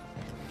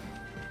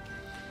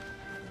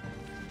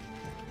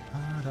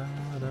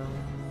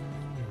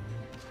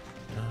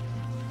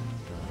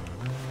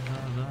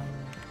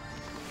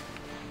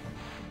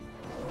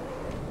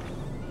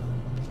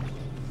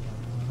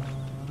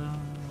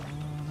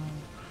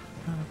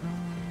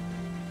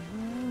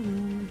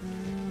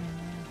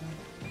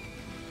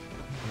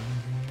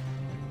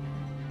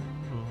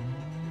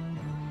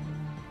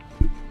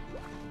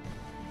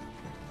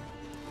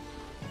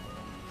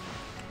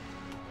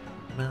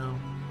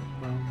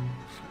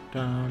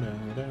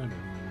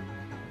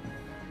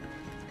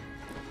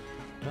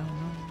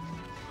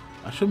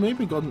 I should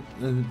maybe go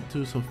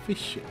do some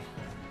fishing.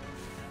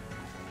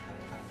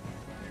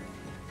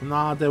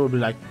 Nah, they will be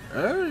like,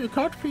 oh, you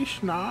can't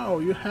fish now,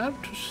 you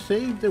have to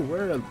save the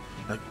world.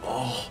 Like,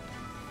 oh,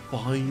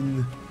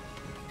 fine.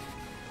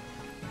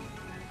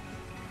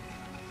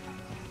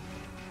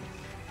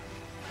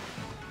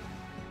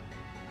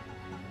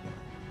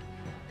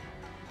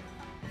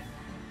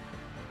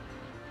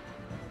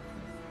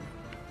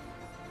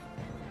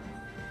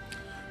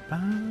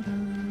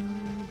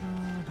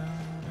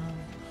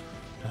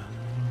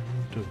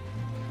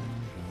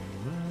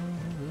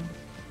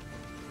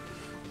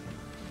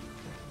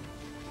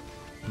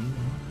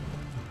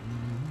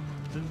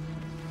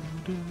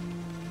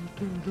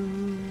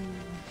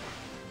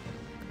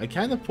 I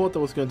kind of thought I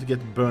was going to get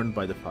burned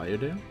by the fire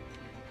there.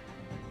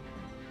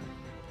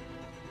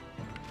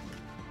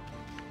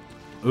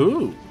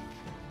 Ooh!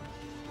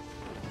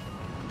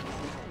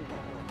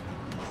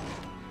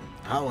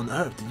 How on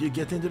earth did you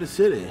get into the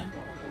city?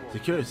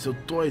 Security so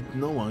tight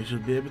no one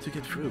should be able to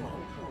get through.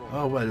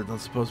 Oh well, I don't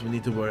suppose we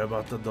need to worry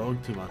about the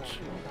dog too much.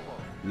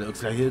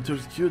 Looks like it too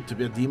cute to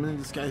be a demon in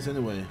disguise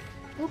anyway.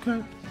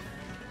 Okay.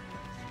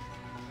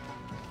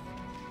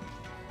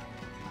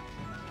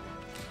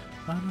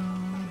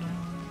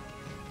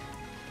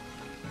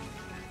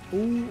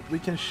 Oh, we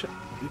can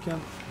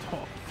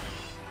talk.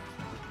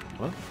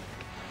 What?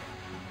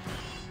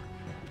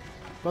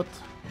 But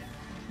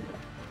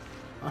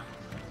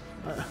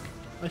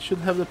I should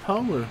have the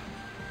power.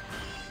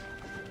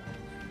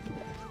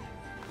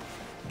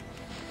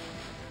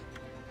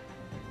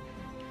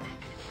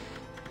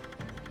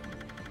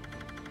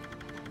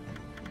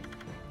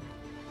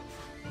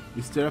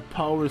 Is there a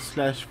power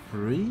slash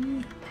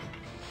free?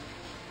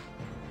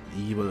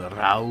 Evil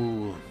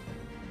Rao.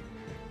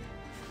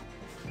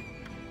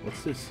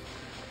 What's this?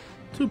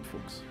 Tube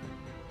Fox.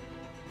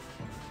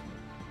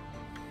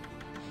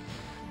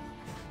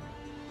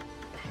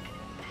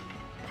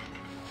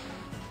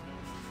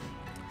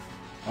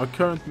 Our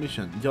current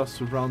mission,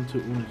 just run to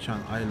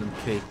Unichan Island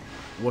Cape,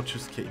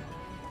 Watcher's Cape.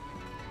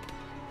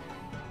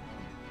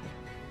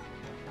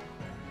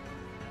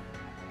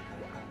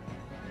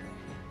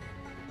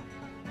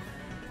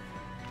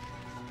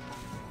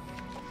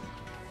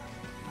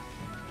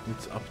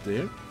 It's up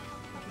there.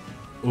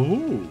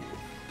 Oh,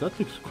 that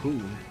looks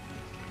cool.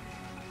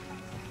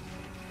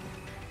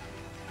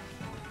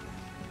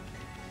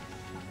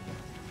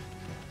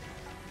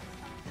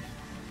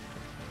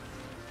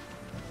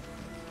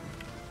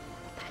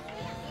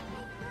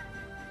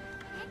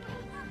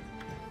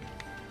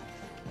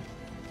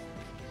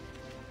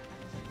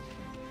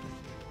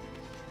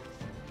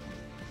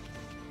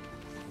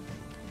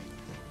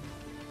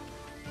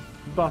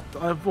 but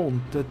I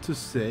wanted to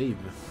save.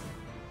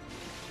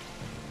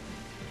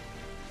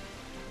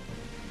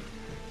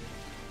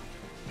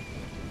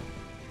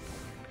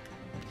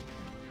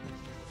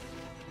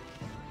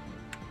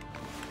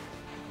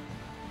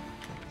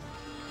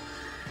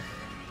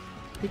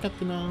 Pick up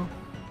the now.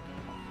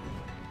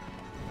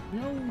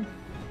 No.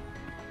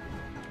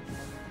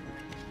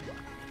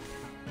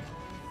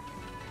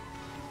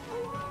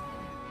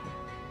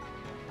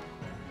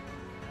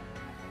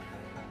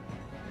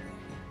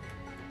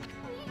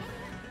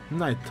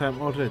 Nighttime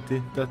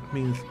already. That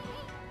means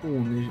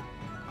Oni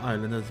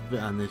Island has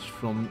vanished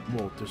from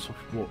waters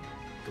of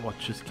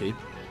Watcher's Cape.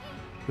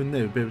 We'll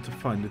never be able to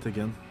find it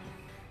again.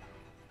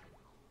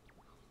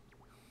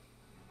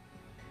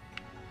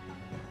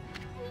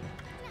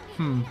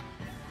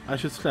 I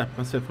should slap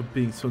myself for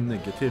being so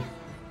negative.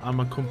 I'm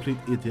a complete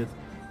idiot.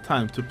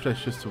 Time too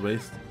precious to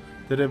waste.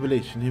 The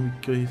revelation he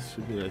goes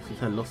to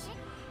tell us.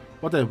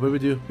 Whatever we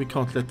do, we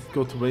can't let it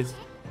go to waste.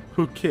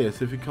 Who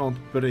cares if we can't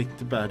break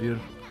the barrier?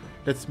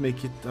 Let's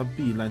make it a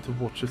beeline to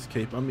Watcher's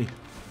Cape on me.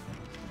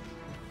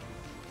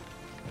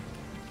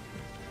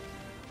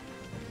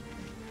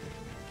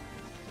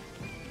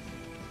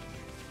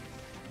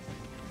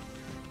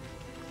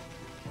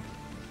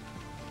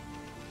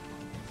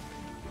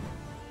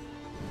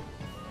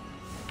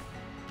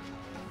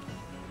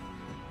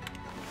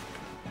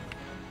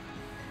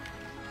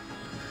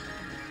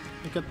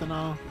 Pick up the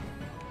now.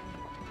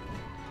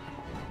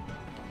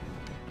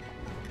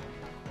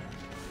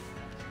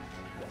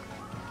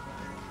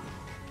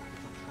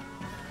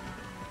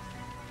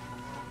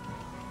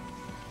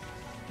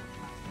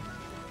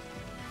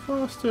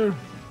 Faster.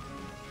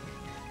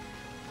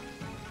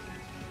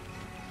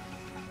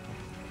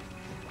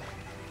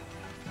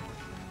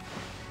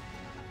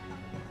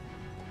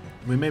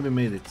 We maybe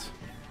made it.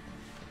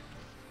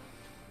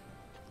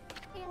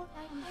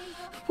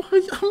 Why,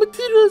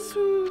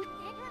 Amaterasu?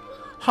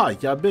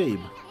 Hiya, babe.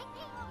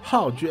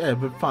 How'd you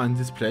ever find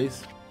this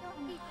place?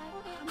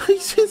 I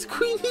sense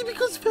Queenie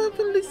because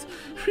families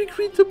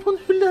regret upon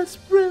her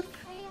last breath.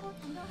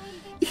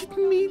 It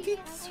made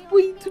its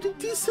way to the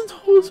distant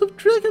halls of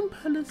Dragon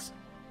Palace.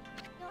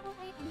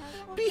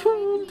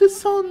 Behold the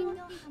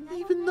sun,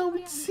 even now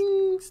it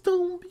sinks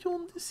down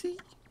beyond the sea.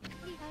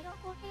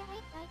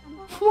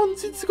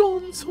 Once it's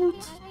gone, so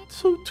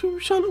too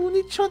shall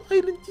Onichan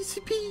Island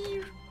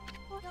disappear.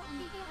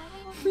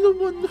 No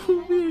one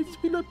knows where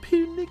it will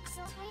appear next.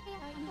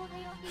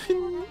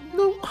 And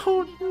no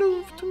hard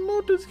knows to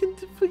mortals can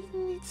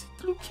define its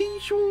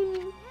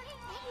location.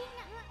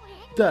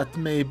 That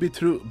may be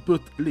true,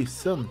 but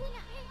listen.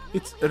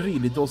 It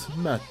really doesn't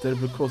matter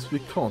because we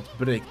can't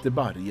break the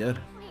barrier.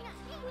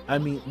 I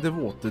mean, the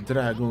water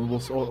dragon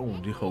was our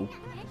only hope,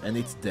 and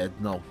it's dead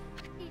now.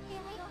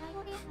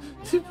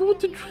 The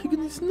water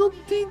dragon is not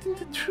dead in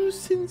the true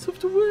sense of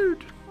the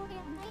word.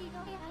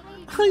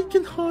 I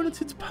can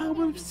harness its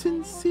power with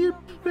sincere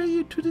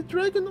prayer to the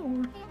dragon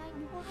orb.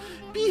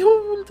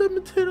 Behold,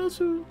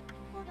 Amaterasu!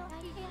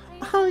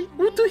 I,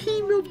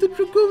 Ōkami of the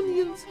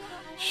Dragonians,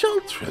 shall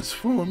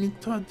transform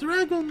into a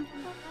dragon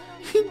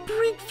and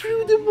break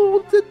through the wall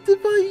that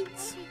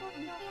divides.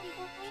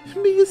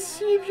 May I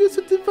serve you as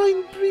a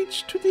divine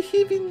bridge to the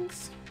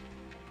heavens.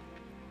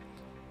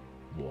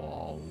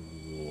 Wow.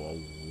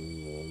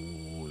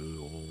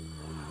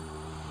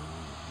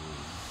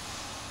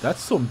 That's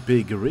some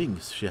big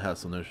rings she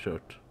has on her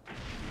shirt.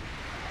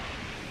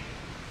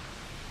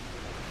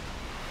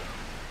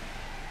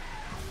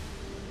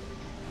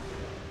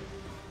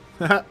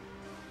 Haha.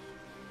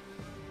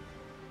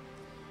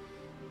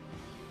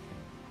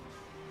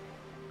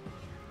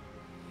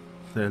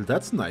 Well,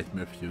 that's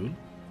nightmare fuel.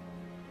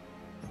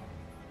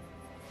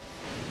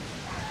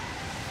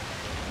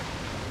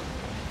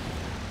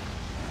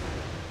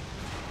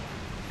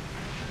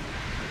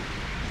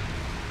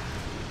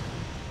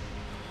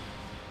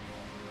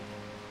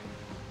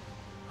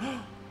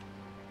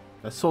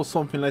 I saw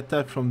something like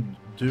that from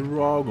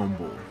Dragon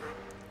Ball.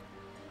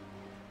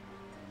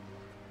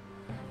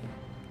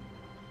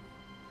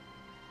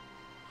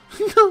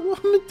 Now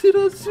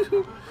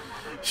Amaterasu,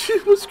 she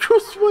was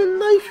crossed my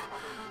life,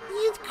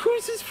 yet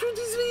courses through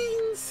these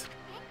veins.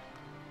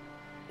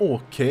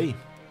 Okay.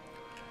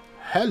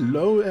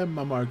 Hello,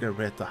 Emma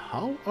Margareta.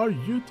 How are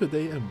you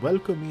today? And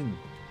welcome in.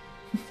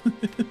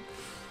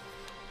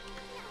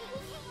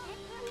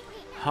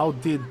 How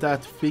did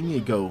that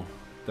thingy go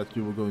that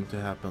you were going to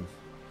happen?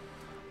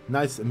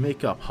 Nice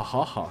makeup,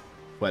 hahaha.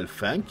 Well,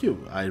 thank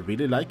you. I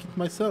really like it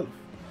myself.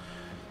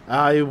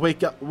 I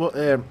wake up.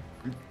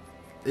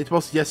 It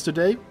was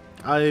yesterday.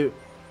 I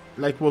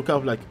woke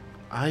up like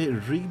I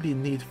really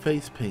need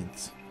face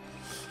paints.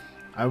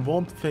 I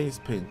want face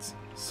paints.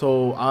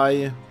 So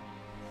I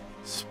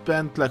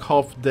spent like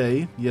half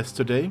day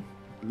yesterday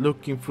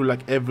looking through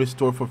like every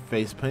store for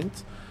face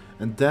paint,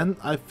 and then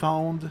I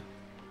found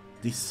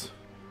this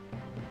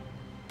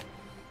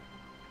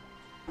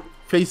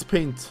face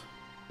paint.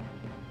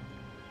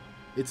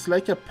 It's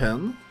like a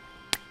pen,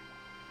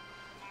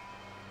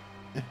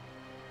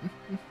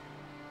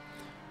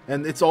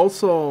 and it's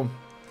also,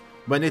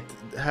 when it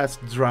has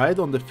dried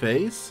on the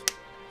face,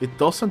 it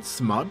doesn't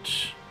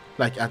smudge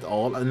like at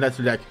all unless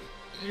you like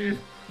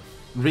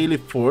really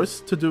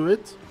forced to do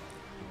it,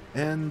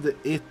 and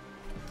it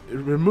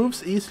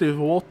removes easily with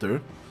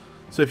water.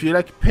 So if you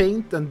like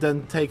paint and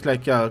then take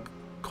like a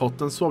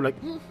cotton swab,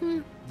 like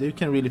then you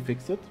can really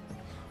fix it.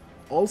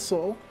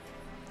 Also,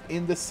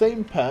 in the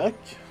same pack,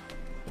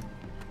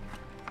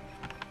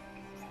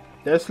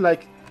 there's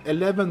like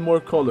 11 more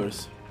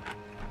colors.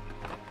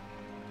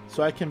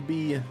 So I can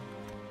be...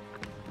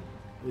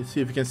 Let's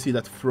see if you can see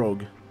that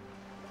frog.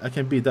 I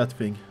can be that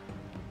thing.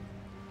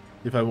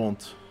 If I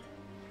want.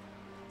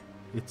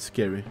 It's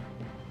scary.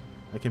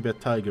 I can be a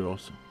tiger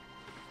also.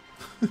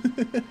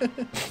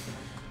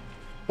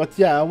 But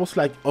yeah, I was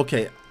like,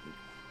 okay,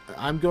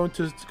 I'm going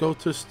to go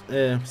to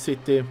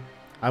city.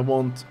 I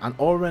want an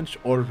orange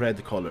or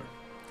red color.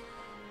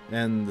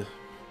 And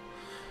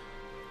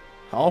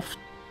after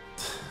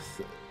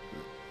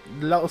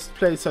last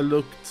place I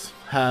looked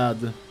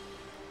had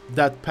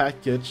that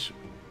package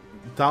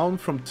down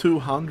from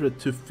 200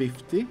 to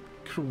 50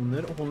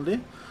 kronor only. I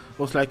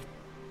was like,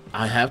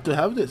 I have to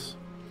have this.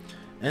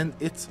 And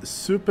it's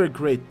super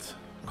great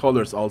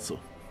colors also.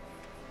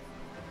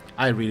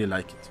 I really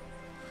like it.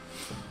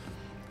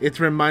 It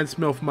reminds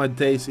me of my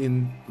days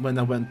in when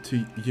I went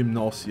to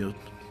gymnasiet.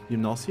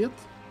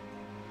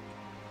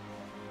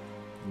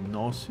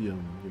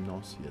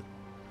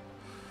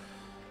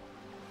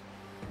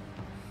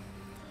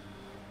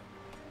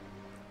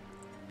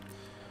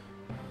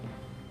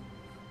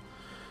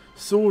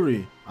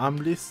 Sorry, I'm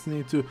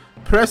listening to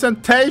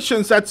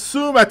presentations at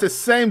Zoom at the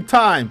same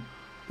time.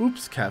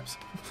 Oops, caps.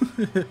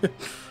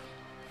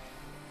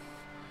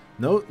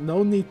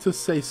 No need to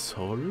say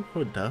sorry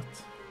for that.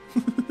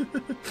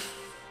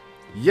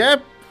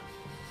 Yep.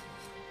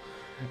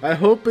 I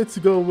hope it's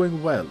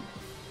going well.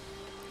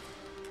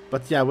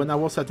 But yeah, when I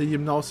was at the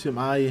gymnasium,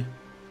 I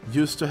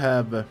used to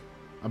have a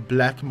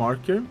black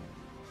marker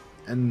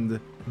and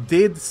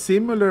did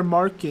similar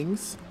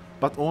markings,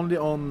 but only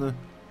on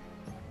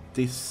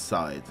this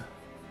side,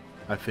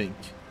 I think.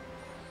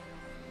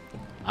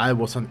 I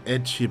was an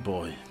edgy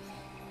boy.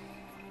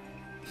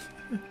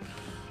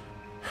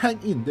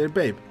 Hang in there,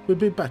 babe. We'll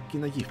be back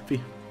in a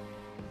jiffy.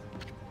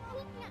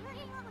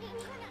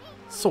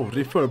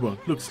 Sorry, Furbo.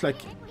 Looks like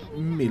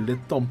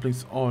millet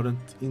dumplings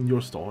aren't in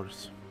your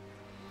stars.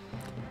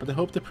 But I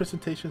hope the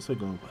presentations are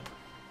going well.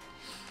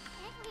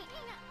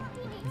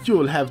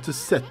 You'll have to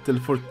settle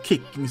for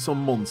kicking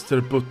some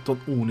monster butt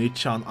on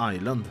Oni-chan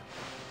Island.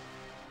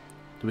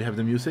 Do we have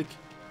the music?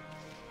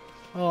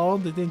 Oh,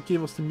 they didn't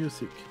give us the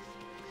music.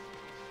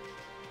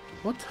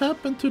 What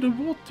happened to the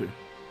water?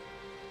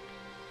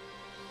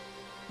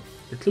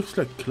 It looks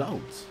like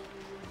clouds.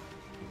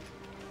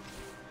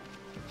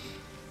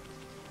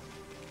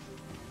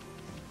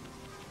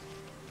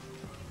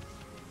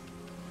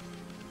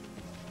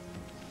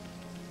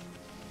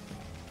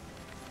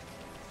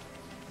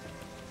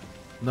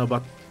 No,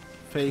 but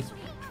face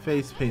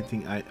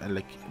painting I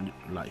like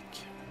a lot.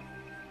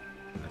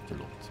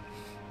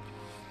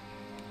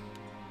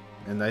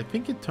 And I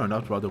think it turned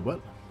out rather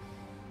well.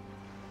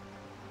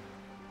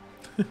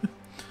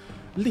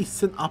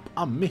 Listen up,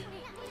 Ami.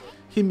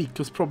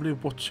 Himiko's probably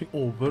watching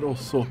over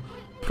us, so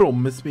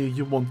promise me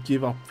you won't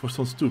give up for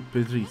some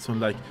stupid reason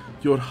like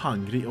you're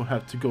hungry or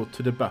have to go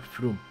to the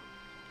bathroom.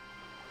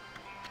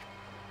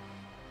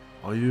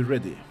 Are you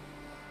ready?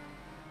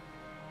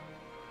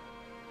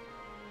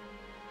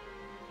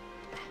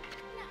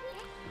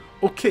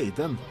 Okay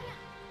then,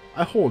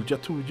 I hold you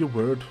to your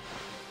word.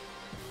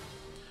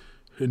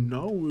 And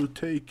now we'll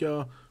take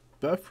a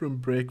bathroom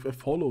break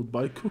followed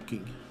by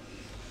cooking.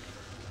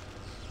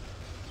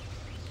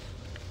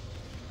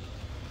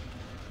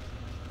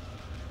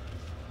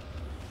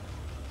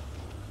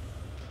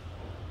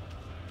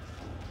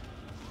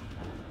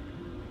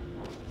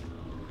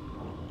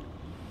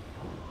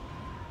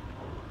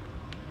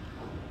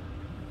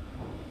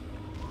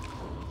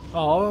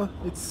 Oh,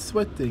 it's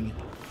sweating.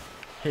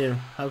 Here,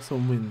 have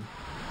some wind.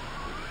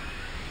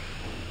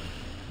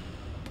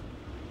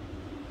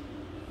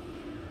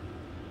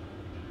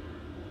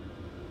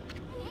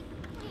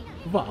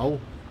 Wow,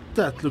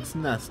 that looks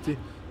nasty.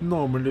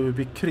 Normally it would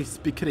be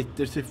crispy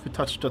critters if we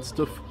touch that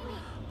stuff.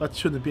 That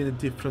shouldn't be any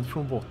different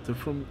from water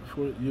for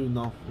you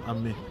now,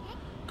 Ami.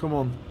 Come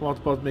on, what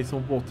about make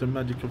some water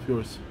magic of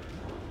yours?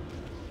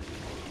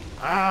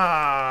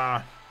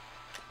 Ah!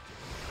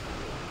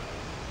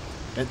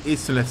 And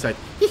Isola's like,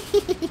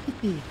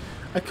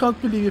 I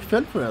can't believe you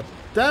fell for that.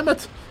 Damn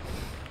it!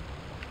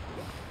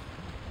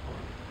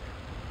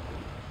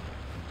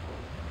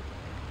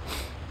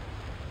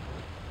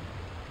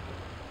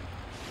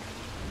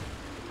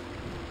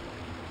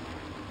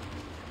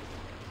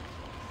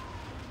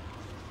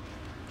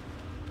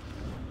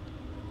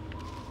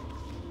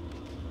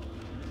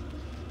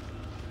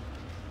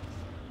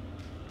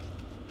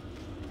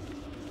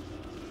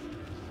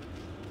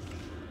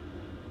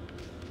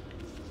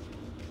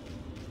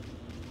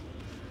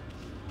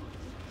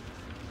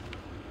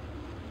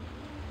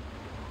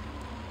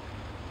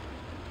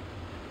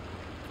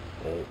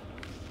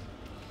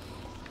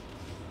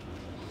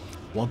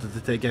 Wanted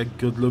to take a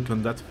good look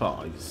on that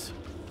fox.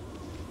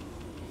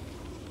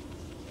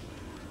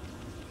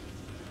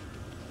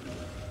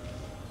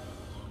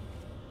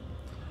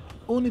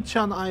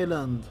 Onichan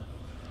Island.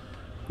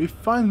 We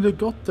finally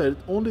got there. It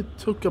only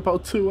took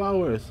about 2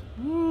 hours.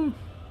 Woo.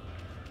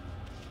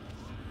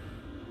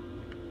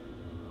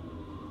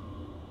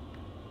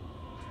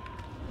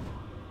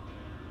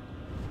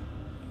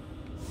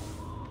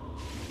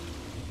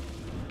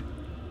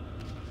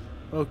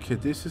 Okay,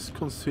 this is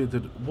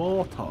considered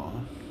water.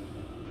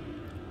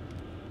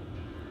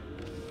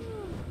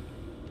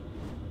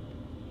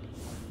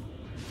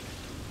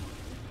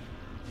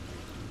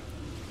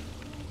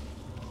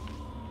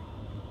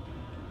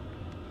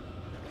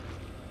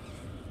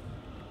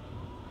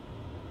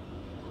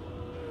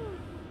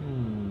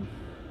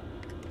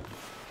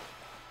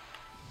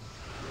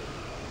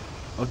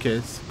 Okay,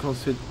 it's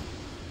considered.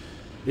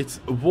 It's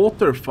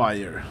water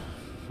fire.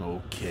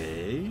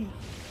 Okay.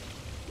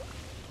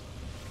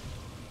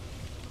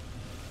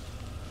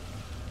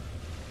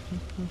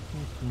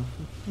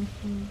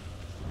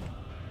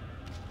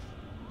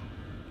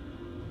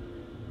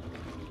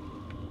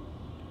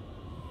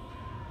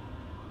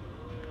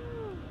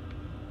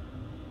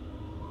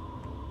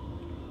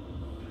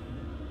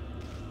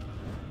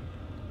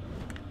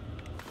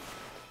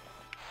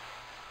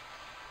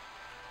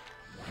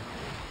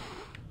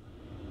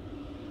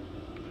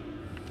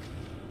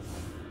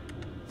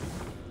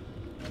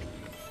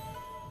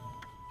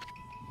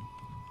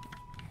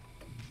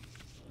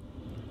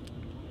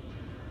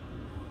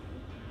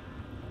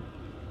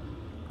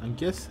 I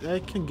guess I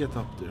can get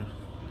up there.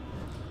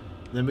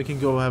 Then we can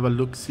go have a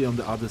look-see on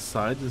the other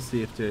side and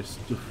see if there's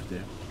stuff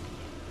there.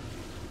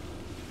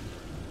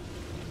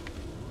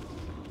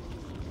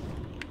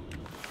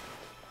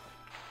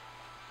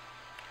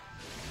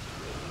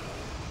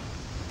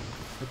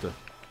 What the?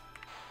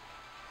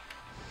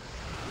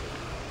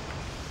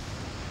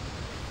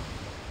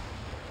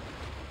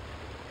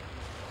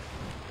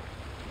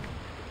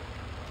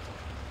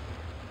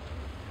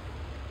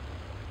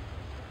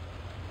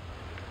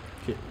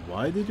 Okay,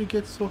 why did you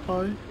get so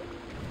high?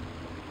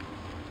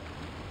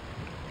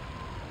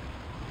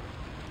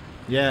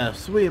 Yeah,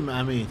 swim,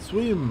 Amy,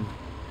 swim!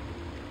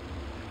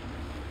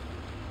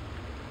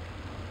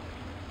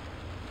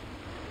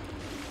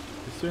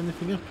 Is there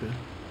anything up here?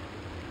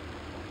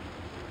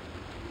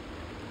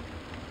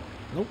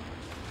 Nope.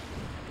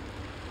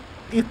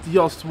 It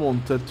just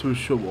wanted to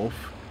show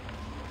off.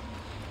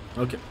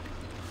 Okay.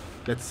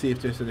 Let's see if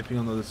there's anything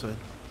on the other side.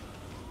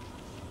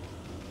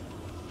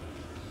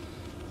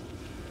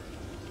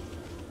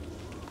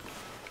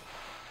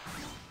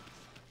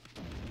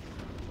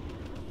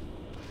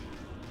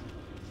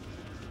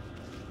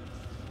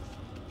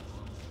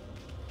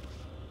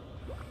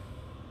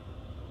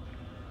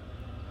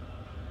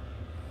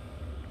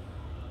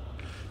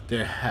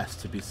 There has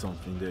to be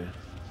something there.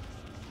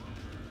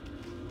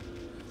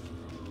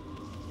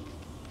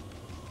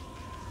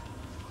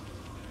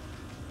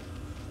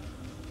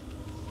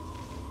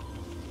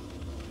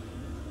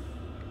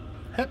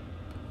 Hep.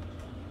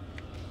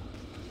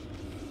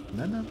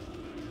 No.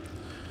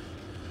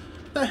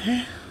 The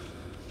heck?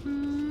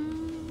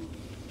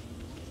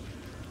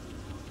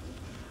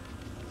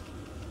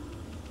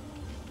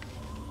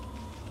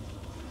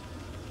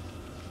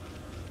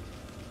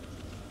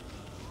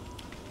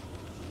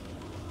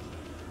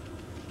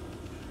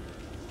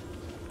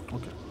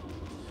 Okay.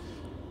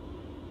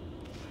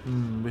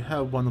 We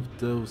have one of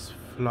those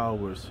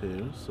flowers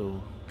here,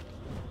 so...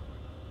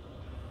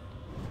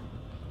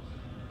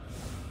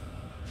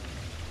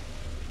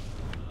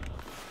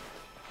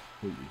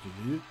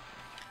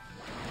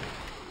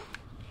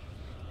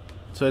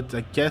 So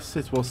I guess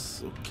it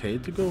was okay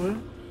to go here.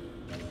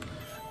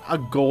 A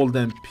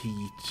golden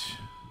peach.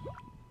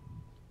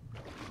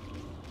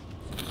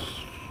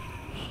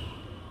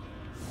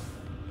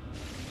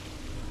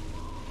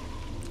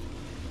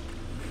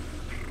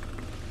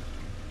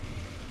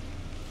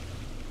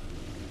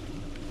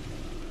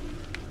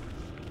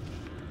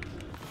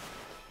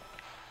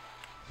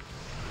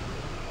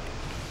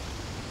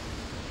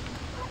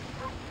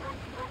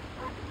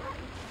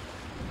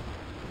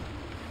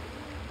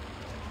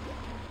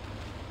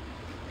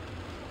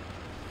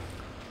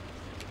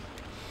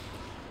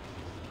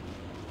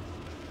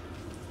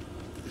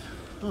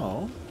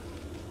 Oh.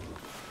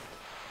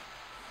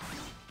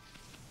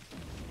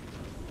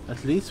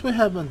 At least we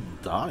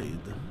haven't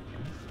died.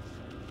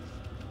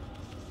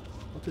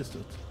 What is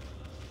that?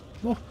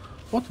 No,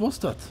 what was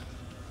that?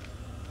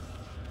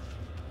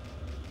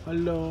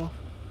 Hello?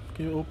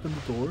 Can you open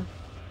the door?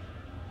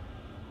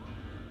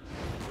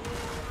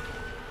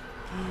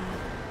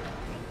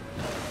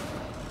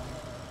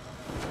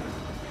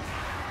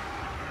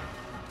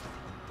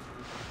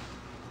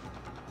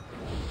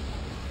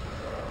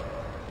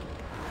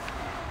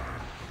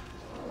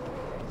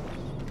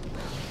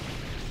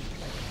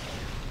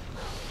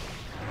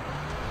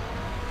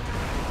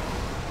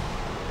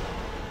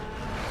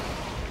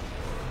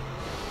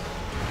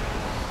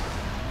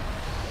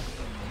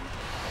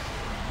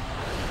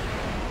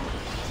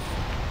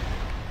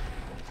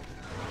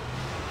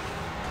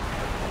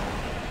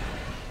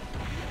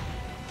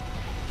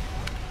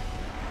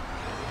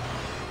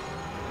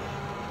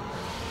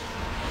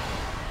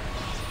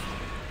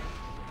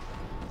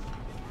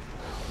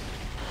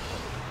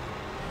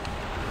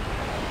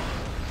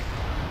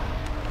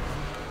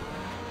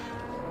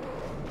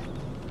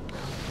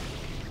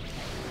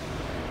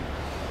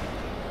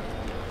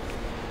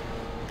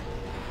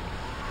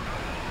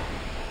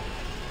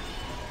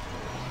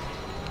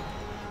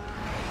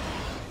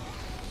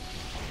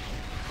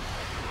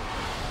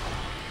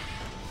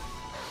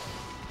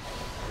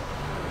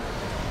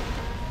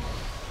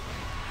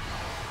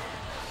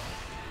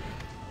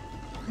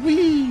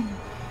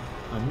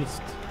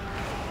 missed.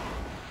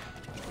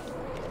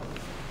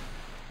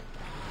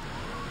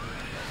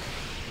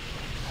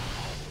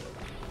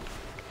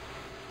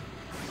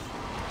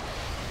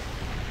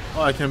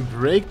 Oh, I can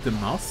break the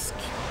mask.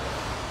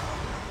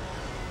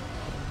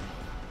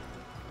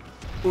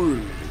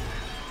 Ooh.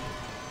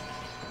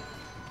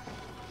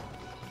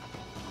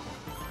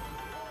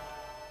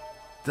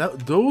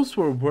 Those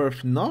were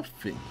worth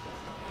nothing.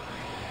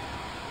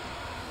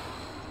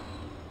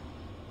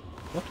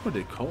 What were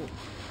they called?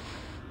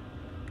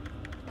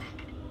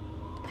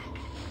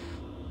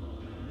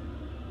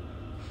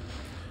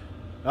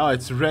 Oh,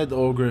 it's red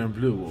ogre and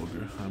blue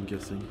ogre, I'm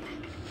guessing.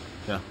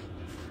 Yeah.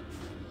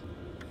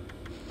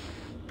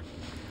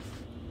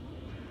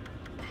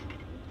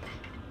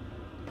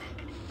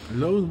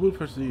 Lone wolf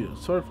versus you.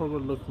 Sorry for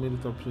what look made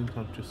it up in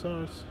top to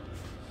stars.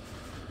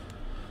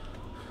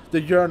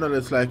 The journal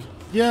is like,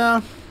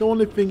 yeah, the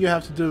only thing you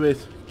have to do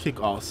is kick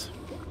ass.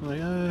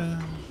 Like, I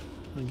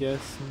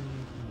guess.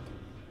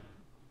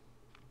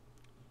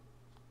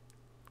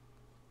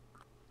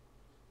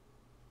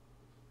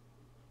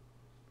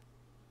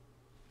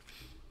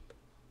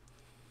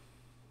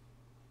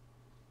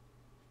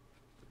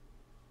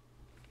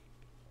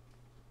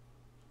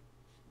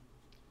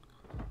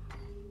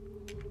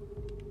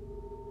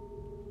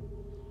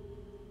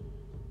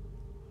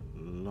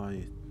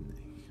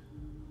 Lightning.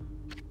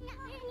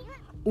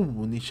 Oh,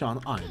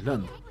 Nishan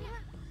Island.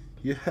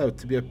 You have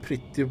to be a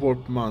pretty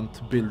warped man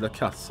to build a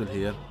castle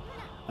here.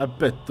 I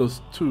bet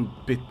those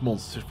 2-bit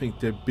monsters think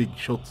they're big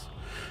shots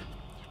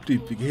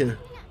sleeping here.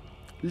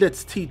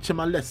 Let's teach them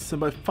a lesson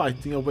by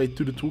fighting our way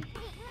to the top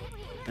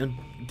and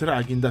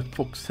dragging that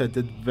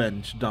fox-headed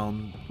wench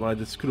down by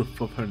the scruff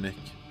of her neck.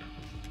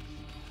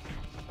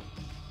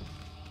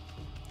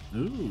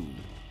 Ooh.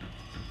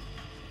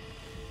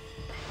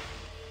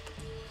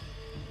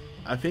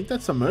 I think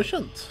that's a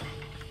merchant.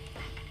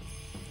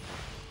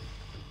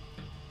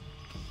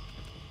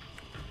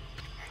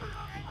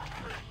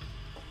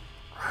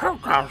 Who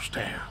goes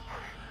there?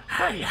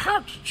 Hey, how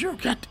did you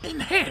get in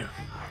here?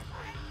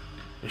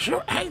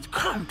 You ain't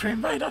come to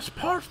invade us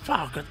poor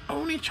folk at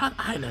Onichan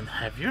Island,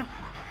 have you?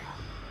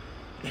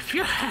 If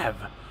you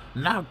have,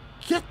 now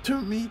get to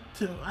me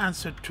to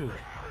answer to.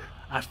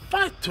 I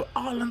fight to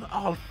all and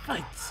all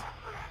fights.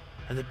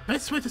 And the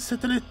best way to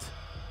settle it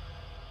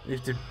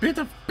is a bit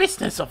of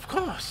business, of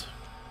course.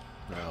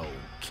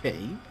 Okay.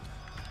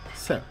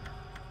 So.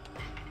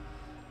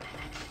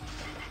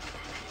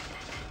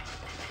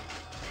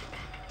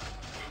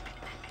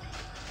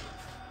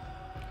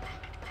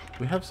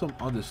 We have some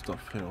other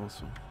stuff here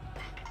also.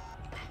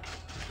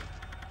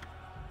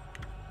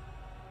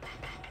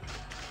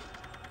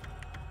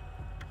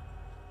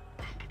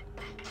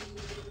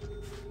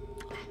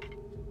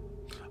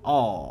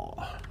 Oh,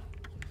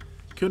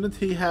 couldn't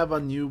he have a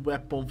new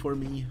weapon for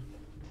me?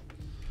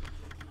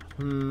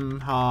 New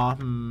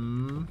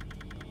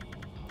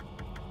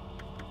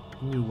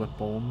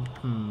weapon.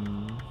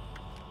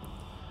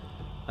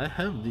 I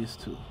have these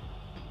two.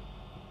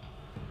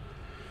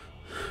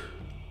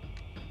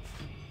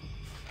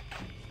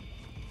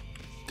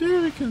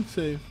 There we can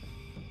say,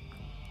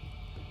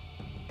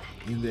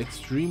 in the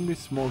extremely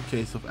small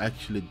case of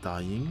actually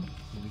dying,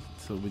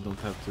 so we don't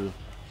have to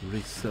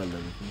resell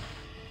everything.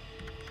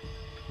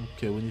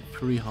 Okay, we need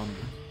 300.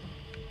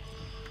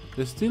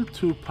 There's still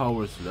 2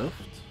 powers left.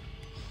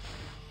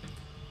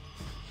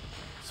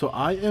 So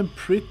I am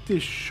pretty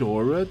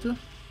sure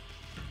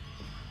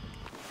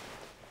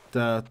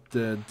that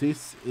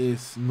this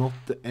is not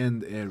the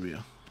end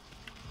area.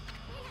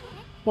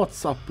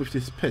 What's up with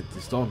this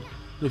pedestal?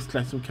 Looks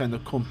like some kind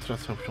of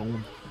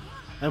contraption.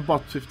 And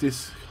what with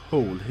this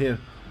hole here?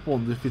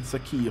 Wonder if it's a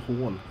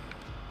keyhole.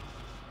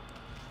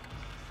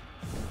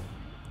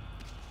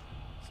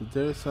 So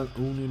there's an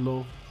Oni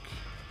lock.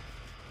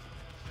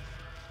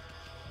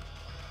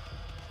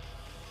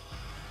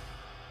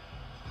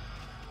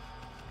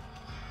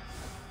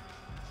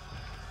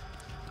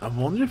 I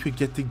wonder if you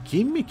get the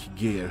gimmick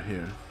gear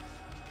here.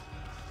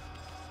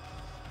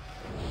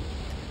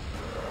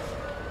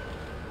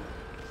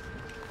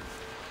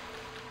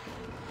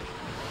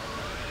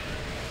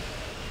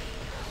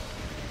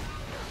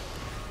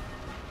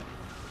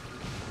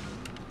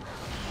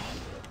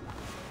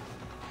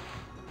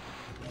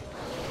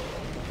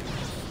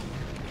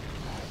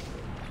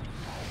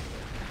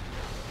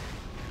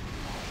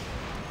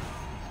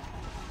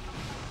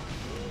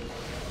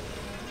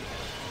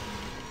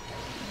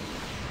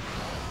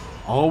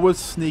 Always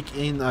sneak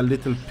in a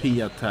little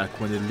P attack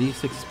when you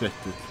least expect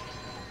it.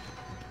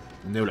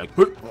 And they were like,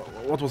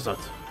 what was that?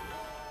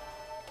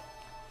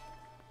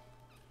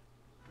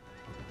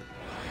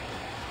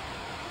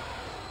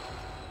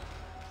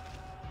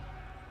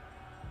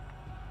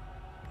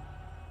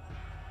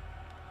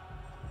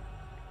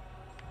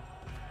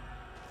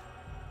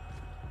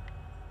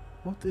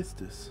 What is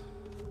this?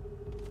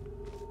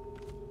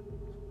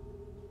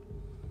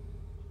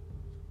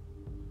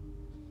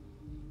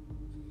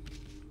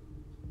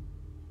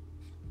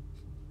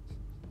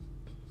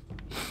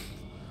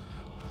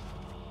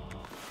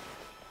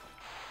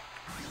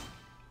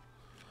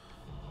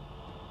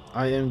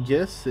 I am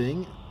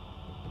guessing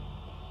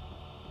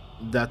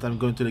that I'm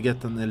going to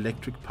get an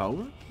electric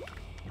power.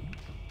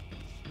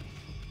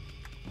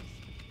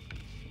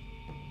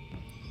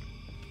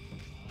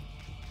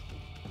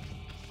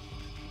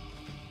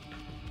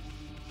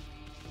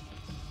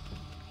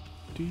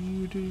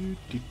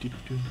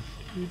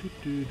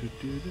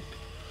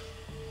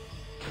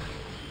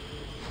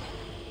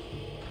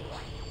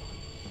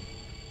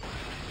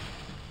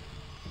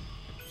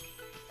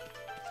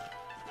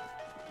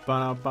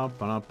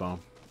 Ba-da-ba-ba-da-ba.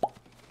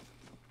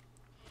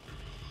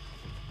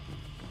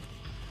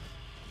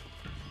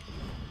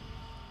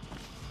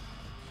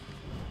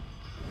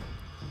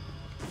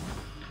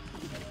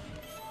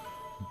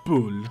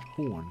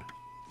 Bullhorn.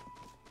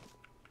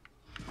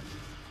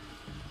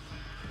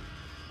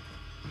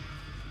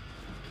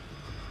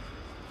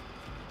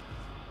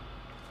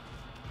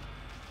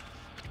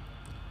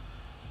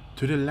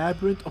 To the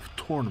Labyrinth of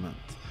Torment.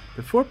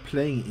 Before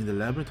playing in the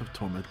Labyrinth of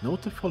Torment,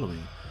 note the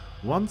following.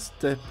 One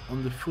step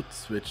on the foot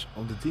switch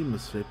of the demon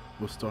slip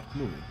will start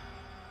moving.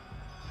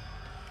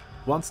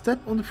 One step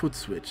on the foot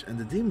switch and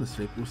the demon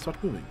slip will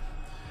start moving.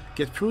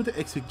 Get through the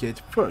exit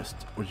gate first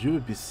or you will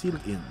be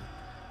sealed in.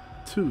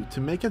 2. To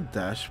make a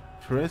dash,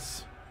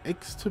 press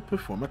X to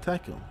perform a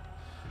tackle.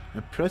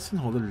 And press and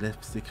hold the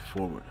left stick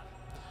forward.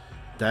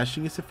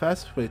 Dashing is the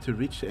fastest way to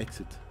reach the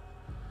exit.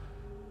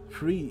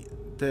 3.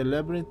 The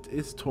Labyrinth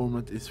is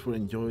Torment is for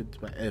enjoyed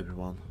by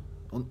everyone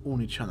on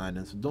Oni-chan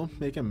Island, so don't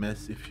make a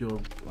mess if you're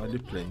while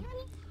playing.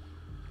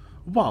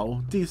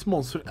 Wow, these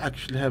monsters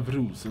actually have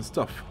rules and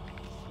stuff.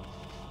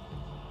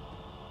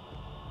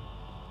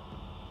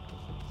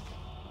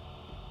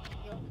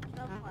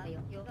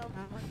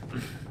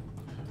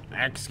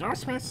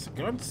 Excuse me,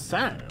 good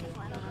sir.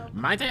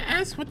 Might I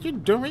ask what you're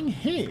doing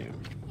here?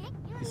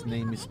 His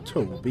name is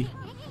Toby.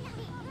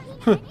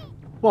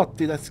 What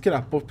did a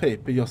scrap of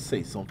paper just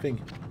say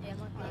something?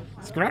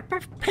 Scrap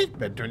of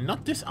paper, do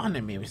not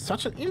dishonor me with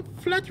such an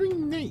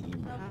unflattering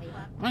name.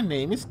 My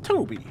name is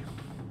Toby.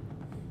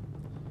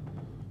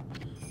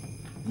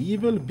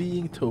 Evil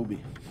being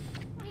Toby.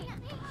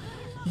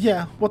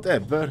 Yeah,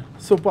 whatever.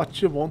 So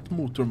what you want,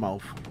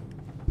 Motormouth?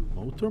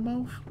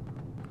 Motormouth?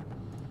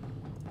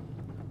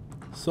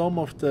 Some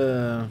of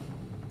the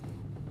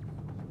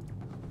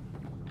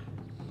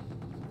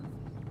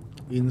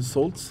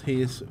insults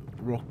he is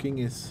rocking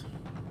is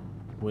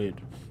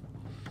weird.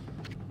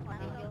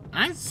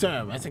 I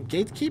serve as a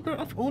gatekeeper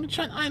of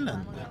Oni-chan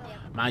Island.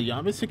 My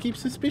job is to keep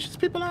suspicious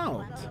people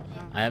out.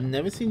 I have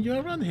never seen you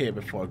around here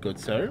before, good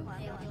sir.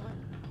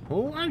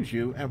 Who are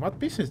you and what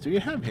business do you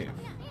have here?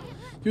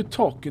 You're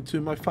talking to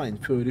my fine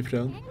furry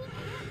friend.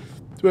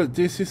 Well,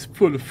 this is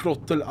full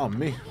throttle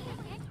Ami.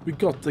 We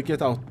got to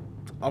get out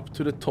up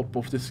to the top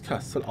of this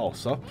castle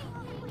ASAP.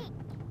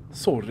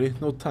 Sorry,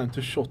 no time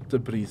to shot the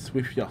breeze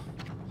with ya.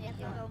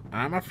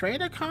 I'm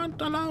afraid I can't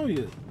allow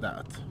you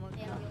that.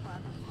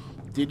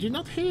 Did you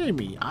not hear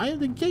me? I am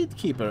the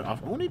gatekeeper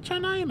of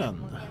Oni-chan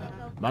Island.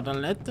 But I'll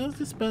let us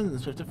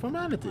dispense with the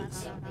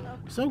formalities.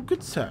 So,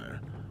 good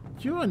sir,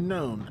 you are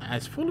known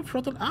as Full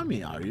Throttle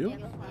Ami, are you?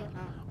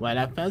 Well,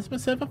 I fancy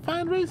myself a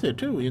fine racer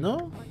too, you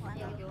know?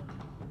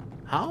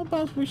 How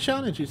about we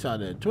challenge each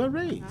other to a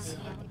race?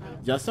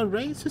 Just a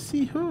race to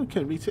see who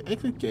can reach the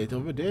exit gate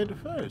over there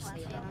first.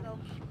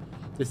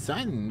 The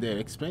sign there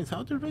explains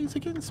how to race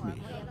against me.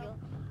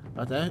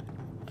 But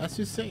as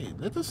you say,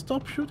 let us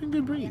stop shooting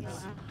the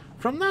breeze.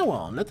 From now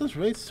on, let us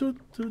race to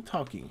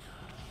talking.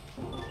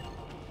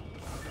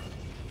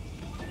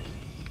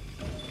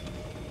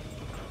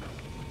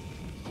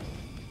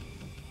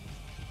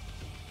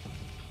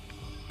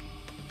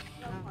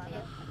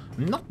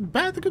 Not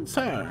bad, good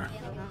sir.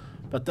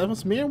 But that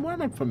was mere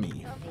warm-up for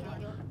me.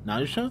 Now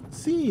you shall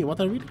see what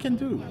I really can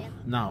do.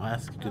 Now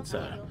ask, good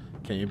sir,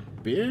 can you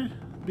bear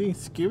being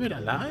skewered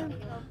alive?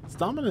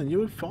 Stumble and you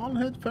will fall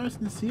head first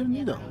in the sea of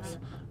needles.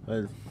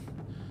 Well,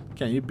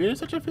 can you bear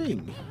such a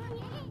thing?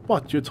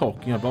 What you're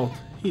talking about?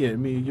 Hear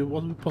me, you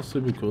what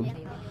possibly could.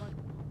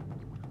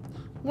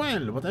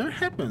 Well, whatever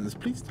happens,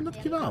 please do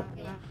not give up.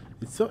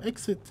 It's so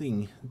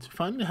exciting to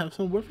finally have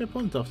some worthy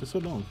opponent after so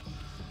long.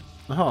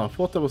 Aha, I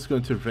thought I was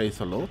going to race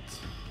a lot.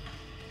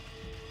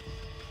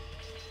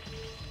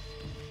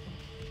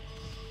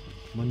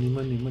 Money,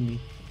 money, money.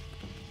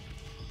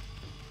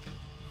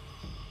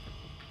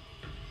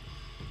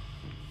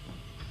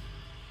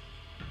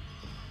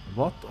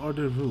 What are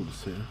the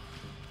rules here?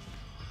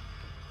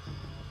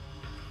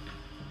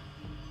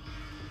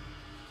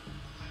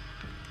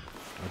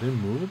 Are they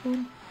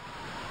movable?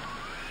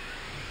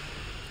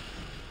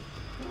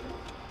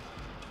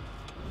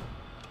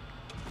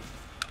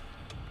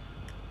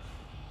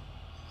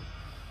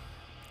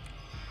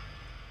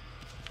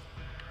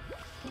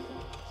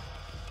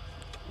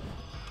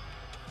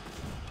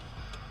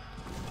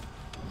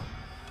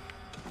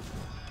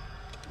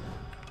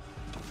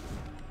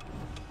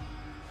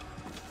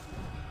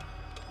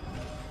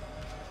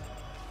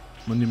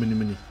 Money, money,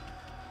 money.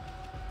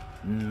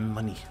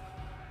 Money.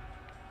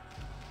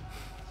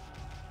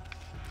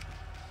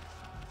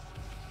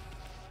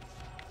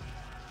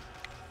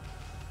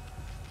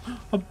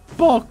 A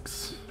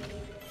box!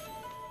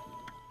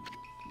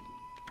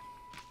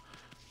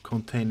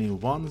 containing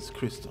one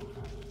crystal.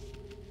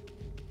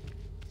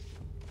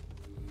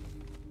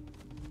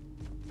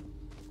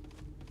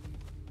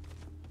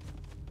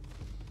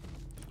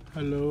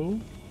 Hello?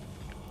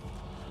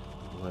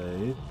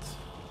 Wait.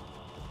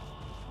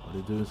 Are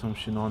they doing some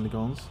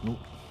shenanigans? Nope.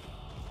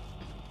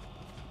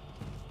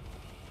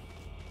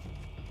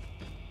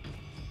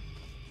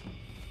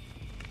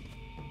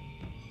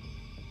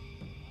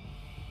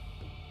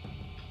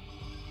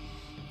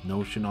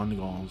 No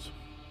shenanigans.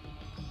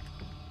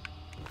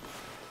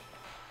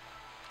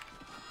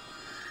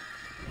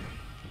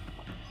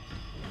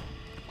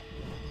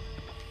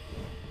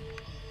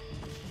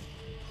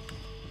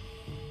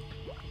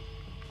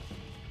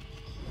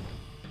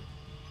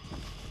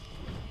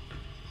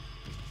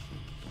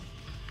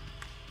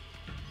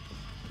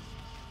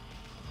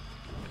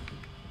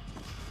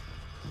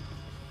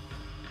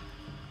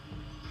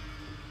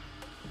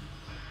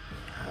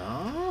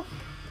 Huh?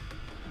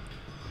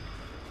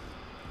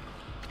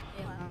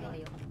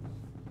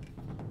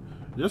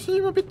 You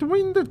seem a bit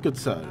winded, good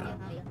sir.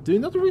 Do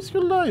not risk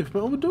your life by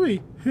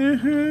overdoing.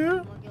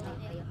 The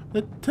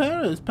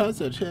terrace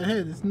passage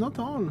ahead is not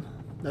all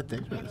that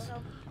dangerous.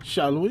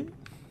 Shall we?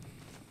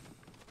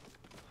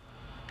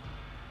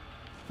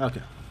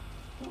 Okay.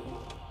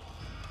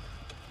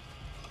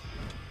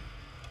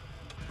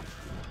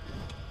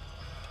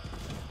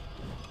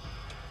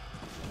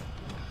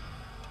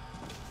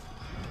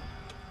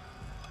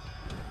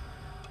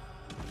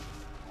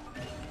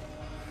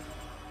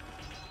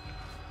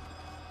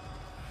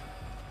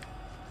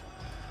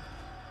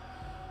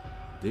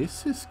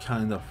 This is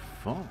kind of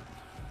fun.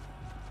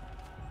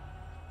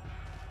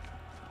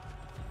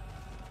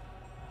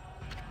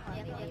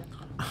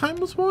 I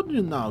must warn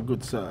you now,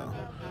 good sir.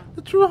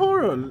 The true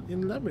horror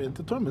in Labyrinth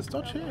of Torment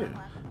starts here.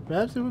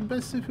 Perhaps it would be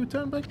best if you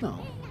turn back now.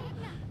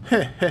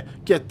 Heh,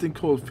 getting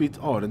cold feet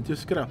aren't you,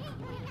 scrap?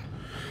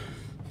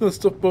 Now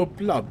stop up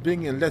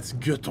blabbing and let's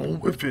get on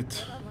with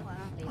it.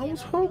 I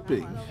was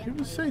hoping you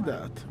would say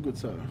that, good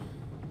sir.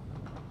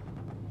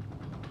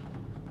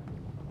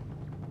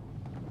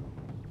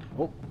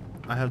 Oh,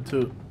 I have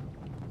to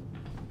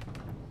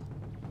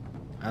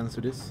answer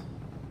this.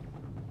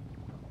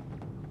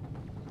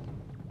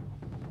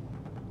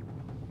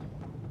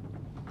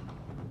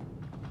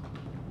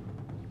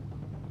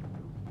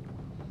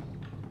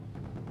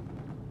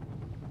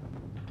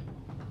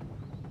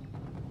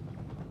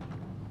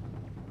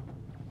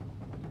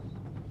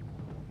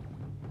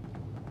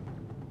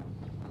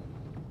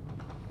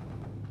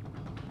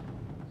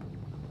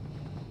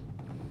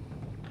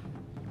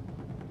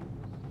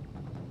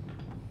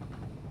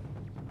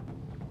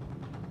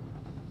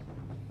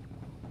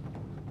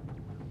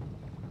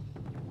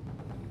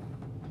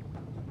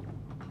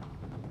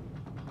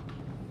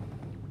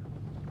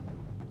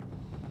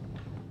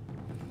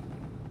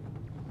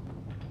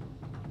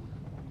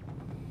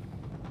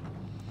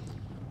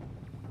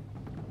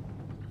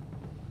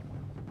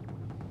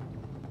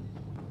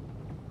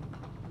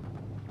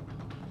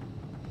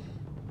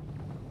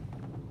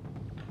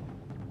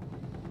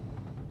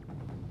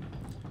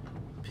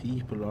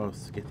 People are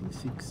getting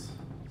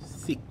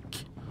sick.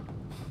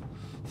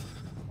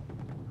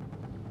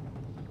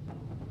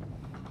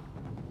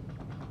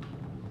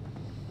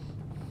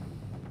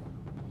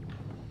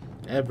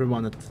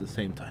 Everyone at the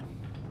same time.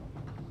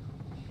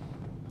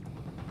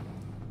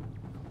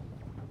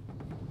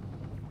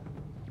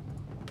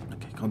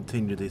 Okay,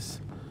 continue this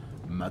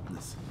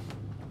madness.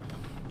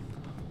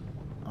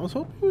 I was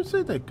hoping you would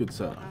say that, good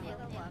sir.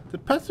 The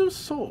passive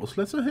source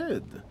lies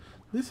ahead.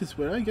 This is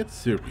where I get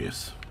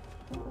serious.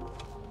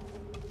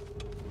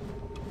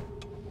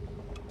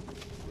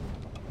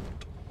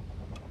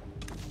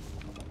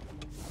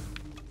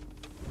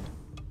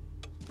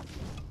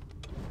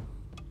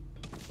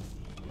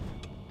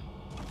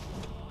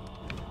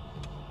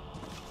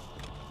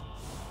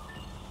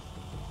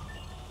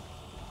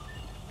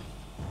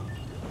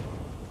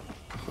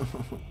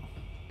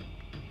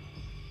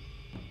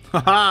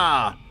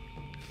 Haha!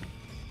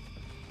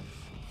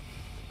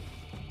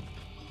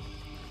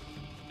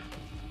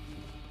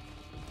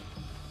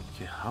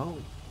 Okay, how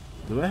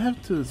do I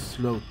have to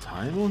slow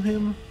time on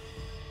him?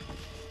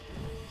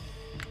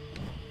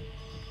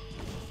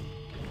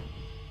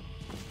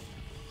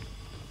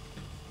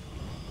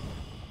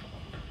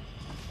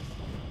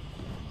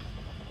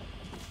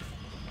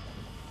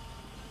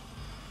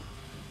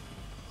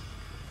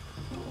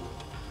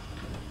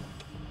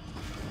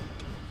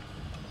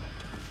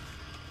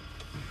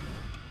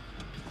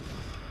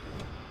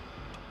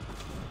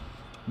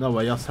 No,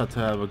 I just had to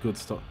have a good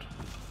start.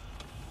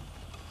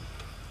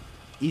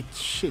 Eat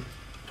shit,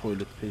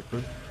 toilet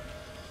paper.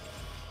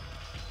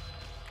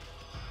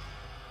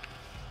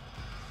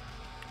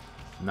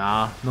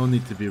 Nah, no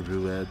need to be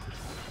rude.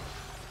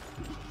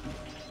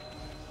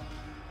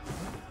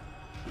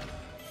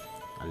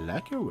 I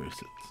like your wears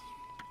it.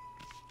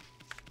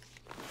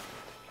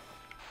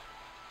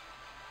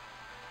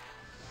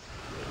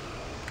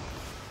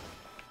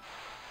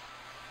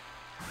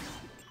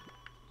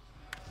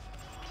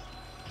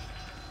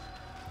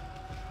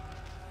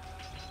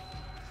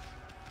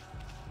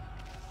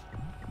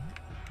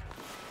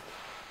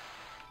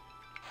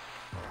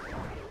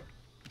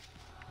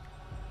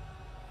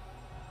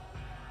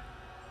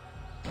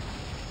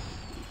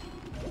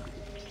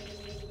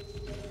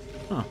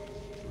 Huh.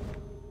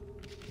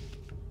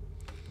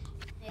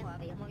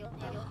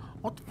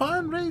 What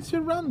fine race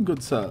you run,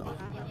 good sir.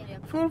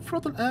 Full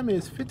throttle Amy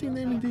is fitting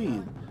name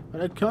indeed,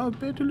 but I can't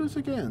bear to lose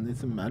again.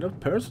 It's a matter of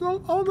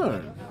personal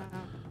honor.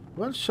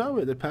 Well, shall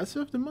we? The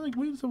passage of the demonic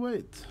wheels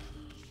await.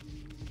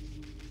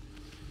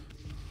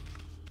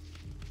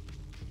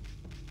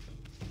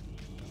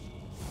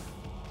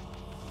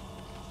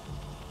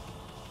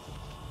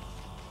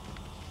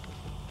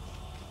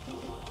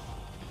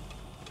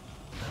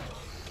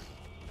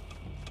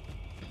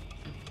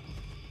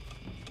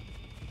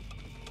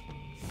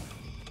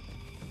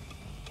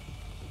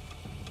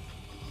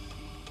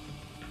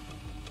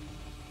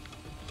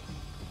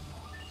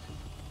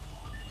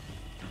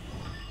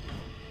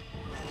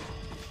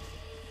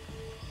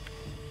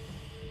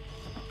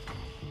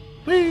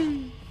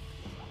 Whee!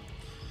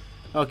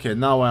 Okay,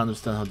 now I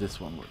understand how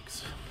this one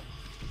works.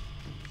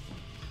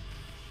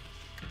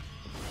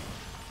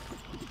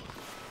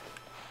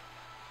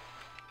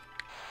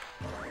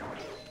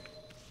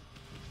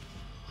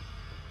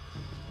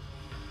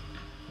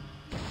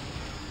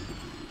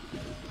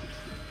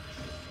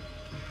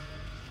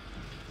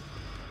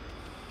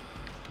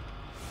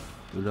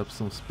 Build up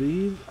some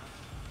speed.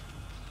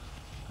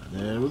 And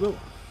there we go.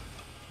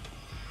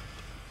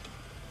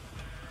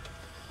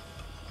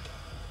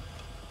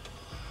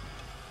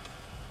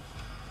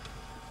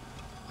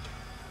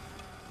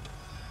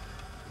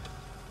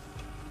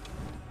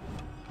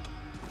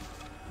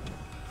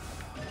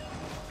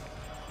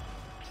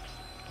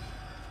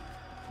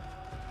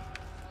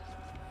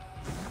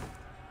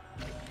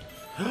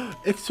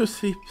 Extra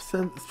sleep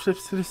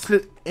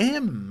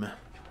M.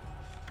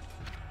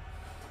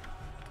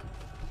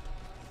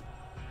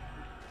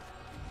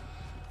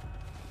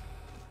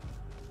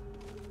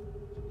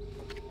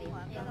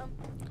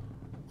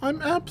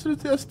 I'm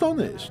absolutely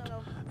astonished.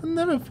 I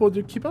never thought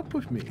you'd keep up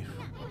with me.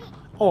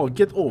 Oh,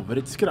 get over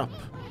it, scrap.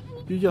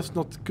 You're just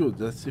not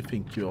good as you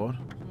think you are.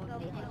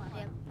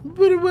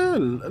 Very well,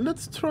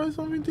 let's try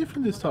something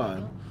different this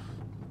time.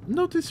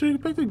 No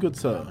disrespect, good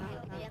sir.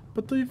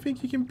 But do you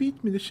think you can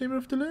beat me in the Chamber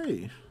of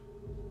Delay?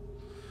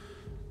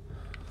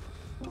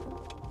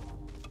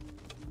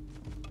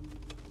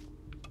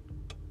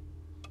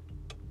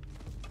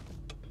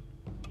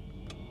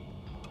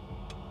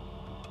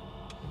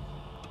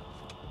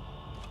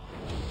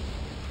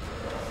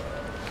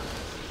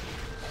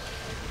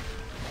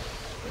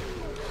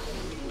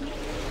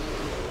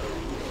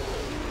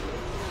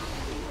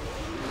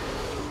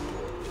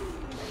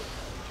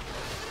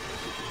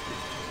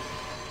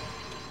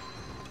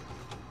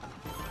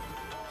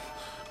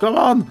 Come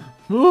on,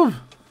 move!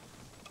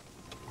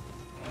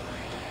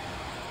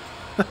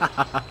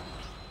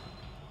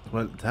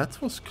 Well,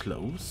 that was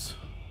close.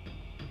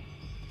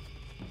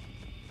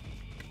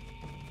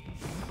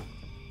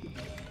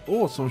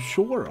 Oh, some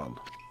Shoral.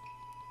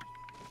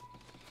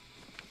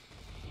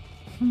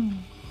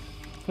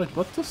 Wait,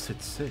 what does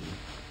it say?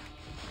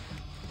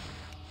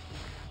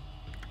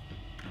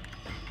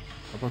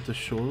 About the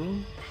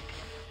Shoral?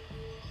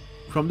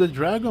 From the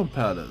Dragon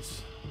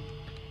Palace.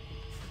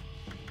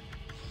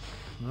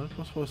 No, that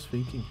was what I was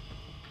thinking.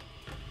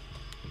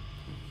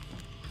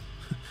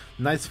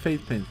 Nice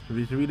fade paint.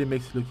 It really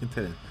makes it look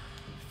intelligent.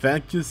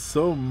 Thank you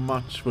so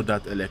much for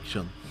that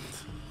election.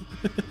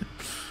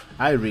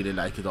 I really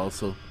like it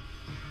also.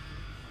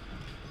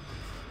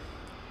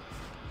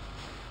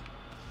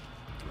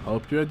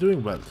 Hope you are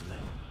doing well today.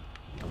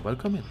 And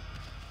welcome in.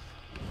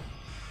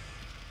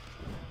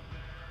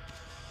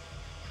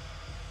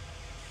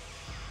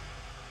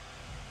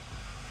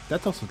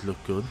 That doesn't look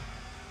good.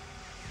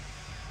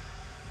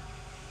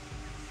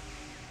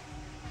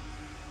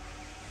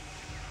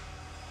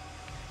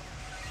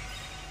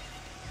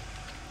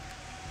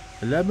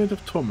 A Labyrinth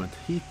of Torment,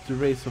 Heat the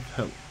Rays of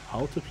Hell.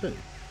 How to play.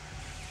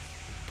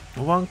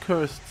 One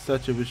cursed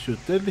statue will shoot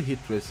deadly hit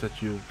rays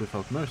at you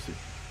without mercy.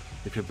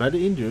 If you're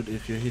badly injured,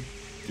 if you hit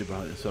you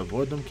behind, so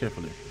avoid them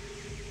carefully.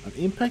 An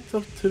impact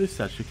to the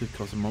statue could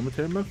cause a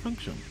momentary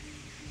malfunction.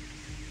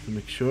 So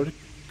make sure to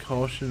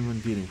caution when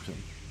dealing with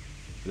them.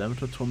 The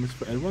Labyrinth of Torment is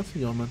for everyone's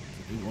enjoyment.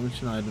 You only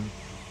should item,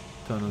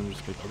 turn and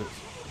respect others.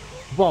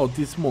 Wow,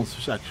 these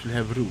monsters actually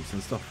have rules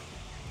and stuff.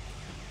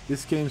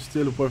 This game's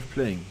still worth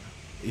playing.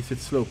 Is it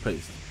slow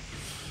paced?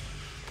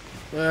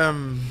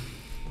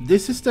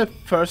 This is the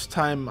first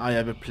time I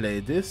ever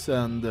played this,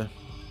 and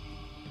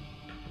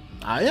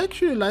I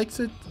actually liked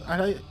it.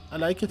 I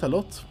like it a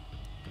lot.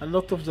 A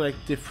lot of like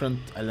different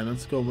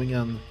elements going,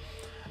 and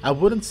I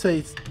wouldn't say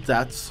it's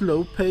that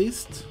slow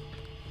paced.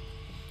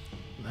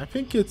 I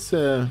think it's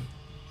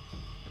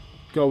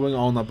going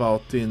on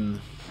about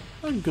in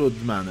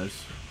good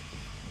manners.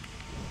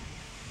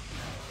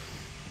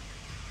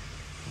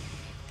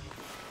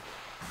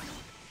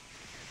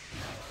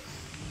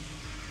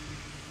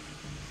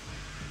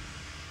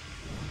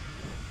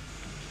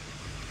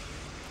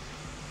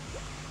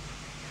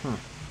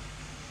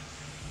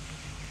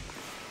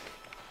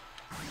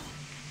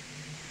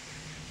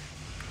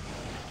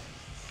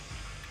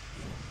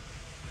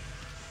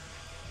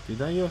 Did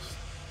I just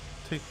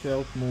take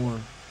out more?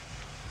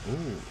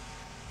 Oh.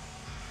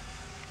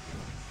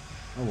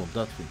 I want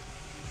that thing.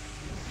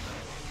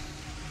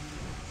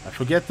 I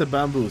forget the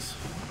bamboos.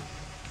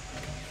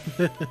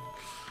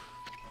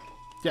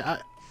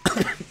 Yeah,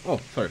 oh,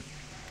 sorry.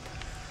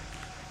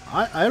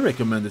 I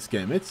recommend this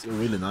game. It's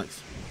really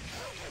nice.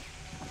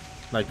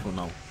 Like for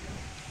now.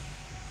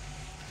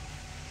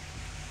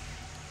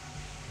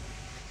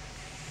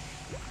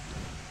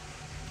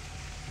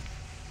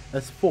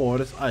 As far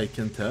as I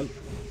can tell.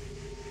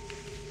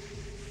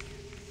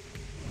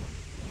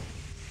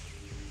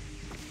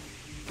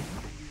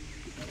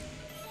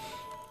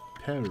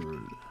 Peril.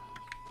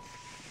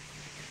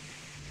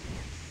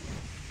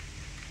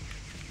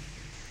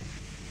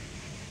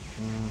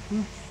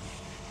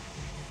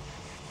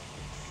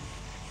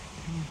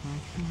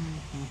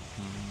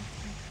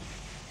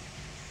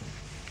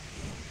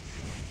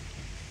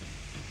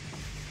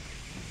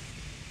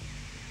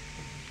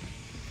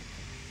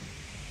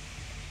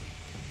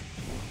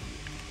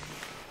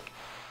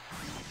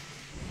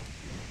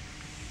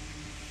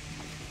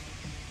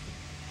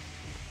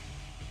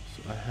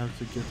 So I have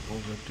to get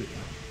over there.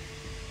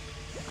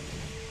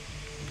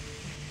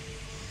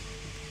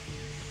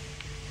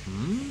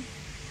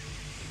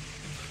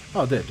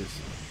 Oh, there it is.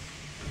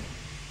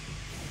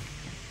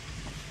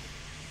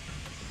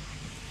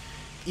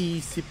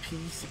 Easy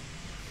peasy.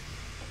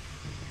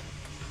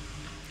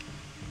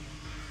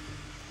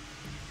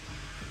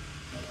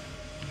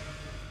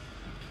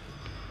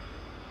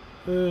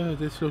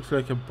 This looks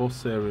like a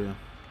boss area.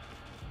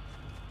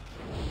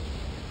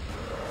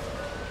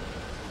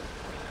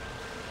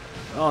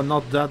 Oh,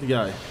 not that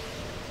guy.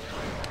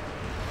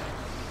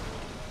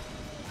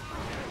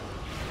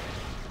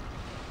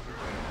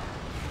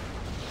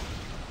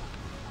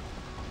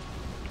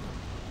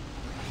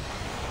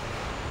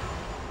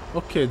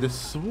 Okay, the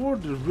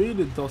sword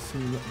really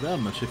doesn't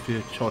damage if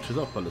you charge it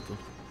up a little.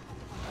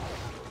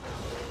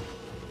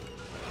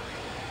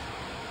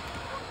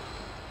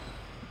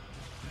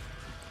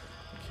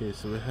 Okay,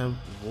 so we have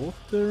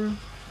water.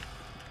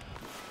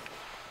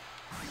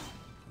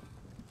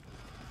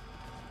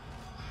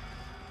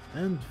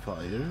 And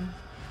fire.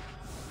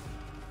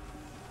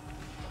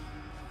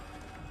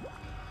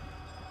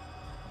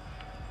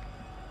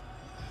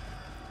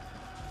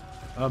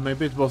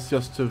 Maybe it was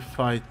just to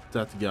fight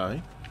that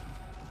guy.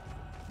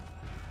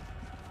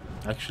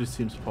 Actually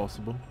seems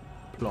possible.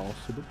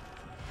 Plausible.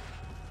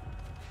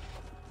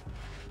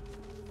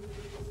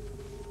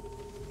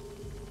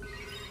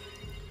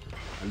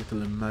 A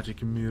little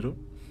magic mirror.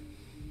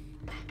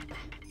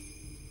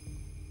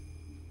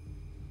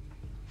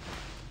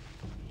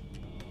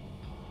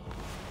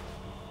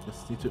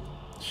 Just need to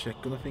check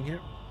on the thing here.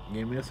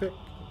 Give me a sec.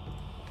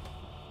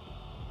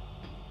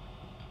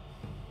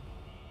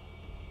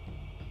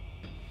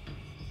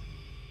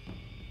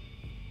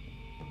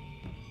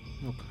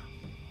 Okay.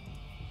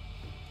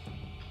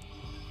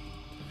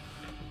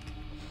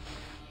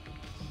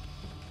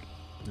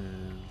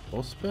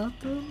 Boss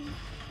battle?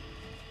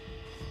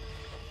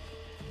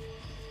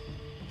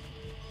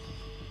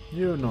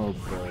 You're no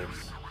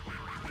boss.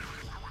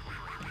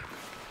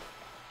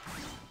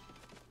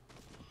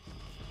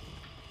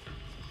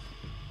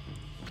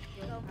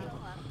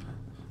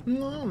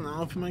 None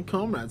of my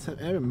comrades have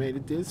ever made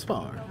it this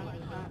far.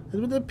 It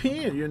would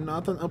appear you're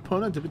not an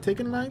opponent to be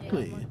taken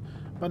lightly,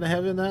 but I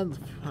haven't had.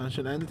 I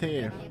should end it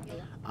here.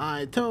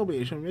 I,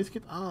 Toby, shall risk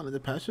it all in the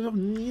pasture of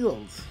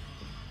needles.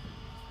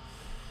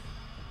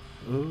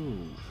 Oh,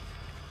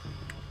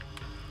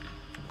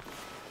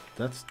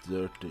 that's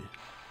dirty.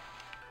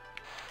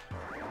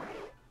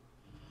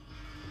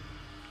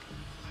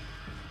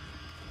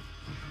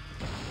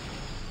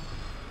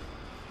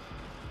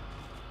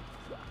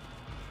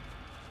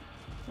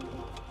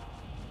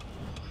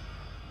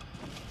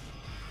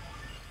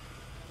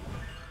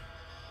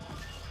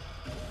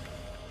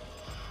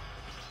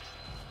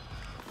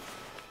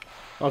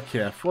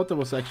 Okay, I thought I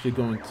was actually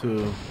going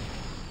to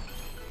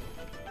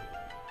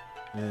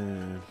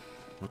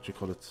what you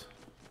call it?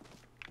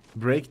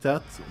 Break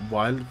that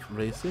while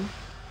racing.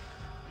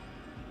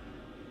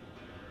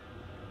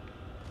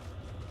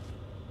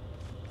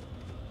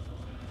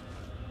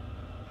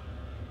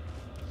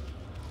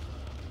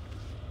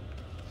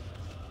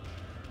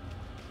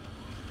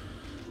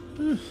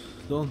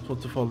 Don't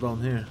want to fall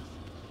down here.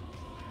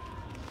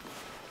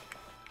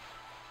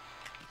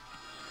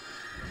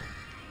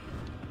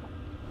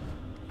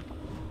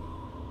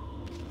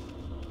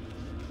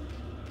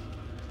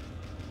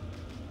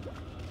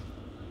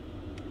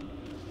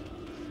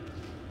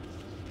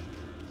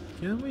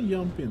 Can we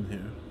jump in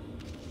here?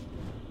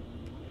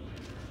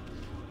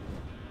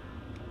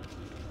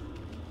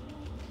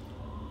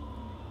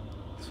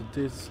 So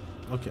this,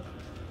 okay.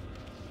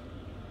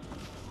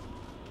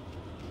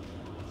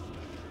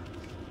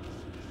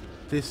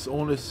 This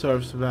only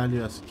serves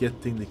value as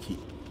getting the key,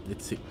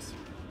 it seems.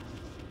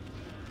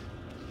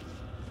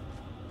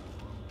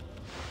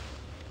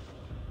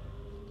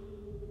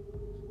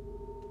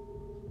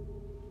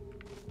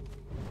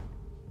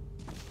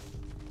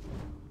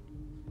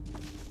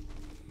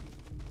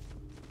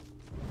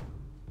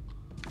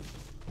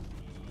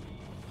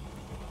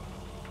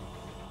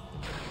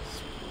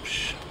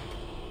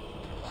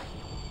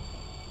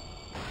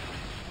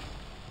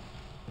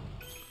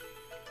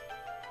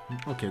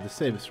 Okay, the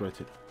save is right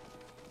here.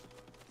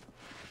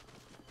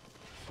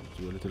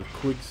 Do a little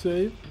quick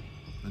save.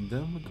 And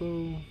then we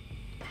go...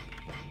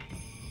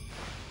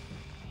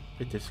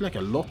 Wait, there's like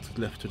a lot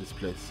left to this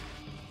place.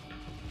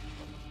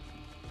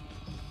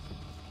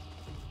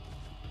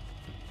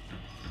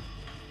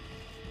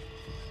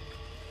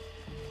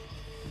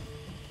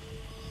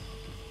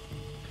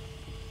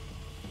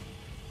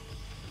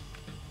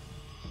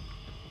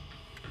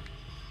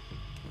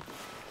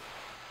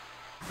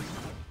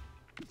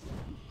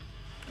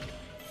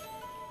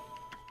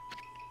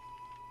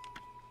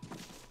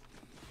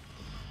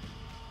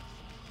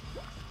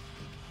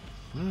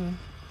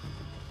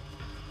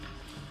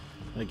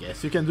 I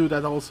guess you can do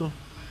that also.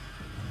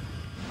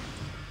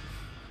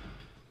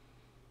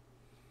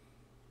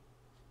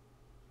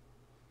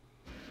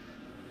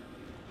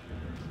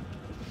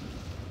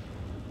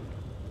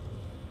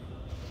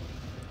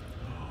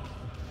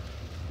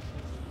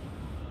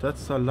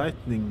 That's a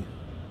lightning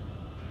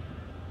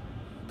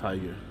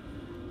tiger.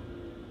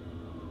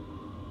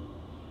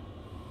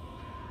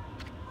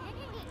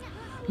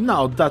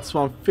 Now that's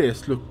one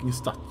fierce looking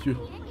statue.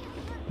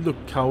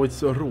 Look how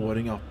it's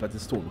roaring up at the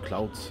storm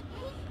clouds,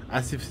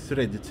 as if it's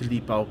ready to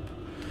leap up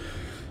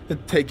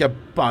and take a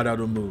bite out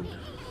of the moon.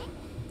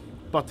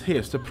 But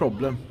here's the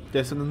problem.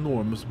 There's an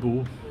enormous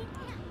bow,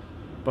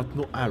 but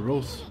no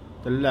arrows.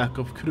 The lack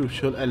of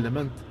crucial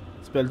element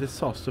spell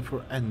disaster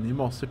for any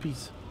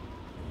masterpiece.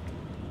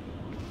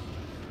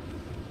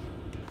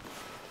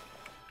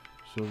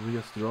 So we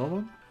just draw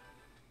one.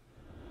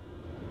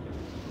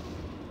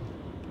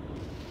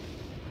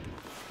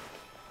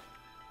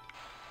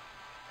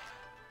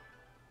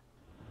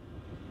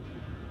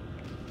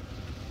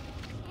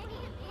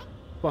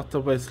 What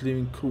a waste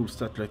leaving cool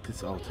stat like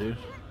this out here.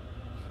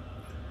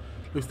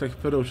 Looks like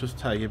ferocious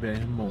tiger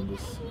bearing among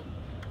us.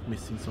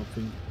 Missing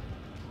something.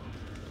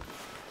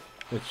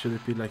 What should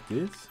it be like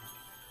this?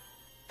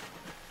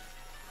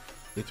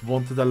 It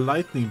wanted a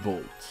lightning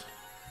bolt.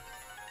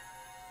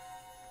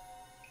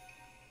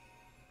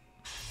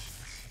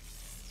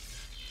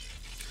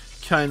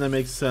 Kinda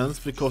makes sense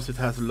because it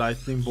has a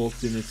lightning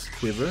bolt in its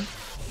quiver.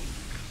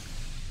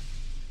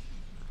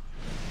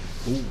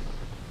 Ooh.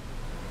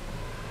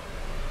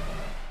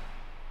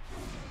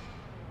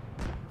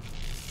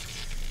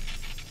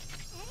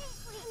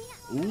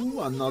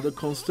 Ooh, another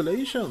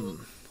constellation.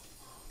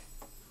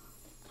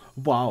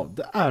 Wow,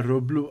 the arrow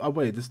blew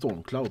away the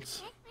storm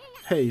clouds.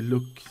 Hey,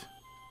 look.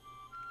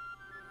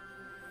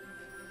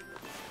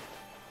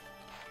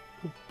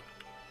 Boop,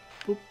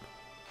 boop,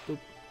 boop,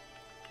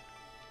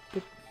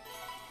 boop.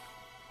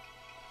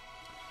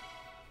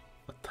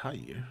 A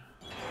tire.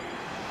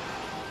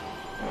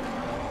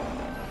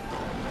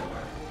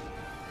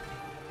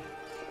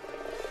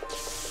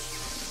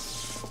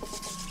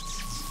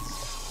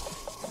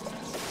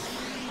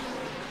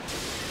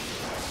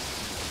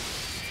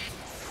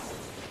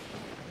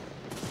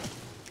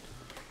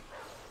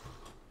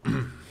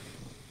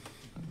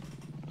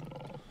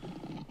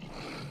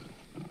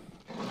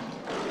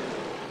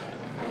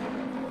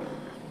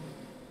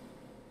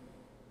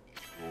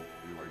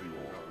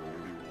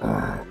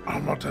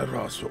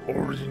 Amaterasu,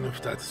 origin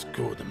of that is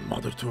good and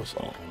mother to us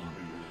all.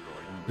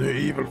 The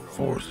evil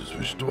forces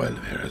which dwell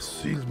here have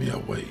sealed me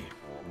away.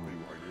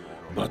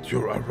 But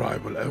your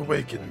arrival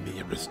awakened me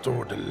and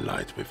restored the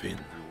light within.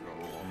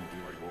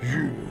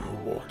 You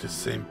who walk the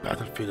same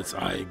battlefield as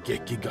I,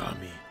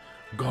 Gekigami,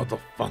 god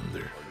of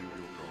thunder,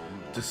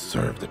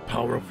 deserve the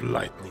power of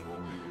lightning.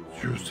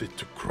 Use it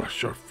to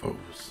crush your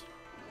foes.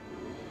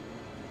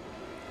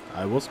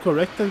 I was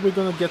correct that we're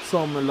gonna get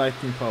some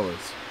lightning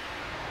powers.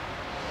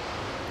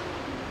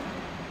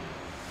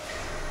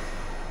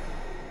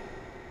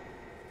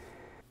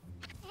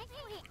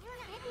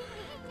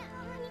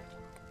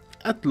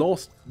 At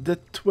last, the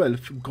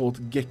 12th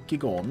god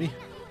Gekigami.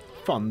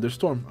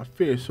 Thunderstorm, a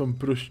fearsome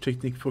brush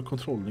technique for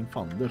controlling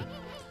thunder.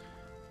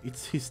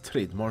 It's his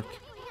trademark.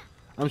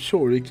 I'm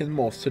sure you can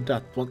master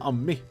that one,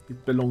 Ami.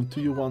 It belonged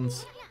to you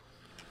once.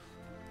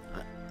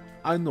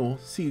 I know,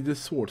 see the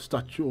sword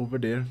statue over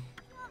there.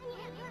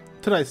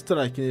 Try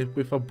striking it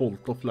with a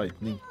bolt of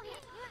lightning.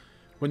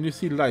 When you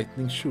see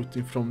lightning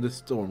shooting from the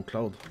storm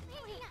cloud,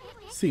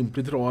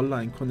 simply draw a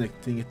line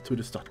connecting it to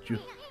the statue.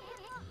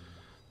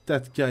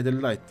 That guide the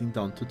lightning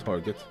down to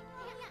target.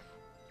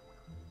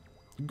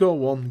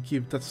 Go on,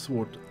 give that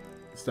sword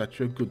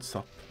statue a good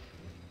sap.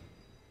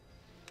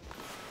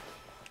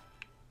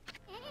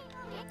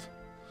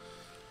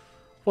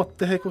 What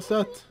the heck was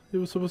that? You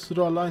were supposed to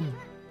draw a line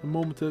the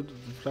moment it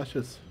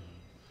flashes.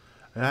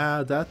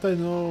 Ah, that I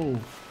know.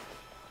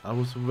 I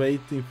was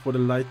waiting for the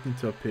lightning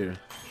to appear.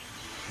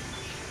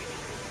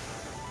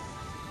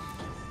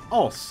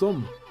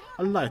 Awesome!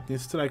 A lightning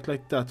strike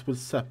like that will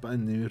sap an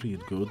enemy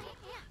real good.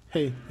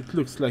 Hey, it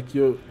looks like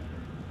your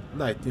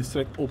lightning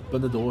strike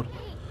opened the door.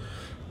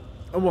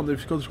 I wonder if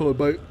it's controlled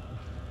by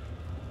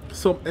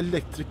some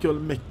electrical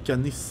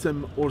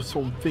mechanism or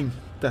something.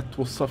 That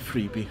was a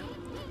freebie.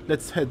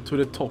 Let's head to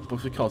the top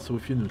of the castle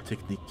with your new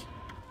technique.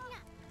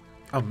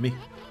 Ami,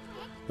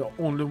 there are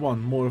only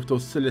one more of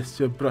those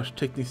celestial brush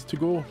techniques to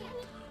go.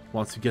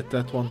 Once you get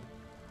that one,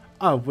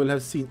 I will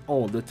have seen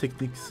all the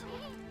techniques.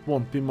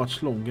 Won't be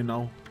much longer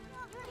now.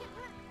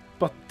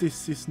 But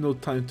this is no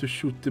time to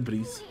shoot the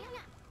breeze.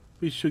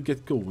 We should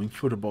get going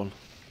for the ball.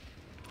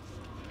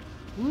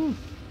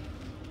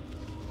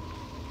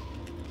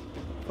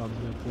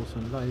 Thunder, force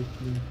and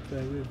lightning,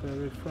 very,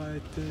 very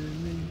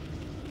frightening.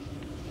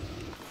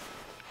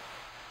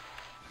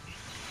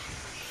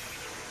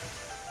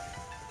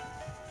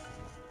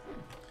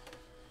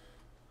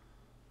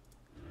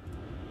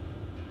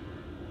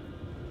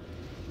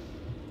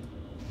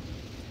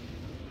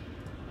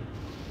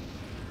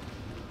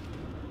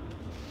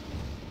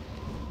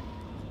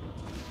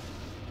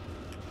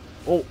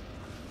 Oh!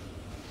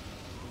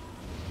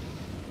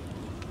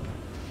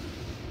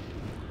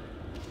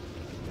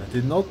 I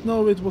did not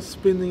know it was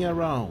spinning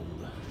around.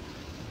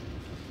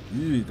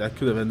 Ew, that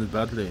could have ended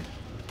badly.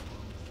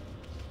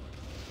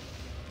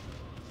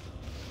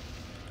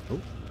 Oh.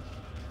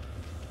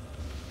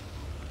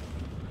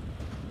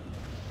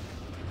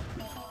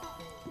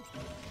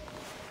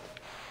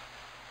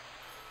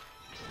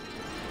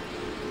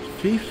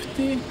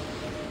 $50?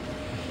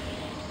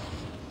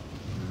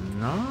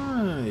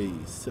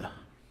 Nice.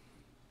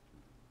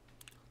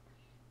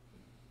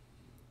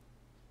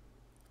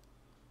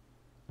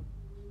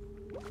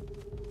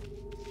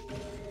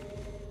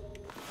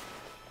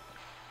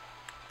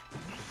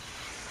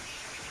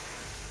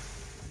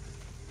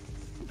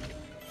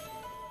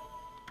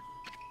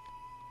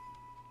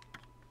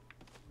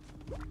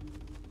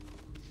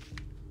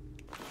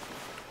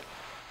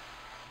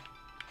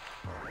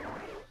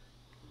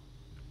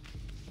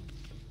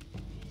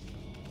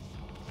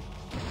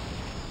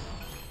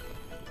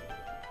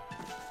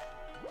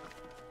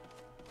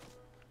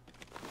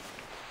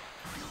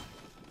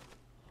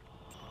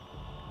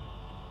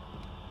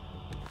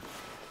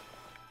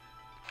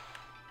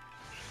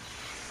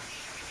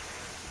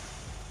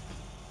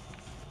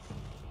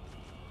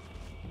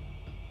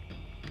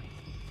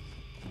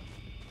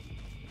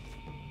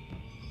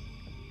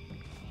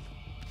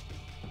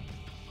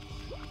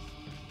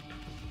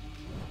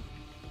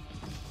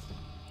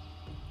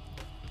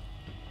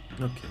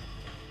 Okay.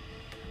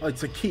 Oh,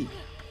 it's a key.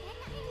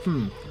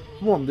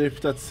 Wonder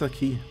if that's a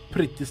key.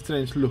 Pretty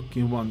strange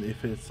looking one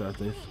if it's that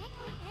is.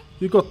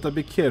 You gotta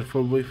be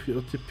careful with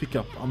what you pick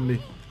up on me.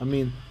 I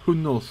mean, who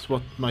knows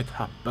what might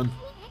happen.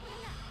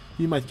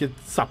 You might get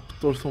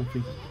zapped or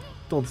something.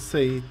 Don't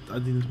say it, I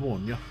didn't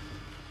warn you.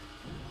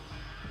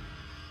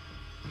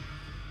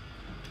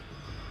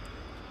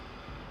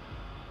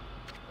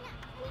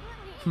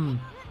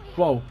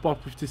 Wow,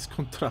 what with these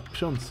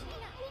contraptions?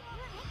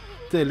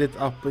 They lit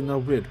up in a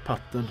weird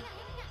pattern.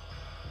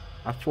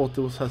 I thought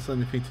it has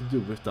anything to do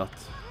with that.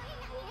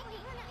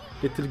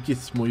 Little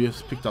gizmo you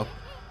just picked up.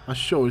 I'm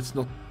sure it's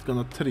not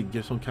gonna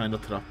trigger some kind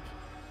of trap.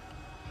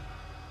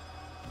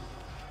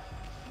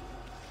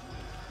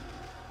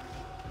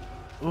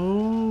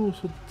 Oh,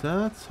 so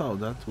that's how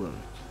that works.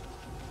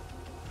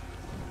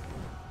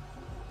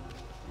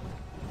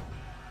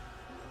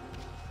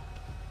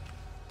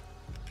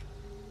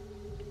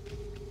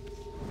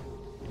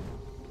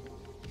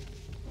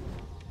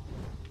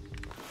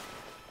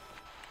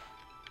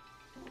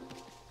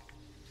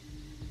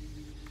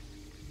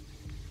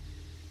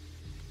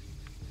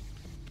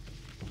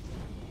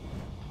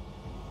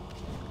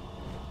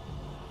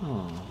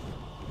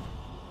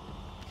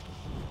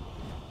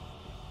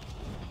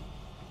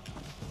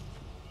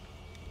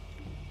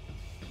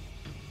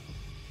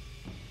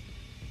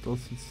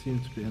 Doesn't seem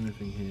to be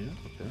anything here.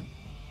 Okay.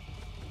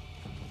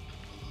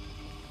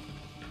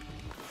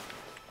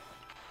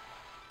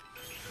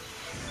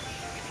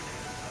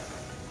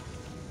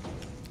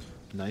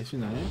 Nice.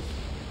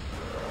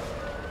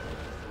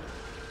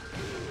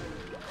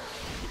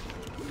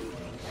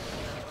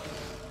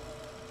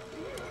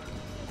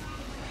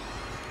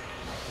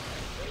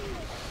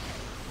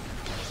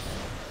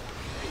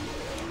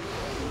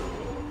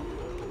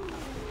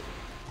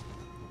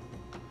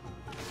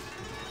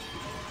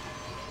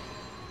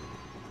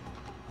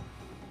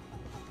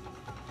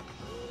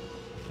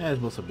 Yeah,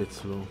 it was a bit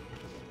slow.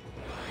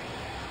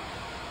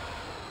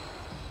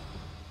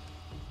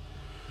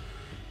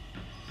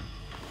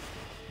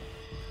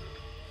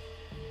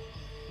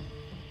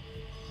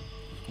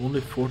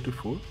 Only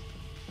 44?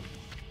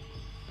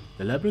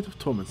 The Labyrinth of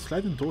Torment,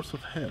 sliding doors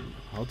of hell.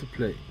 How to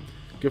play.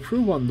 Go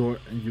through one door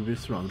and you will be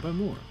surrounded by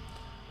more.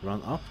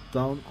 Run up,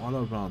 down, all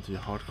around to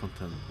your heart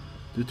content.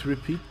 Due to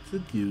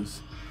repeated use,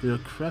 there are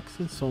cracks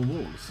in some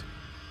walls.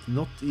 Do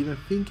not even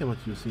think about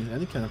using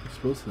any kind of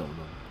explosive on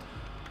them.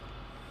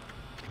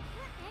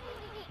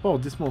 Oh,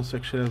 this monster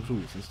actually has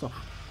rules and stuff.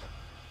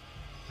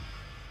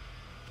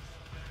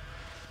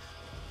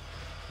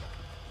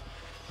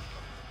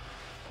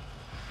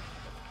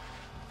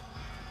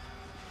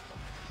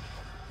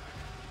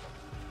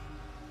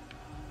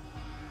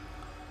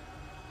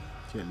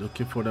 Okay,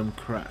 looking for them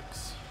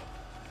cracks.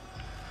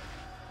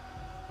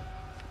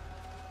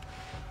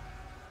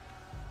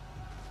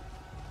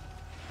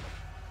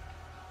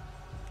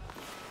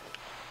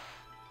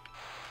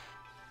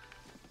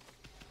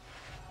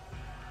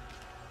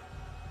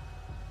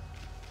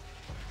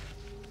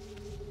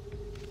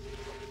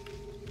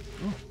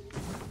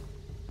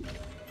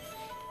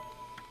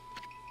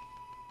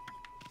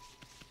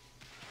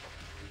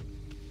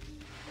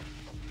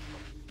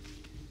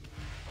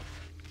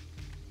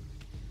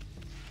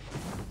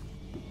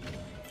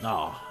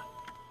 Ah,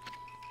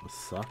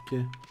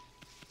 Osaki.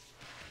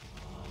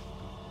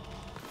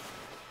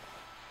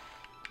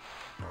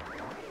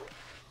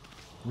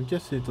 I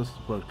guess it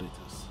doesn't work like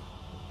this.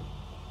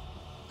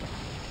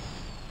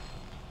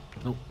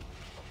 No.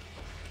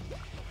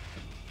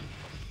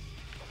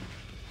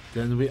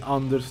 Then we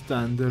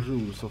understand the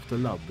rules of the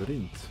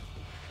labyrinth.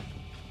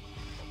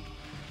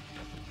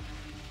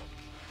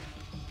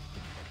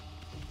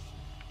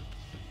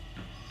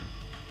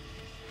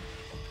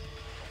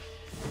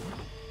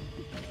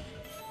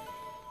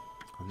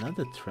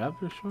 Another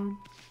traveler charm?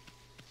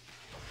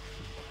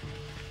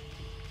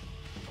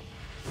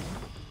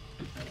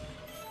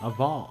 A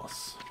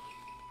vase.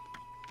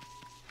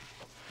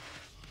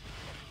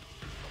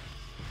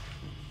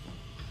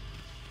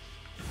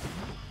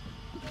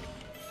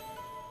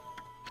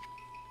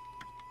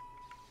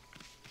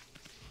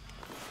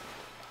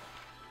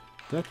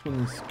 That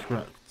one is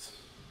cracked.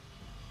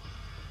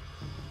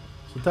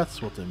 So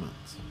that's what I meant.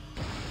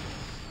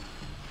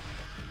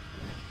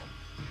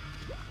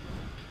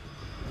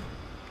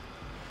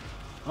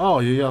 Oh,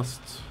 you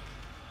just...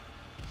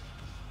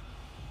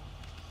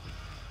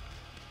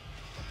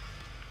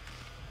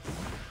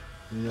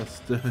 You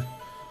just...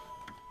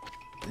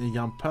 you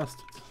jump past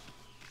it.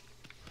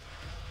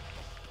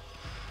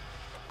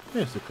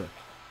 Here's the crack.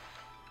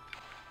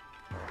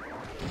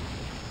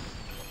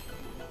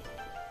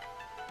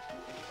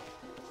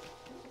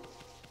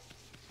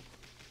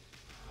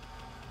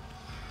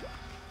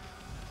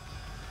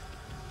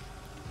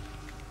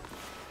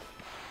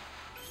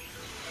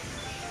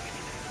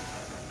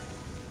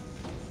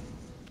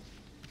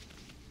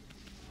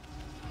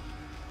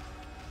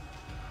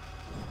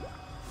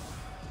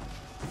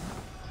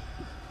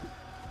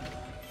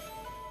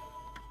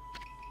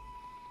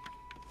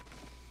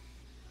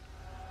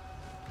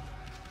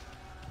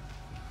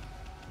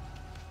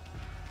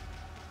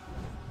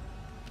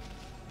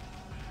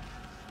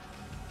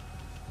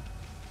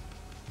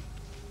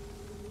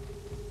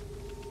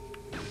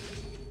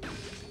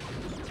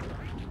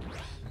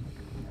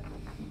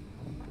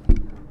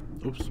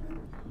 Oops.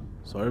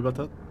 Sorry about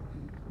that.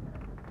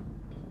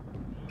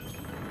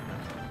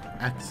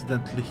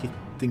 Accidentally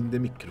hitting the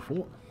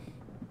microphone.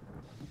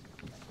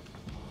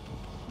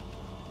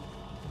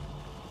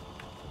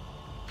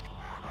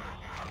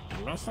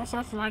 This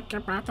is like a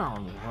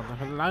battle. What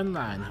the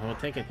line who will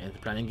take it is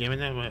planning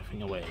giving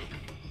everything away.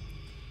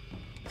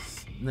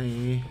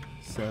 Nej,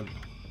 sen.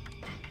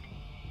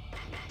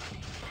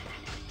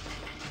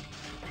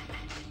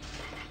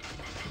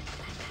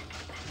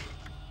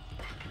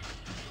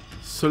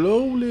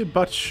 Slowly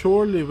but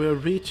surely we're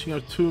reaching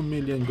our 2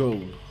 million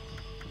goal.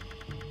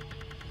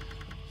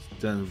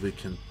 Then we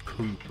can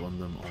poop on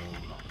them all.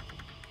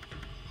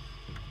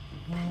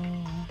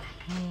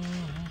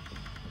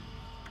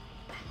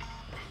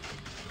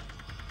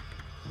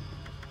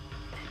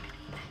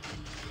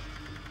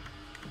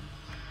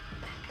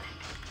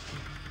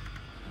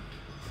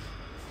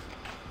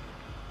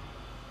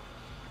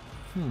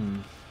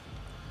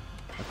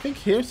 I think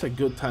here's a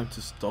good time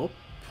to stop,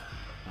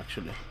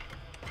 actually.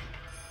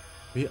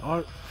 We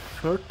are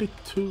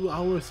 32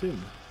 hours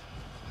in.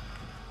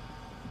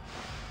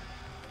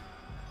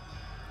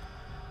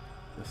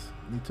 Just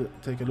need to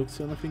take a look,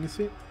 see anything you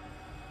see.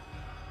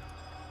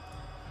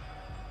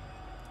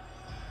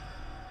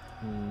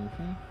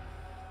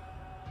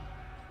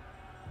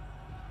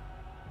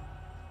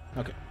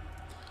 Okay,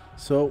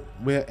 so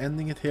we're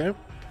ending it here.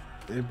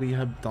 We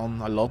have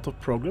done a lot of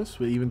progress.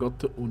 We even got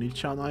to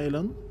Onichan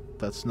Island.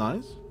 That's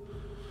nice.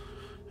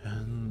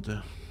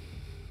 And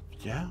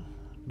yeah,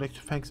 I'd like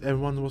to thank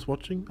everyone who was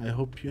watching. I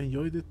hope you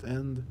enjoyed it,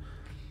 and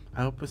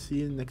I hope I see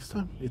you next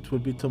time. It will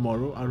be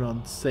tomorrow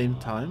around the same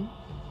time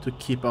to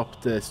keep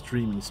up the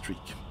streaming streak.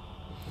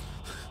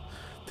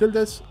 Till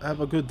this,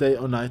 have a good day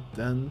or night,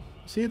 and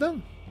see you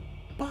then.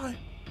 Bye.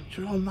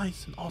 You're all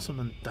nice and awesome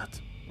and that.